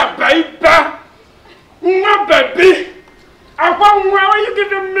 Listen, baby. No, baby. Why are you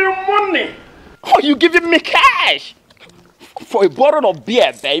giving me money? Oh, you giving me cash? For a bottle of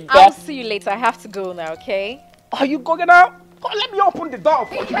beer, baby. I'll see you later. I have to go now, okay? Are you going out? Oh, let me open the door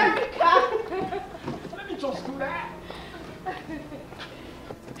for you. Let me just do that.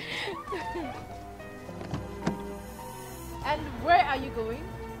 And where are you going?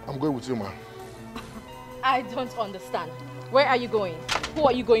 I'm going with you, man. I don't understand. Where are you going? Who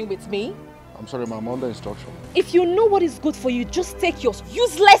are you going with, me? I'm sorry, ma'am. I'm under instruction. If you know what is good for you, just take your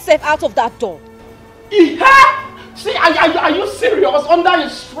useless self out of that door. Yeah? See, are you serious? Under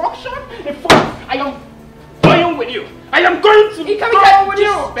instruction? In fact, I am going with you. I am going to go with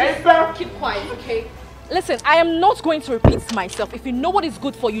you, baby. Keep quiet, okay? Listen, I am not going to repeat myself. If you know what is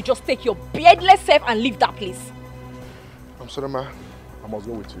good for you, just take your beardless self and leave that place. I'm sorry, ma. I must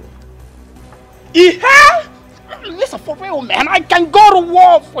go with you. Yeah? Listen, for real, man. I can go to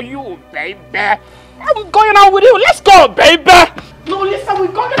war for you, baby. I'm going out with you. Let's go, baby. No, listen,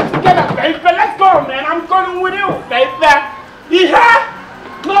 we're going together, baby. Let's go, man. I'm going with you, baby.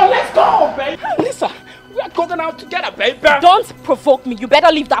 Yeah? No, let's go, baby. Listen, we are going out together, baby. Don't provoke me. You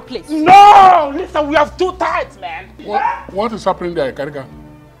better leave that place. No! Listen, we have two tides, man. What is happening there, Karika?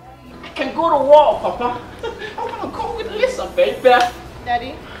 I can go to war, Papa. I want to go with Lisa, baby.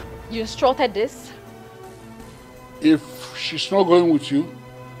 Daddy, you instructed this? If she's not going with you,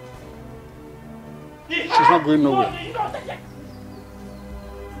 she's not going nowhere.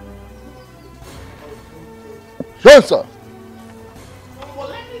 Yes, sir. Well,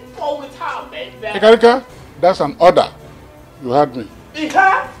 let me go with her, baby. Hey, Karika, that's an order. You heard me.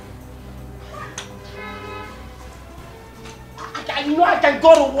 Yeah? I know I can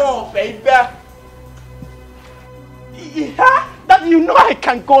go to war, baby. Yeah? That you know I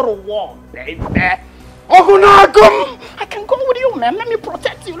can go to war, baby. Ogunagum! I can go with you, man. Let me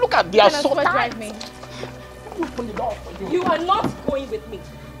protect you. Look at the assault. Drive me. Let me open the door for you. You are not going with me.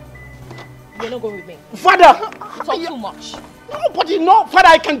 You're not going with me. Father! You talk too much. No, but you know, Father,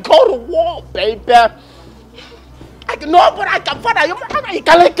 I can go to war, baby. I can, no, but I can, Father, you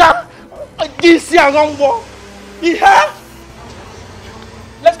can this year on war. Yeah?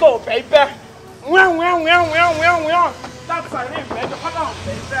 Let's go, baby. That's my name, baby. Hold on,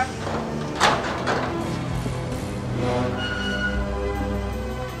 baby.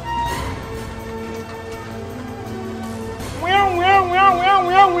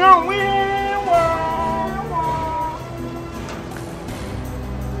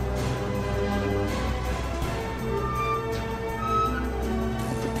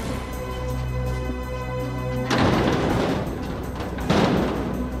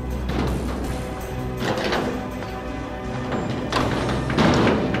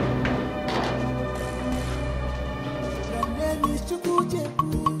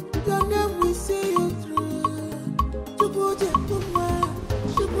 Your name we see you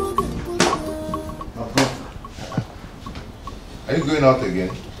Are you going out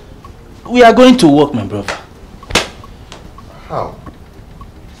again? We are going to work, my brother. How?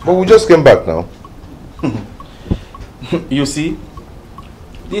 But we just came back now. You see,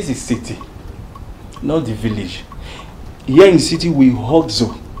 this is city, not the village. Here in the city, we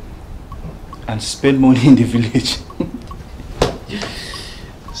hustle and spend money in the village.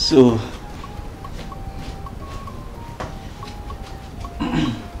 So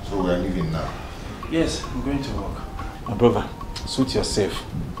we are leaving now? Yes, I'm going to work. My brother, suit yourself.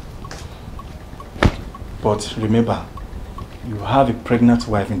 But remember, you have a pregnant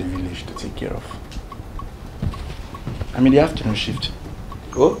wife in the village to take care of. I'm in the afternoon shift.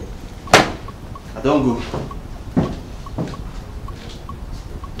 Go. I don't go.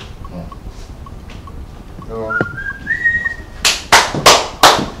 No.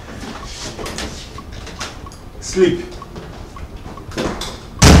 Sleep.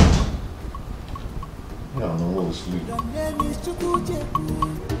 No, no, we'll sleep. Your name is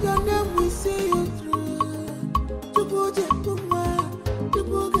Chukwujeku. Your name will see you through. Chukwujeku,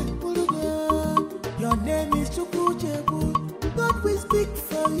 your name is Chukwujeku. God will speak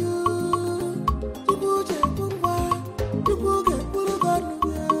for you. Chukwujeku,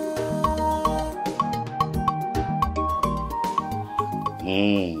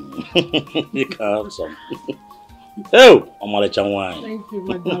 You can have some. Oh, Omalecha wine. Thank you,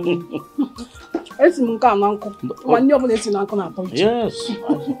 my darling. It's Munka and Uncle. One year when it's in Uncle Nato. Yes.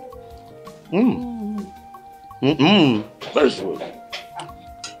 Very good.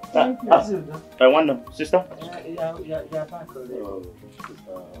 Thank you. I wonder, sister? You're back already. You're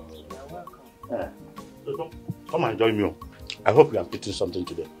welcome. Come and join me. I hope you have eaten something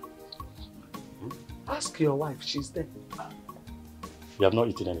today. Ask your wife, she's there. You have not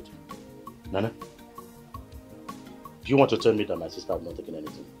eaten anything. Nana? Do you want to tell me that my sister has not taken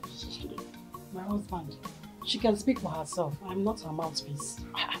anything since today? My husband. She can speak for herself. I'm not her mouthpiece.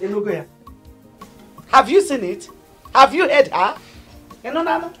 Have you seen it? Have you heard her? You know,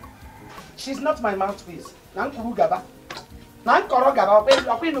 Nana? She's not my mouthpiece. Look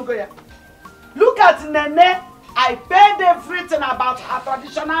at Nene. I paid everything about her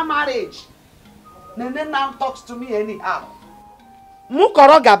traditional marriage. Nene now talks to me anyhow.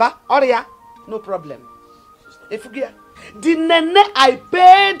 Mukoro Gaba, Oria, no problem. The Nene, I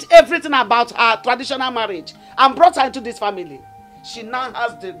paid everything about her traditional marriage and brought her into this family. She now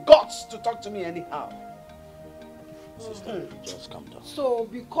has the guts to talk to me anyhow. Sister, just calm down. So,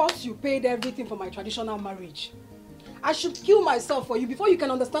 because you paid everything for my traditional marriage, I should kill myself for you before you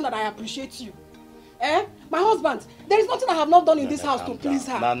can understand that I appreciate you. Eh? My husband, there is nothing I have not done in this house to please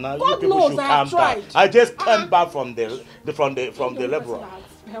her. Nana, God knows I have tried. I just came back from the laborer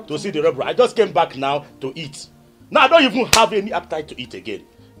to see the laborer. I just came back now to eat. Now I don't even have any appetite to eat again.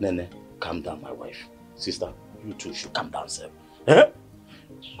 Nene, calm down, my wife. Sister, you too should calm down, sir. Eh?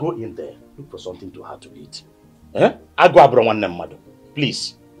 Go in there, look for something to have to eat. Eh? I go abroad one name, madam.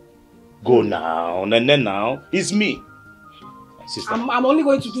 Please. Go now, Nene now. It's me. Sister. I'm only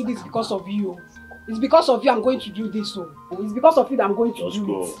going to do this because of you. It's because of you I'm going to do this. So it's because of you that I'm going to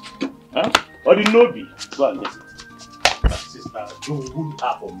do it. Huh? Or the Nobi. Go and listen. Sister, you will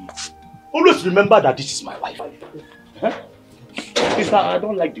have for me. Always remember that this is my wife. Huh? Sister, I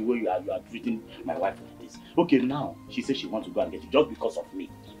don't like the way you are treating my wife like this. Okay, now she says she wants to go and get it just because of me.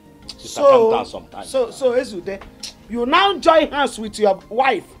 Sister, calm down sometimes. So Ezude, you now join hands with your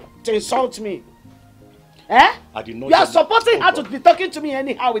wife to insult me. Eh? I did not. You are supporting her to be talking to me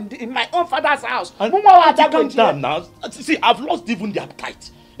anyhow in my own father's house. Calm down now. See, I've lost even the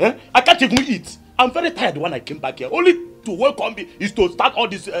appetite. Eh? I can't even eat. I'm very tired when I came back here. Only to welcome me is to start all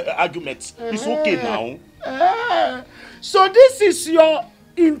these arguments. It's okay now. So this is your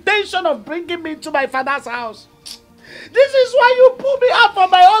intention of bringing me to my father's house. This is why you pull me out from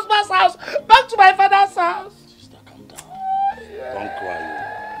my husband's house back to my father's house. Sister, calm down. Don't cry.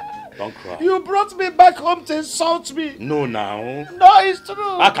 Don't cry. You brought me back home to insult me. No, now. No, it's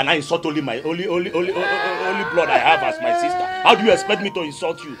true. How can I insult only my only blood I have as my sister? How do you expect me to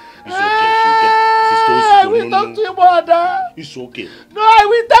insult you? It's okay. I will talk to your mother. It's okay. No, I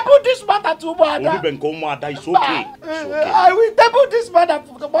will table this matter to mother. It's okay. It's okay. I will table this matter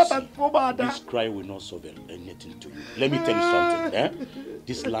to mother. This cry will not solve anything to you. Let me tell you something. Eh?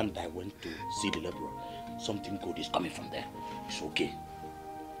 This land I went to see the laborer, something good is coming from there. It's okay.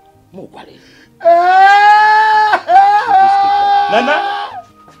 No worry. Nana,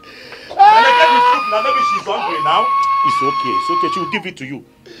 get the food now. Maybe she's hungry now. It's okay. It's okay. She will give it to you.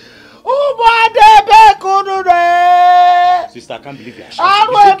 Sister, I can't believe you are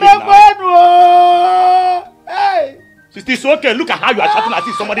shouting. It's okay now. Hey. Sister, it's okay. Look at how you are shouting as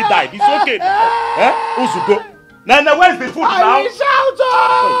if somebody died. It's okay now. Eh? Uzugo. Nana, where's the food now? I will shout!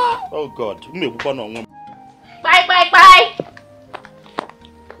 Oh God. Bye, bye, bye.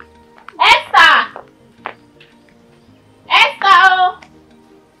 Esther! Esther!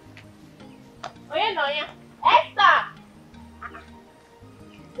 Oh, yeah, no, yeah. Esther!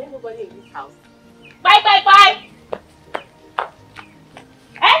 Is there nobody in this house? Bye, bye, bye.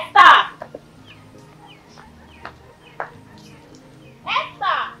 Esther!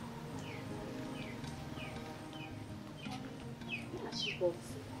 Esther! Where has she gone?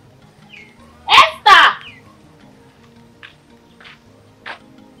 Esther!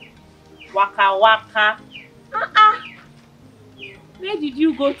 Waka waka. Where did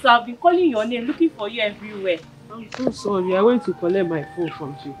you go to? I've been calling your name, looking for you everywhere. I'm so sorry. I went to collect my phone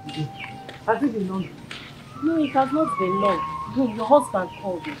from Jeku. Has it been long? No, it has not been long. Your husband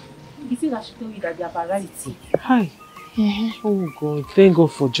called me. He said I should tell you that they are variety. Hi. Oh God, thank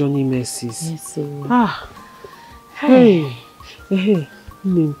God for Johnny mercies. Yes, sir. Hey. Hey.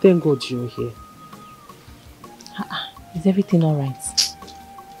 Thank God you're here. Is everything alright?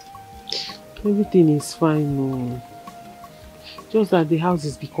 Everything is fine, no. Just that the house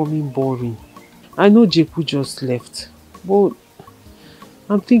is becoming boring. I know Jeku just left, but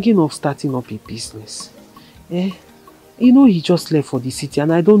I'm thinking of starting up a business. You know he just left for the city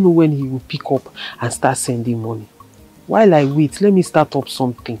and I don't know when he will pick up and start sending money. While I wait, let me start up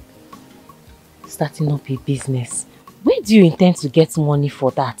something. Starting up a business? Where do you intend to get money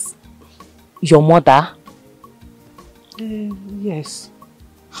for that? Your mother? Yes.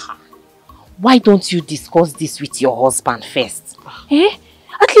 Why don't you discuss this with your husband first?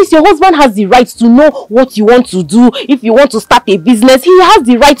 At least your husband has the right to know what you want to do. If you want to start a business, he has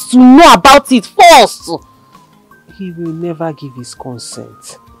the right to know about it first. He will never give his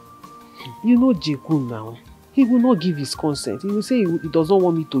consent. You know Jeku now. He will not give his consent. He will say he doesn't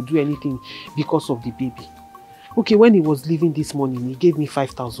want me to do anything because of the baby. Okay, when he was leaving this morning, he gave me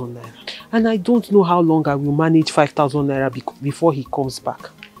 5,000 naira. And I don't know how long I will manage 5,000 naira before he comes back.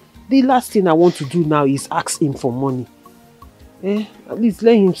 The last thing I want to do now is ask him for money. At least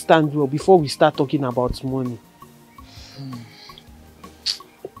let him stand well before we start talking about money.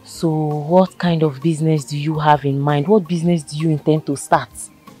 So what kind of business do you have in mind? What business do you intend to start?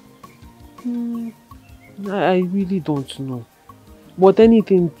 I really don't know. But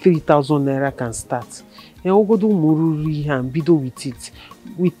anything 3,000 naira can start. And bido with it.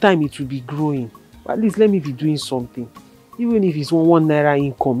 With time it will be growing. But at least let me be doing something. Even if it's 1 naira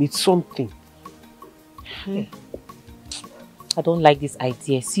income, it's something. I don't like this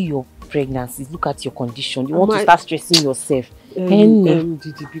idea. See your pregnancy. Look at your condition. You want to start stressing yourself.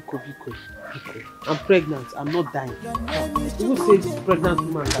 Biko. I'm pregnant. I'm not dying. Who says this pregnant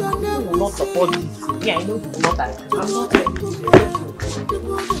woman you will not support this? Yeah, I know you will not die. I'm not pregnant.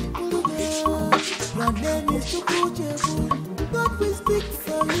 Your name is Chukwujebu. God will speak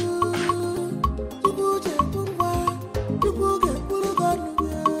for you.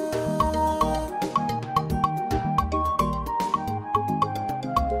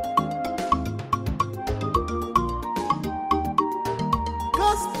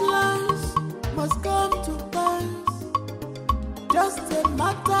 God's plans must come to pass. Just a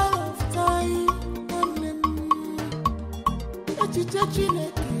matter of time.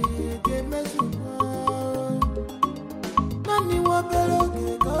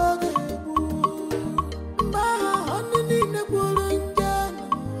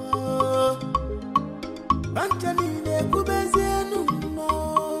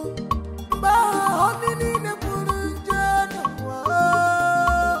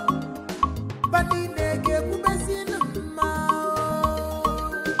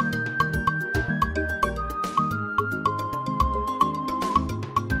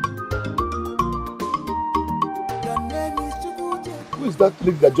 Who is that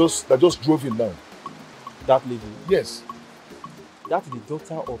lady that just drove in now? That lady? Yes. That is the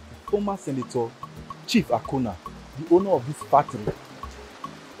daughter of the former Senator Chief Akuna, the owner of this factory.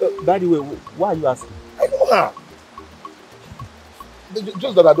 By the way, why are you asking? I know her.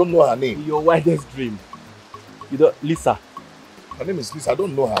 Just that I don't know her name. Your wildest dream. You don't, Lisa. Her name is Lisa. I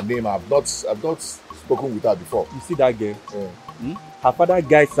don't know her name. I've not spoken with her before. You see that girl? Her father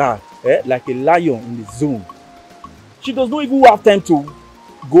guides her like a lion in the zone. She does not even have time to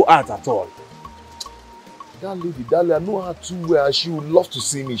go out at all. That lady, I know her too well. She would love to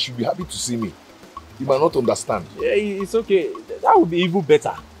see me. She'll be happy to see me. You might not understand. Yeah, it's okay. That would be even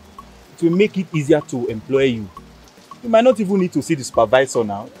better. It will make it easier to employ you. You might not even need to see the supervisor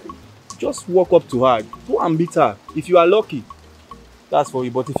now. Just walk up to her. Go and meet her. If you are lucky, that's for you.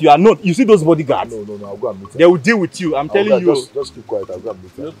 But if you are not, you see those bodyguards? No, I'll go and meet her. They will deal with you. I'm telling you. Just keep quiet. I'll go and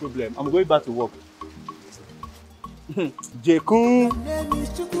meet her. No problem. I'm going back to work. Jeku. Your name is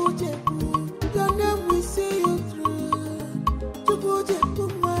Chuku Jeku. Your name will see you through. Chuku Jeku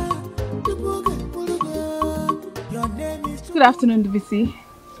ma. Chuku Jeku. Your name is Chuku. Good afternoon, DVC.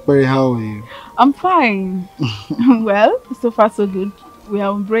 Barry, how are you? I'm fine. Well, so far so good. We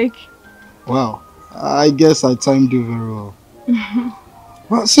are on break. Wow, I guess I timed you very well.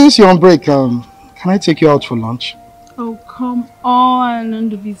 Well, since you're on break, can I take you out for lunch? Oh, come on,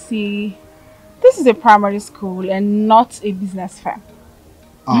 DVC. This is a primary school and not a business firm.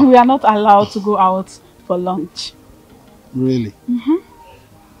 Ah. We are not allowed to go out for lunch. Really?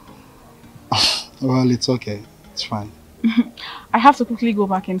 Well, it's okay. It's fine. I have to quickly go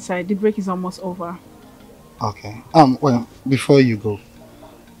back inside. The break is almost over. Okay. Well, before you go,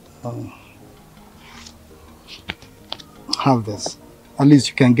 have this. At least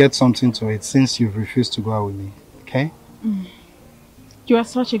you can get something to eat since you've refused to go out with me. Okay? You are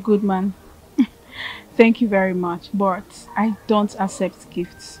such a good man. Thank you very much, but I don't accept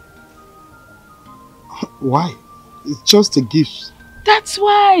gifts. Why? It's just a gift. That's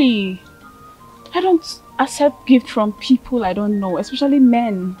why. I don't accept gifts from people I don't know, especially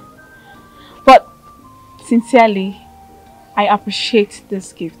men. But sincerely, I appreciate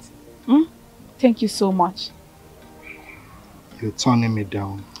this gift. Thank you so much. You're turning me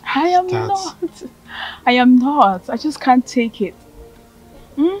down. I am not. I am not. I just can't take it.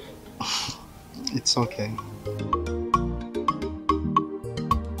 It's okay.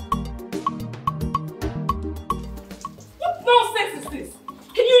 What nonsense is this?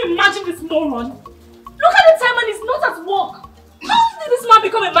 Can you imagine this moron? Look at the time and he's not at work. How did this man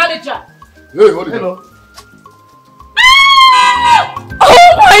become a manager? Hey, hold it. Hello. Oh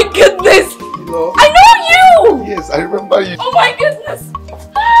my goodness! Hello. I know you! Yes, I remember you. Oh my goodness!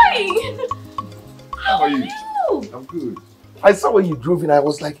 Hi! How are you? I'm good. I saw when you drove in, I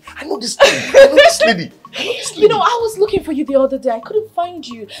was like, I know this lady. I know this lady. You know, I was looking for you the other day. I couldn't find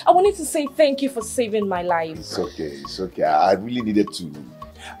you. I wanted to say thank you for saving my life. It's okay, it's okay. I really needed to.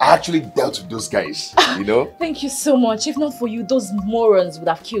 I actually dealt with those guys, you know? Thank you so much. If not for you, those morons would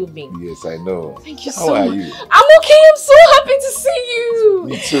have killed me. Yes, I know. Thank you How so are much. you? I'm okay. I'm so happy to see you.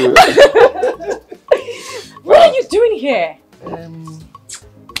 Me too. What are you doing here?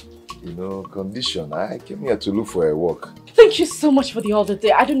 You know, condition. I came here to look for a work. Thank you so much for the other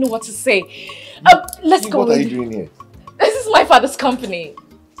day. I don't know what to say. Let's go. What are you doing here? This is my father's company.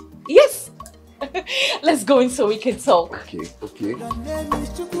 Yes. Let's go in so we can talk. Okay, okay. Your name is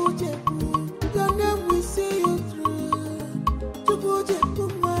Chuku Jeku. Your name will see you through. Chuku Jeku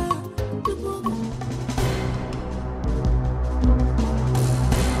ma.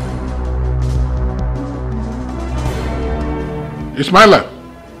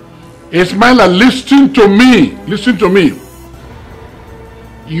 Ismaila, listen to me. Listen to me.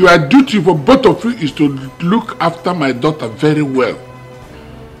 Your duty for both of you is to look after my daughter very well.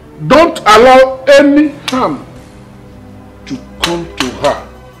 Don't allow any harm to come to her.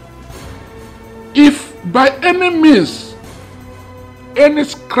 If by any means any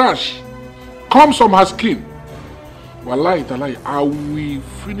scratch comes from her skin, wallahi talahi, I will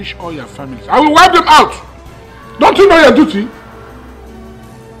finish all your families. I will wipe them out. Don't you know your duty?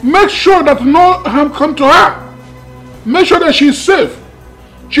 Make sure that no harm comes to her. Make sure that she is safe.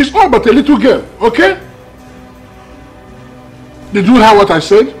 She's all but a little girl, okay? Did you hear what I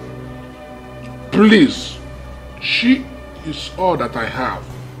said? Please. She is all that I have.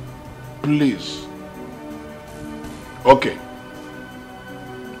 Please. Okay.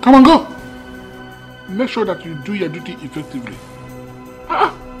 Come on, go. Make sure that you do your duty effectively.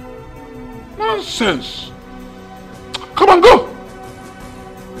 Nonsense. Come on, go.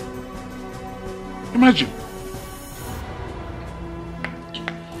 Imagine.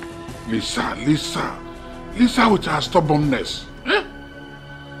 Lisa with her stubbornness. Eh?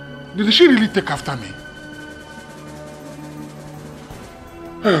 Did she really take after me?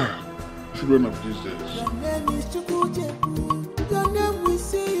 Children of these days. Your name is Chuku Jeku. Your name will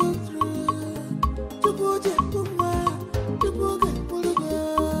see you through. Chuku Jeku ma. Chuku Jeku.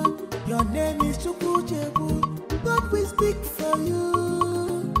 Your name is Chuku Jeku. God will speak for you.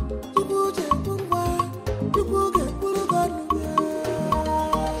 Chuku Jeku ma. Chuku Jeku.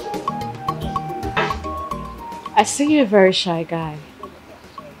 I see you're a very shy guy.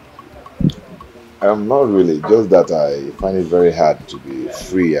 I'm not really, just that I find it very hard to be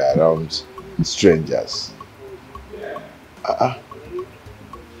free around strangers.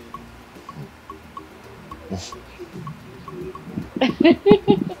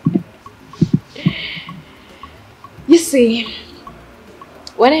 You see,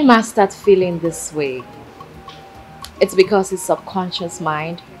 when a man starts feeling this way, it's because his subconscious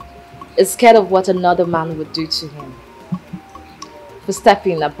mind is scared of what another man would do to him for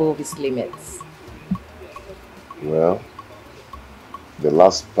stepping above his limits. Well, the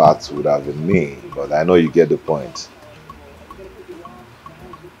last part would have been me, but I know you get the point.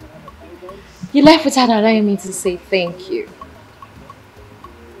 You left without allowing me to say thank you.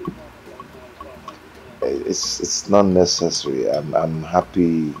 It's not necessary. I'm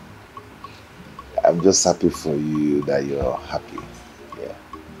happy. I'm just happy for you that you're happy. Yeah.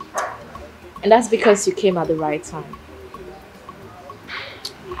 And that's because you came at the right time.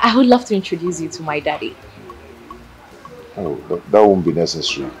 I would love to introduce you to my daddy. Oh, that won't be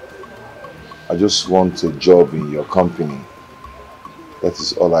necessary. I just want a job in your company. That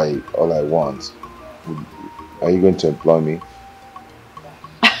is all I want. Are you going to employ me?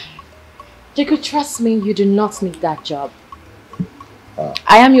 Jacob, trust me, you do not need that job.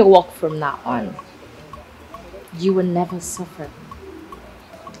 I am your work from now on. You will never suffer.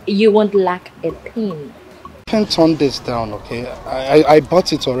 You won't lack a pin. Can't turn this down, okay? I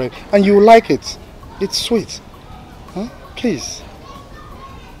bought it already, and you like it. It's sweet. Huh? Please.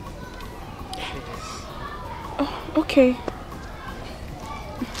 Oh, okay.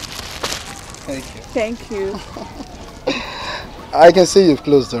 Thank you. Thank you. I can see you've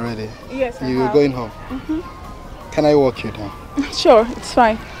closed already. Yes, I You're have. going home. Can I walk you down? Sure, it's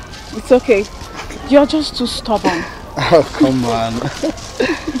fine. It's okay. You're just too stubborn. Oh, come on.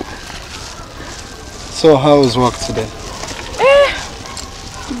 So how was work today?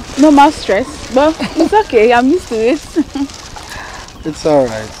 No more stress, but it's okay. I'm used to it. It's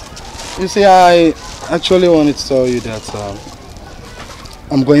alright. You see, I actually wanted to tell you that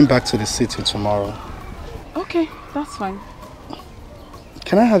I'm going back to the city tomorrow. Okay, that's fine.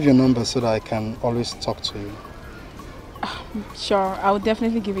 Can I have your number so that I can always talk to you? Sure, I will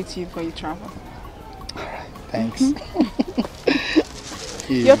definitely give it to you before you travel. Thanks.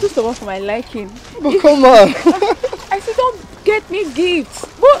 You're too stubborn for my liking. But come on. I said don't get me gifts.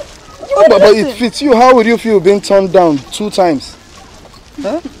 But but it fits you. How would you feel being turned down 2 times?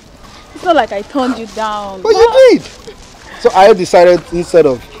 Huh? It's not like I turned you down. But you did. So I decided instead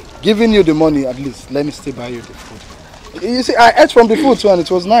of giving you the money, at least let me still buy you the food. You see, I ate from the food too and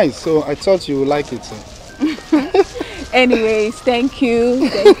it was nice. So I thought you would like it too. Anyways, thank you.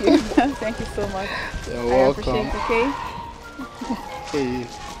 Thank you. Thank you so much. You're I welcome. appreciate it, okay? Hey.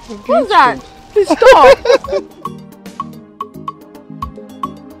 What's that? Please stop.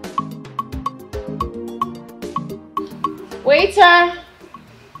 Waiter!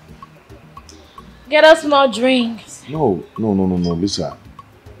 Get us more drinks. No, Lisa.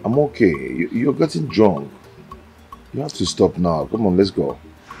 I'm okay. You're getting drunk. You have to stop now. Come on, let's go.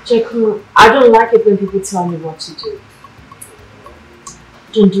 Jacob, I don't like it when people tell me what to do.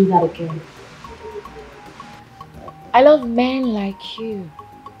 Don't do that again. I love men like you.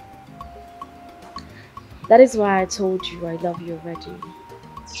 That is why I told you I love you already.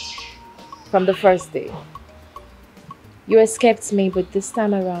 From the first day. You escaped me, but this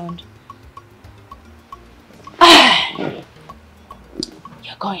time around,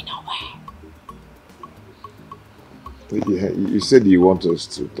 you're going nowhere. Yeah, you said you want us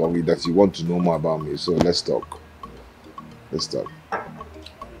to talk, that you want to know more about me, so let's talk. Let's talk.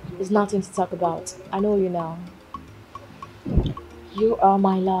 There's nothing to talk about. I know you now. You are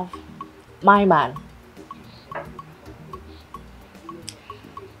my love, my man.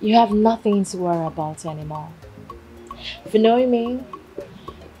 You have nothing to worry about anymore. For knowing me,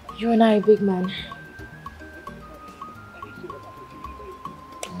 you and I are big man.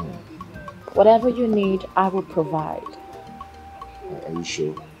 Whatever you need, I will provide. Are you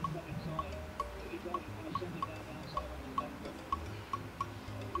sure?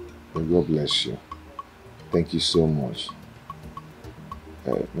 May God bless you. Thank you so much.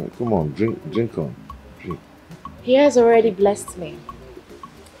 Come on, drink on. Drink. He has already blessed me.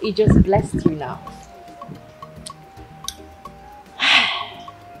 He just blessed you now.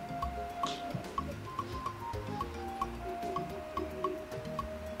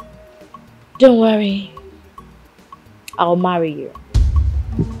 Don't worry. I'll marry you.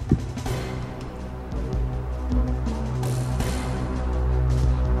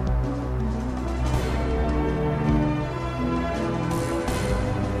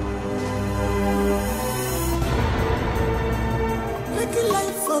 Making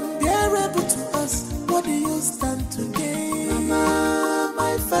life unbearable to us. What do you stand to gain? Mama,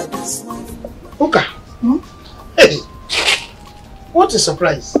 my father's wife. Oka. Hey, what a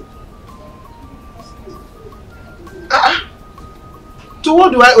surprise. To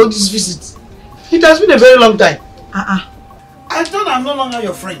what do I owe this visit? It has been a very long time. I thought I'm no longer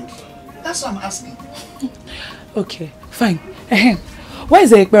your friend. That's what I'm asking. Okay, fine. Where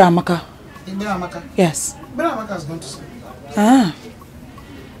is Ekberamaka? Ekberamaka? Yes. Ekberamaka has gone to school. Ah.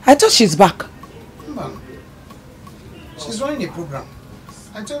 I thought she's back. No. She's running a program.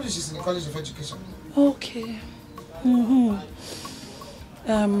 I told you she's in the College of Education. Okay.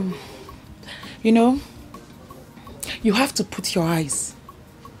 You know, you have to put your eyes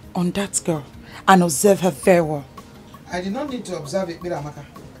on that girl and observe her very well. I did not need to observe Ekberamaka.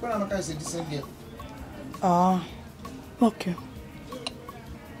 Ekberamaka is a decent girl. Ah, okay.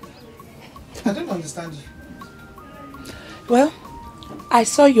 I don't understand you. Well, I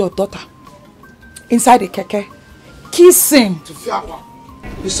saw your daughter inside the keke kissing.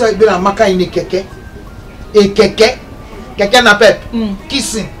 You saw Ekberamaka in a keke? A keke? Keke na pep?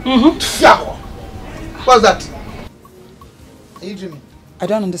 Kissing? What's that? Are you dreaming? I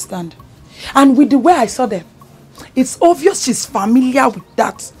don't understand. And with the way I saw them, it's obvious she's familiar with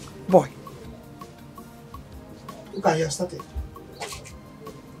that boy. Look at you have started.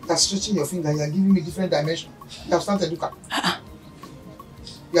 You are stretching your finger, you are giving me different dimension. You have started, look at.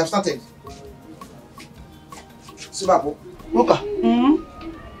 You have started. Sibabo, look at.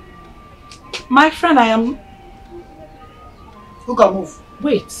 My friend, I am... Look at, move.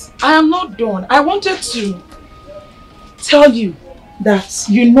 Wait, I am not done. I wanted to tell you that,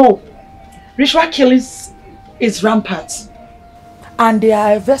 you know, ritual killings is rampant. And they are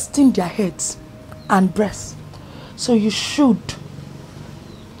harvesting their heads and breasts. So you should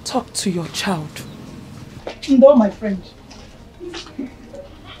talk to your child. No, my friend.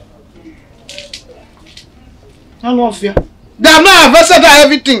 I don't fear. They have not harvested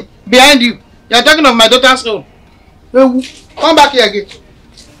everything behind you. You are talking of my daughter's own. Come back here again.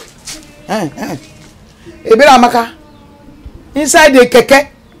 Ekberamaka. Inside the keke.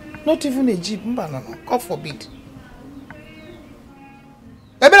 Not even a jeep. God forbid.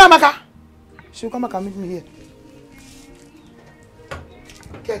 Ekberamaka. She'll come back and meet me here.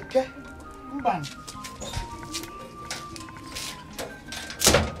 Keke. Mbana.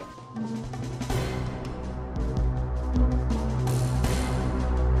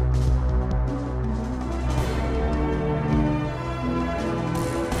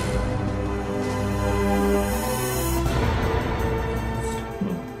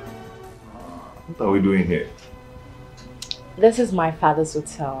 What are we doing here? This is my father's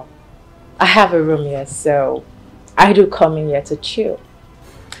hotel. I have a room here, so I do come in here to chill.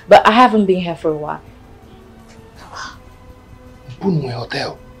 But I haven't been here for a while. Bunwe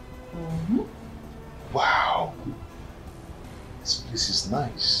Hotel. Wow. This place is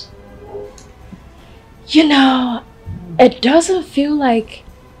nice. You know, it doesn't feel like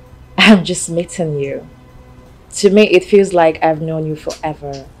I'm just meeting you. To me, it feels like I've known you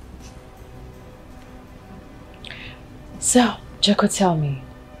forever. So, Joko, tell me,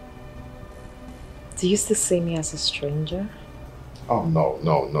 do you still see me as a stranger? Oh, no,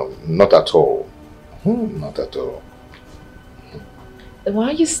 not at all. Not at all. Why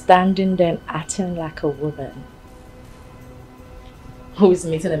are you standing there and acting like a woman who is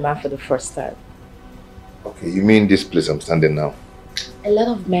meeting a man for the first time? Okay, you mean this place I'm standing now? A lot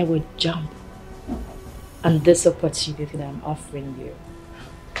of men would jump on this opportunity that I'm offering you.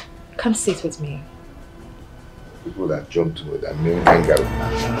 Come sit with me. People that jump to it, I mean, kangaroo.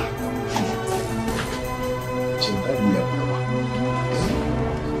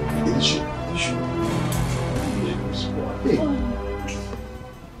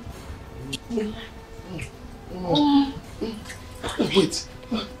 Wait.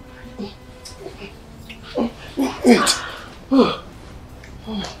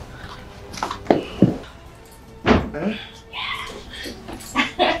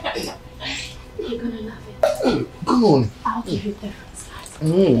 You're gonna love it. Come on. I'll give you different size.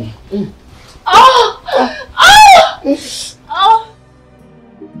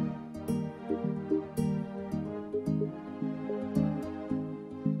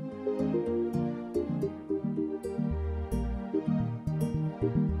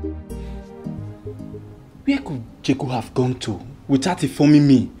 Where could Jeku have gone to without informing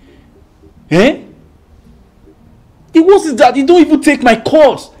me? Eh? It wasn't that he don't even take my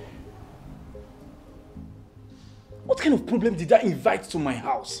calls. What kind of problem did I invite to my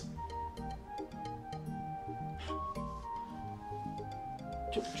house?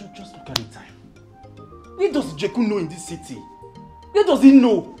 Just look at the time. Where does Jeku know in this city? Where does he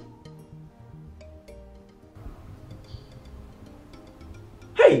know?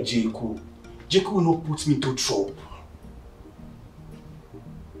 Hey, Jeku. Jeku will not put me into trouble.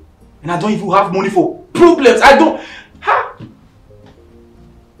 And I don't even have money for problems. I don't... Ha!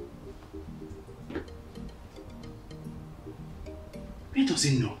 Where does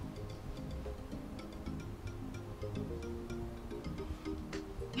he know?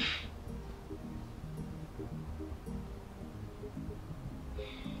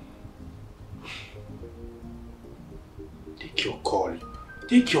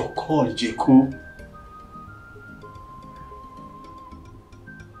 Take your call, Jeku.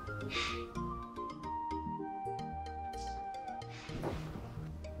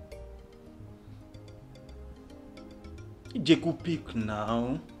 Jeku, pick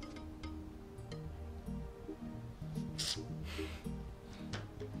now.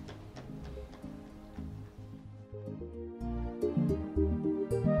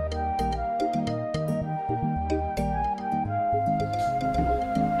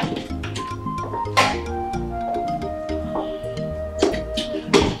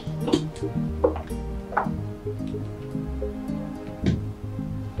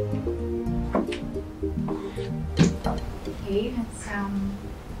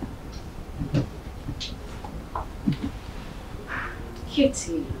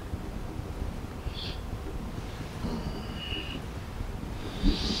 Kitty.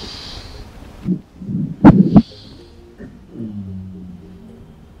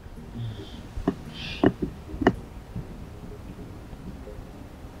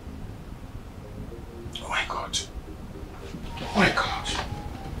 Oh my God. Oh my God.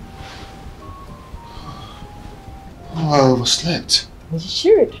 Oh, I overslept. You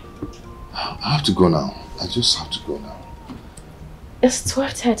should. I have to go now. I just have to go now. It's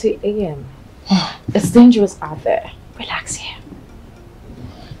 12:30 a.m. It's dangerous out there. Relax here.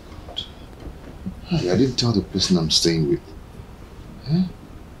 Hey, I didn't tell the person I'm staying with. Huh?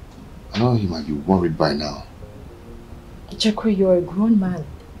 I know he might be worried by now. Jacko, you're a grown man.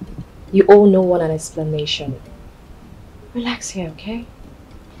 You owe no one an explanation. Relax here, okay?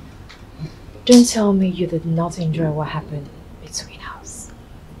 Don't tell me you did not enjoy what happened between us.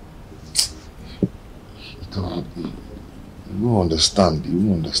 Don't. You won't understand. You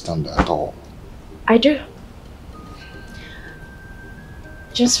won't understand at all. I do.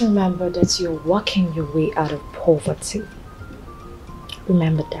 Just remember that you're working your way out of poverty.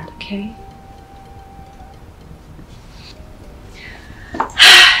 Remember that, okay?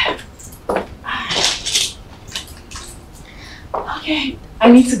 Okay,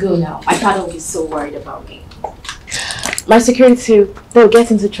 I need to go now. My father will be so worried about me. My security, they'll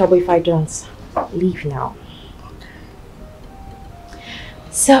get into trouble if I don't. Leave now.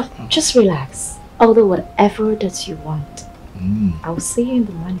 So, just relax. I'll do whatever that you want. I'll see you in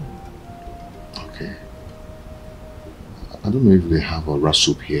the morning. Okay. I don't know if they have a raw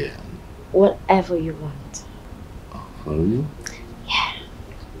soup here. Whatever you want. For you? Yeah.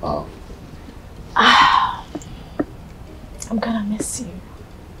 Oh. I'm gonna miss you.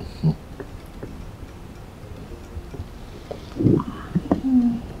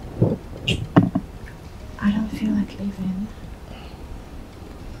 I don't feel like leaving.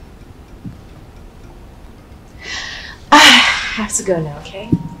 I have to go now, okay?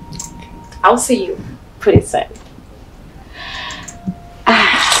 I'll see you pretty soon.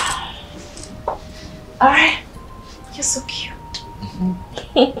 Alright. You're so cute.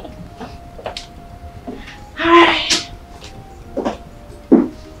 Alright.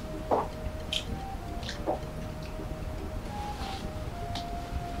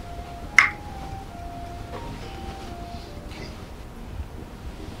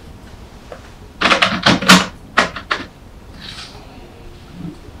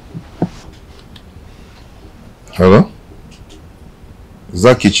 Hello? Is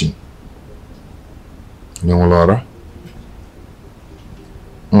that kitchen? Laura?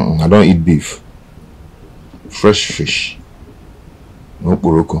 I don't eat beef. Fresh fish. No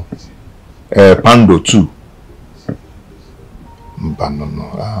poroko. Pando too. But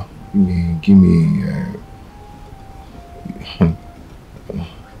no. Give me.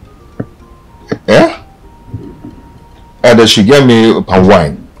 They should get me palm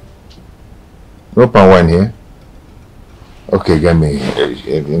wine. No palm wine here. Okay, get me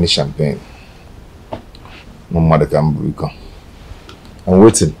any champagne. No matter can break. I'm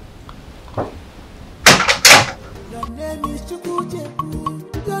waiting. Your name is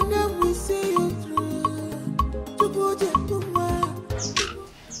Chukwujeku. Your name will see you through. Chukwujeku.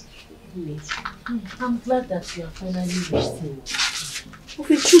 I'm glad that you have finally reached him. Of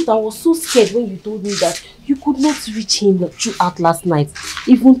the truth, I was so scared when you told me that you could not reach him throughout last night.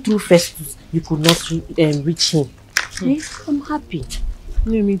 Even through Festus, you could not reach him. I'm happy.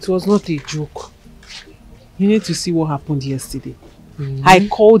 Name, it was not a joke. You need to see what happened yesterday. I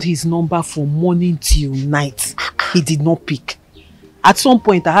called his number from morning till night. He did not pick. At some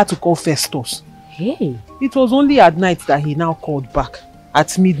point, I had to call Festus. Hey. It was only at night that he now called back.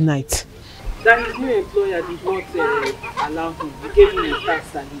 At midnight. That his new employer did not allow him. He gave him a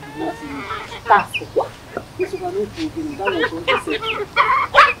task and he did not see it. Task for what? This was no problem. That was what he said.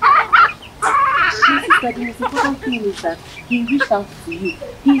 Sister, the most important thing is that he reached out to you.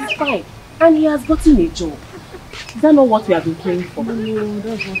 He's fine. And he has gotten a job. Is that not what we have been praying for? No,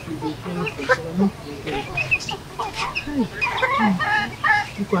 that's what we've been praying for. So we're not praying.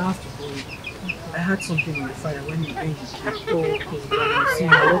 Look, I have to go. I had something in the fire when you came.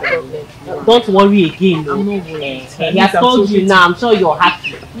 No problem. Don't worry again. I'm not worried. He has told you now. I'm sure you're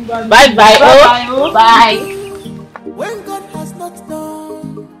happy. Bye bye. Oh, bye. When God has not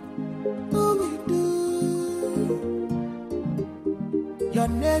done, who will do? Your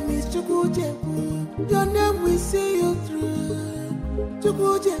name is Chukwujeku. Your name will see you through.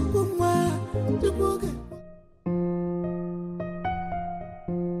 Chukwujeku ma, Chukwujeku.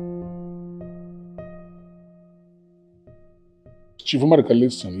 Chief Maduka,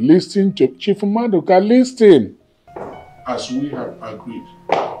 listen. Listen to Chief Maduka, listen. As we have agreed.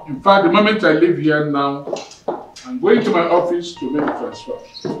 In fact, the moment I leave here now, I'm going to my office to make a transfer.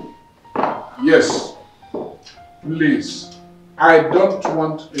 Yes. Please. I don't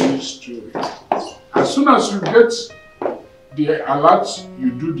want any story. As soon as you get the alert,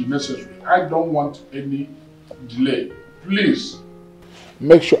 you do the necessary. I don't want any delay. Please.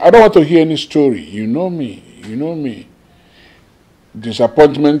 Make sure. I don't want to hear any story. You know me. You know me.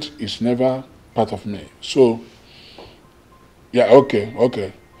 Disappointment is never part of me. So, yeah, okay.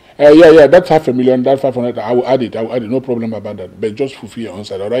 Yeah, that's $500,000, that's 500. I will add it. No problem about that. But just fulfill your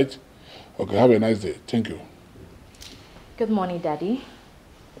answer, all right? Okay, have a nice day. Thank you. Good morning, Daddy.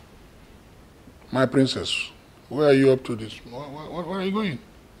 My princess, where are you up to this? Where are you going?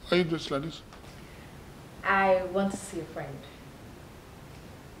 Why are you dressed like this? I want to see a friend.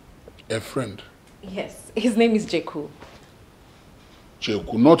 A friend? Yes, his name is Jeku.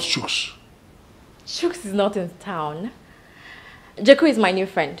 Jeku, not Chooks. Chooks is not in town. Jeku is my new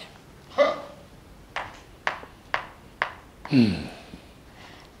friend.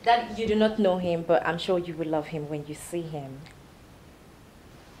 That you do not know him, but I'm sure you will love him when you see him.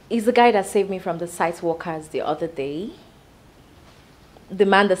 He's the guy that saved me from the site workers the other day. The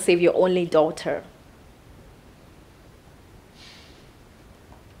man that saved your only daughter.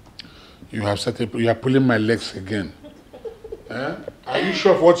 You are pulling my legs again. Eh? Are you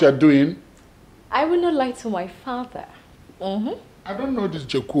sure of what you are doing? I will not lie to my father. I don't know this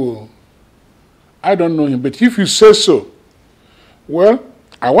Jeku. I don't know him, but if you say so, well,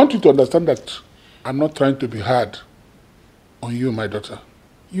 I want you to understand that I'm not trying to be hard on you, my daughter.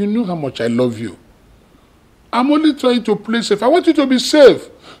 You know how much I love you. I'm only trying to play safe. I want you to be safe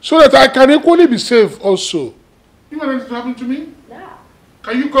so that I can equally be safe also. You want anything to happen to me? Yeah.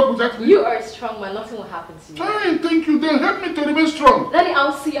 Can you cope with that? You are a strong man. Nothing will happen to you. Fine, thank you. Then help me to remain strong. Daddy,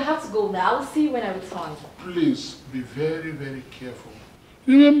 I'll see you. I have to go now. I'll see you when I return. Please be very, very careful.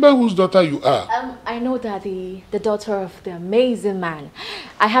 Remember whose daughter you are. I know, Daddy. The daughter of the amazing man.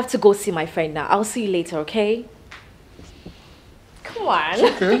 I have to go see my friend now. I'll see you later, okay? Come on.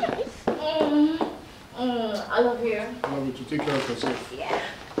 It's okay. I love you. I love you to take care of yourself. Yeah.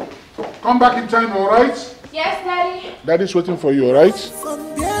 Come back in time, all right? Yes, Daddy. Daddy's waiting for you, all right?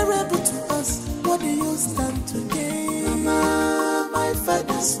 From bearable to us, what do you stand to gain? Mama, my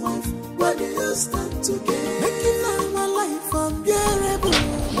father's wife, what do you stand to gain? Making our life unbearable,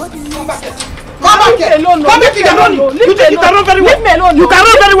 what do you stand to gain? Come back here alone. Come back here alone. You can run very well. Leave me alone. You can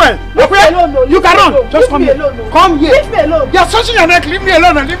run very well. Leave me alone. You can run. Just come here. Come here. Leave me alone. You are searching your neck. Leave me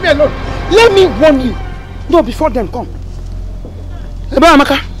alone and leave me alone. Let me warn you. No, before them come. Ebe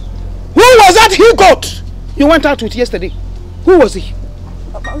Amaka, who was that he got? You went out with yesterday. Who was he?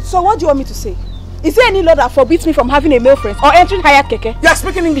 So what do you want me to say? Is there any law that forbids me from having a male friend or entering hired keke? You are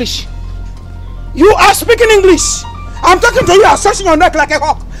speaking English. You are speaking English. I'm talking to you. You are searching your neck like a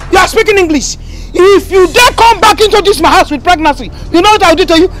hawk. You are speaking English. If you dare come back into this my house with pregnancy, you know what I will do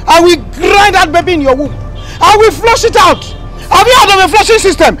to you? I will grind that baby in your womb. I will flush it out. Have you heard of a flushing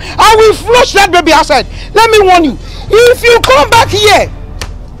system? I will flush that baby outside. Let me warn you. If you come back here,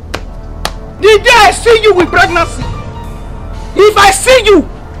 the day I see you with pregnancy, if I see you,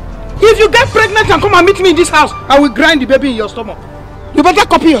 if you get pregnant and come and meet me in this house, I will grind the baby in your stomach. You better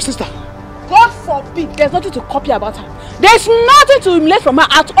copy your sister. God forbid, there's nothing to copy about her. There's nothing to emulate from her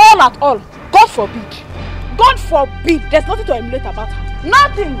at all. God forbid. God forbid, there's nothing to emulate about her.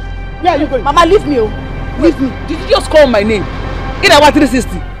 Nothing. Where are you going? Mama, leave me, oh. Leave me. Did you just call my name? In our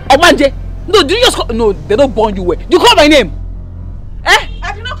 360. Obanje. No, did you just call? No, they don't born you well. You call my name. Eh?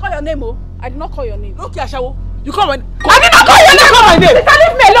 I did not call your name, oh. I did not call your name. Okay, Ashawo. You call my name. I did not call your name. Call my name. Sister,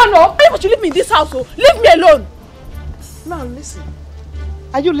 leave me alone, no. Why would you leave me in this house, oh? Leave me alone. Now listen.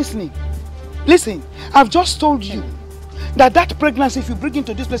 Are you listening? Listen, I've just told you that pregnancy, if you bring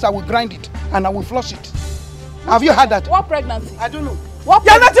into this place, I will grind it and I will flush it. Have you heard that? What pregnancy? I don't know. What?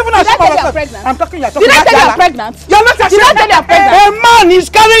 You're not even ashamed of yourself. Pregnant? I'm talking. You're talking. Did I tell you I'm pregnant? You're not ashamed. Did I tell you I'm pregnant? A man is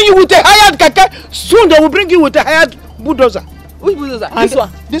carrying you with a hired keke. Soon they will bring you with a hired bulldozer. Which bulldozer? And This one.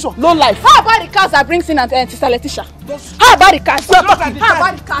 This one. No life. How about the cars that brings in Sister Letitia? How about the cars? How about the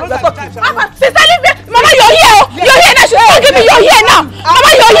cars? Sister, leave me. Mama, you're here. You're here now. She's talking to me. You're here now. Mama,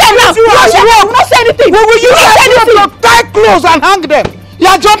 you're here now. She will not say anything. We will use anything to tie clothes and hang them. You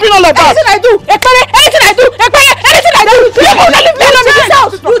are jumping all about. Anything I do, anything I do, anything I do. You will not leave me alone in this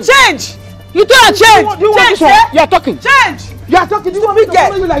house. You change. You don't change. Change. You are talking. Change. You are talking. You want me to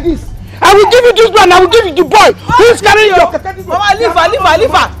follow you like this? I will give you this one. I will give you the boy who is carrying your. Mama,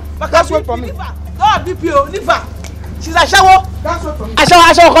 leave her. That's what for me. Don't BPO, leave her. She's a shower. That's what for me. I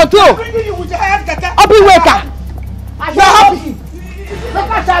shall control. Bringing you with your head, keke. I'll be waker. You are happy.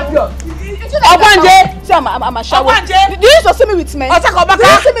 Local champion. Obanje. See, I'm a shower. Do you used to see me with men? Do you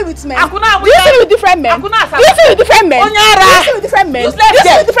see me with men? Do you see me with different men? Do you see me with different men? Do you see me with different men? Do you see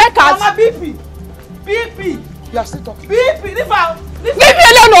me with different cars? Mama, BP. You are still talking. BP, leave her. Leave me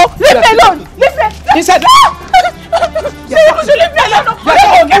alone, no. Leave me alone. Leave me. He said. You should leave me alone.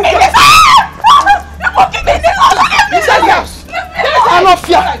 You give me this. You give me this. He said yes. I'm not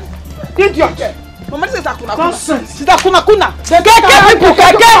fear. Idiot. Mama, this is Akuna. Nonsense. This is Akuna. Keke people,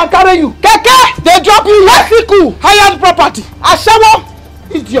 Keke carry you. Keke, they drop you. Mexico, hired property. Ashawo,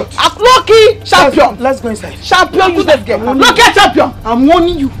 idiot. Lucky champion. Let's go inside. Champion, you that game. Lucky champion. I'm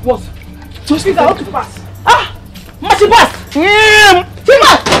warning you. What? Just leave her to pass. Machi pass.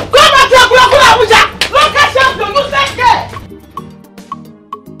 Tima, go back to Akuna Abuja. Lucky champion, you that game.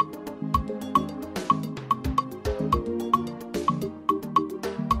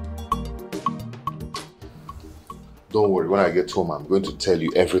 Don't worry, when I get home, I'm going to tell you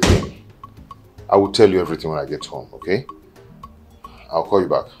everything. I will tell you everything when I get home, okay? I'll call you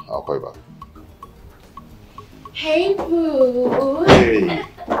back. Hey, boo. Hey.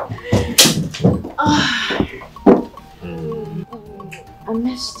 I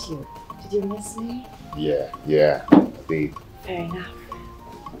missed you. Did you miss me? Yeah, I did. Fair enough.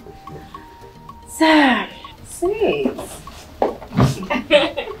 Sir, please.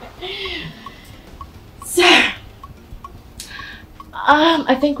 Sir.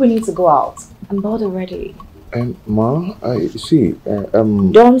 I think we need to go out. I'm bored already. Ma, I see.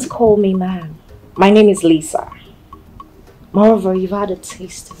 Don't call me ma'am. My name is Lisa. Moreover, you've had a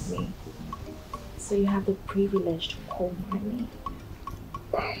taste of me, so you have the privilege to call my name.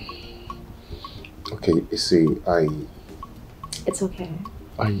 Okay, you see, It's okay.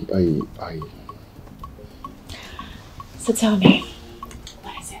 So tell me,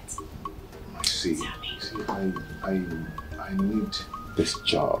 what is it? See, I need this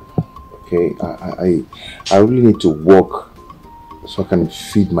job, okay? I really need to work so I can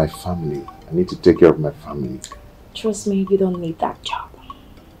feed my family. I need to take care of my family. Trust me, you don't need that job.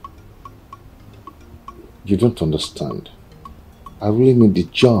 You don't understand. I really need the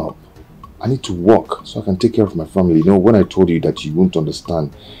job. I need to work so I can take care of my family. You know, when I told you that you won't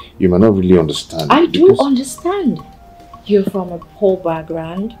understand, you might not really understand. I do understand. You're from a poor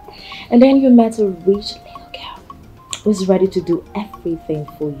background, and then you met a rich little girl who's ready to do everything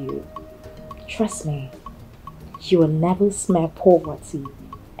for you. Trust me, you will never smell poverty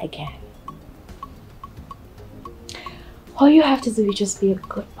again. All you have to do is just be a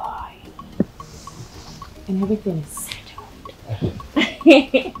good boy, and everything is settled.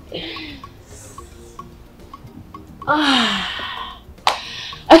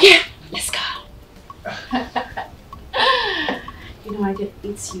 Okay, let's go. You know, I can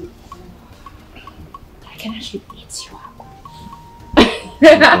eat you. I can actually eat you up.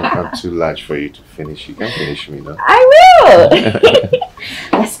 I'm too large for you to finish. You can't finish me now. I will.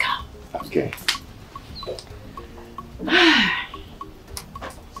 Let's go. Okay.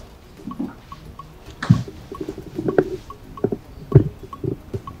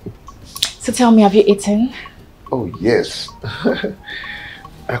 So tell me, have you eaten? Oh yes.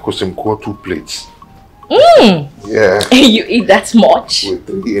 I could some 2 plates. Yeah. You eat that much? With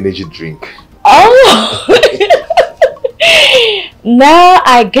 3 energy drink. Oh! Now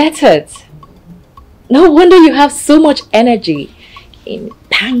I get it. No wonder you have so much energy in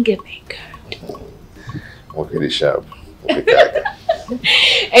pandemic. Okay, the sharp.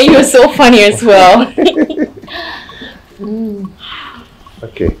 And you're so funny as well.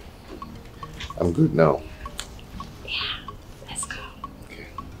 Okay. I'm good now. Yeah, let's go. Okay.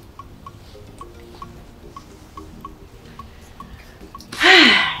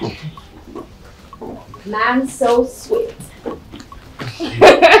 Man, so sweet.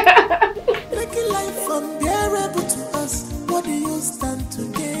 Making life unbearable to us. What do you stand to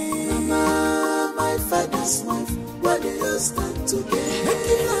gain? Mama, my father's wife. What do you stand stand to gain?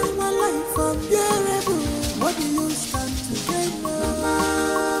 Making our life unbearable. What do you stand to gain?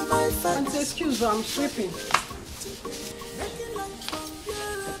 My father. Excuse me, I'm sweeping. Making life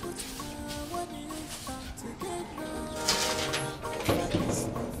unbearable. What do you stand to gain? My father's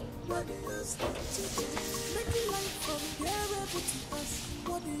wife. What do you stand to gain? Making life unbearable to us.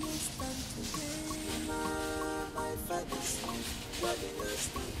 What do you stand to gain? My father's wife. What do you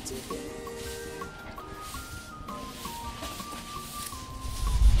stand to gain?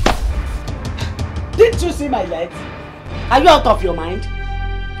 Didn't you see my legs? Are you out of your mind?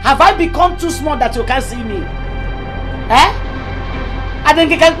 Have I become too small that you can't see me? Eh? I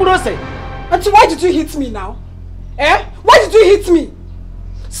think you can say. Auntie, why did you hit me now? Eh? Why did you hit me?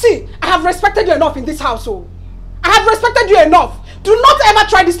 See, I have respected you enough in this household. I have respected you enough. Do not ever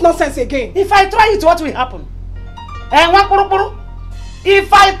try this nonsense again. If I try it, what will happen?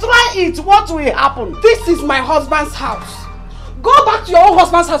 If I try it, what will happen? This is my husband's house. Go back to your own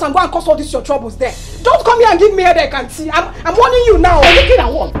husband's house and go and cause all these your troubles there. Don't come here and give me headache, auntie. I'm warning you now. You're looking at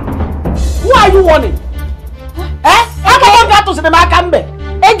what? Who are you warning?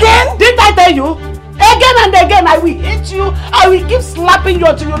 Again? Didn't I tell you? Again and again, I will hit you. I will keep slapping you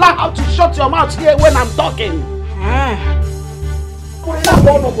until you learn how to shut your mouth here when I'm talking.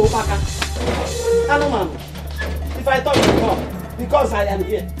 If I talk, you come. Because I am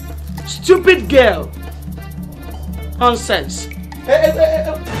here. Stupid girl. Nonsense.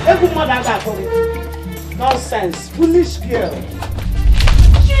 Nonsense. Foolish girl.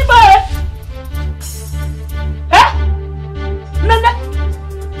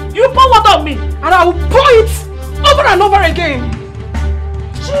 You pour water on me and I will pour it over and over again.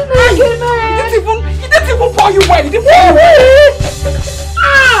 He didn't even pour you well. He didn't pour you well.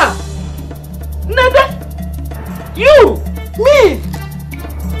 Nene! You! Me!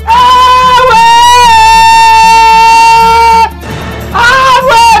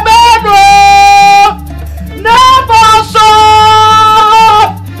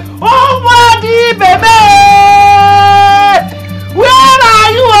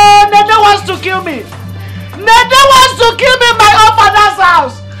 Kill me. Nede wants to kill me in my own father's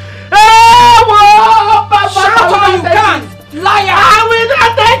house. Shout all you can. Liar. I will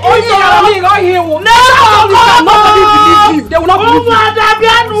not take you. Nobody believe you. They will not believe you.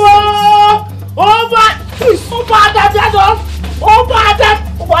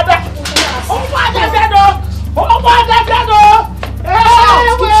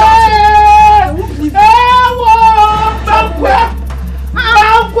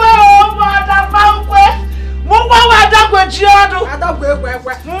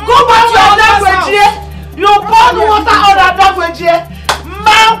 Go back to your Adagweji. You pour the water on Adagweji.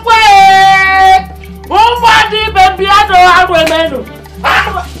 Mankwe. Nobody baby I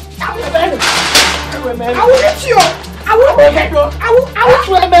will hit you. I will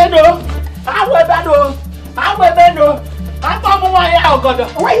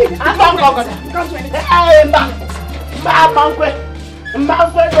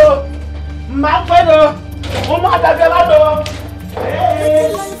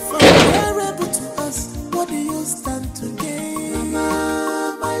Making life unbearable to us. What do you stand to gain?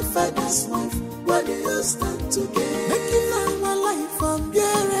 My father's wife. What do you stand to gain? Making our life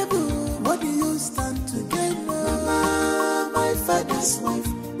unbearable. What do you stand to gain? My father's wife.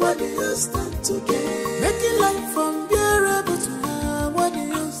 What do you stand to gain? Making life unbearable to her. What do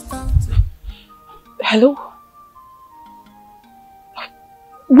you stand to? Hello?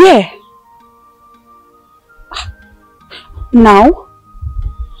 Where? Now?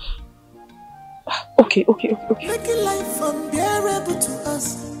 Okay. Making life unbearable to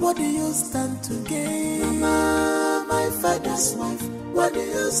us. What do you stand to gain? My father's wife. What do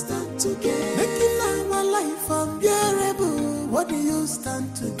you stand to gain? Making our life unbearable. What do you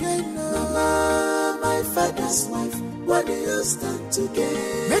stand to gain? My father's wife. What do you stand to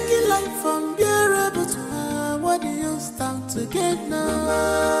gain? Making life unbearable to her. What do you stand to gain?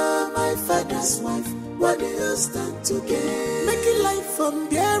 My father's wife. What do you stand to gain? Making life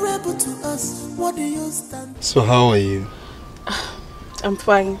unbearable to us. What do you stand to? So how are you? I'm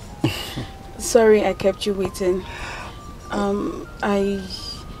fine. Sorry I kept you waiting. I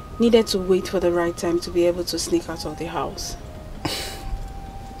needed to wait for the right time to be able to sneak out of the house.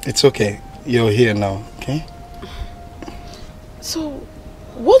 It's okay. You're here now, okay? So,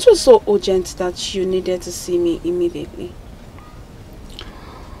 what was so urgent that you needed to see me immediately?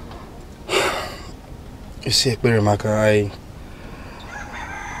 You see, Ekberimaka,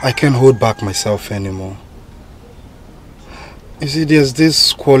 I can't hold back myself anymore. You see, there's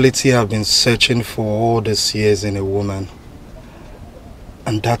this quality I've been searching for all these years in a woman.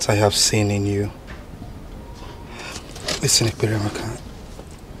 And that I have seen in you. Listen, Ekperemaka,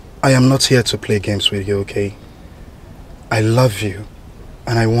 I am not here to play games with you, okay? I love you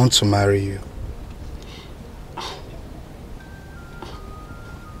and I want to marry you.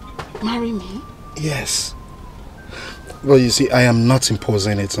 Marry me? Yes. Well, you see, I am not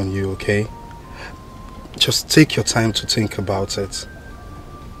imposing it on you, okay? Just take your time to think about it.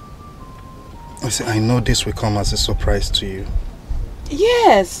 Listen, I know this will come as a surprise to you.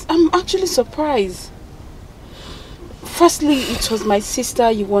 Yes, I'm actually surprised. Firstly, it was my sister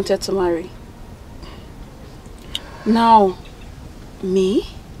you wanted to marry. Now, me?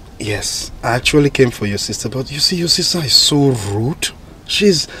 Yes, I actually came for your sister, but you see, your sister is so rude.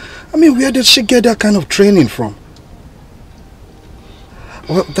 I mean, where did she get that kind of training from?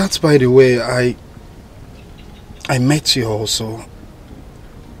 Well, that's by the way, I met you also,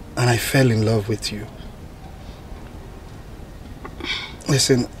 and I fell in love with you.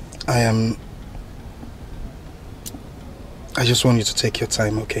 Listen, I just want you to take your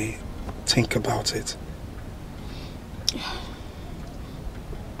time, okay? Think about it.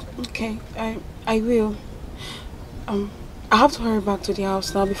 Okay, I will. I have to hurry back to the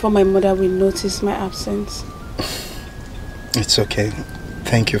house now before my mother will notice my absence. It's okay.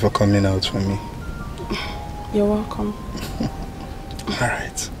 Thank you for coming out for me. You're welcome.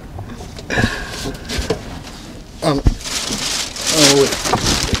 Alright. Oh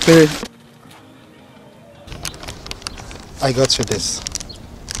wait. Babe. I got you this.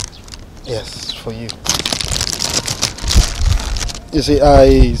 Yes, for you. You see,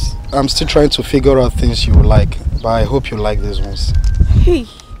 I'm still trying to figure out things you like, but I hope you like these ones. Hey,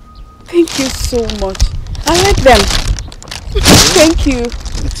 thank you so much. I like them. Thank you.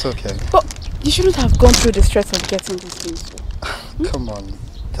 It's okay. But you shouldn't have gone through the stress of getting these things. Come on,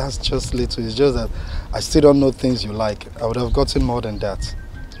 that's just little. It's just that I still don't know things you like. I would have gotten more than that.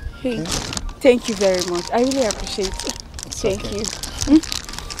 Hey, thank you very much. I really appreciate it. Thank you.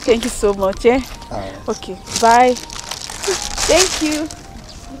 Thank you so much. Eh? Right. Okay, bye. Thank you.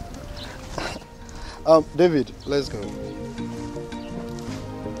 David, let's go.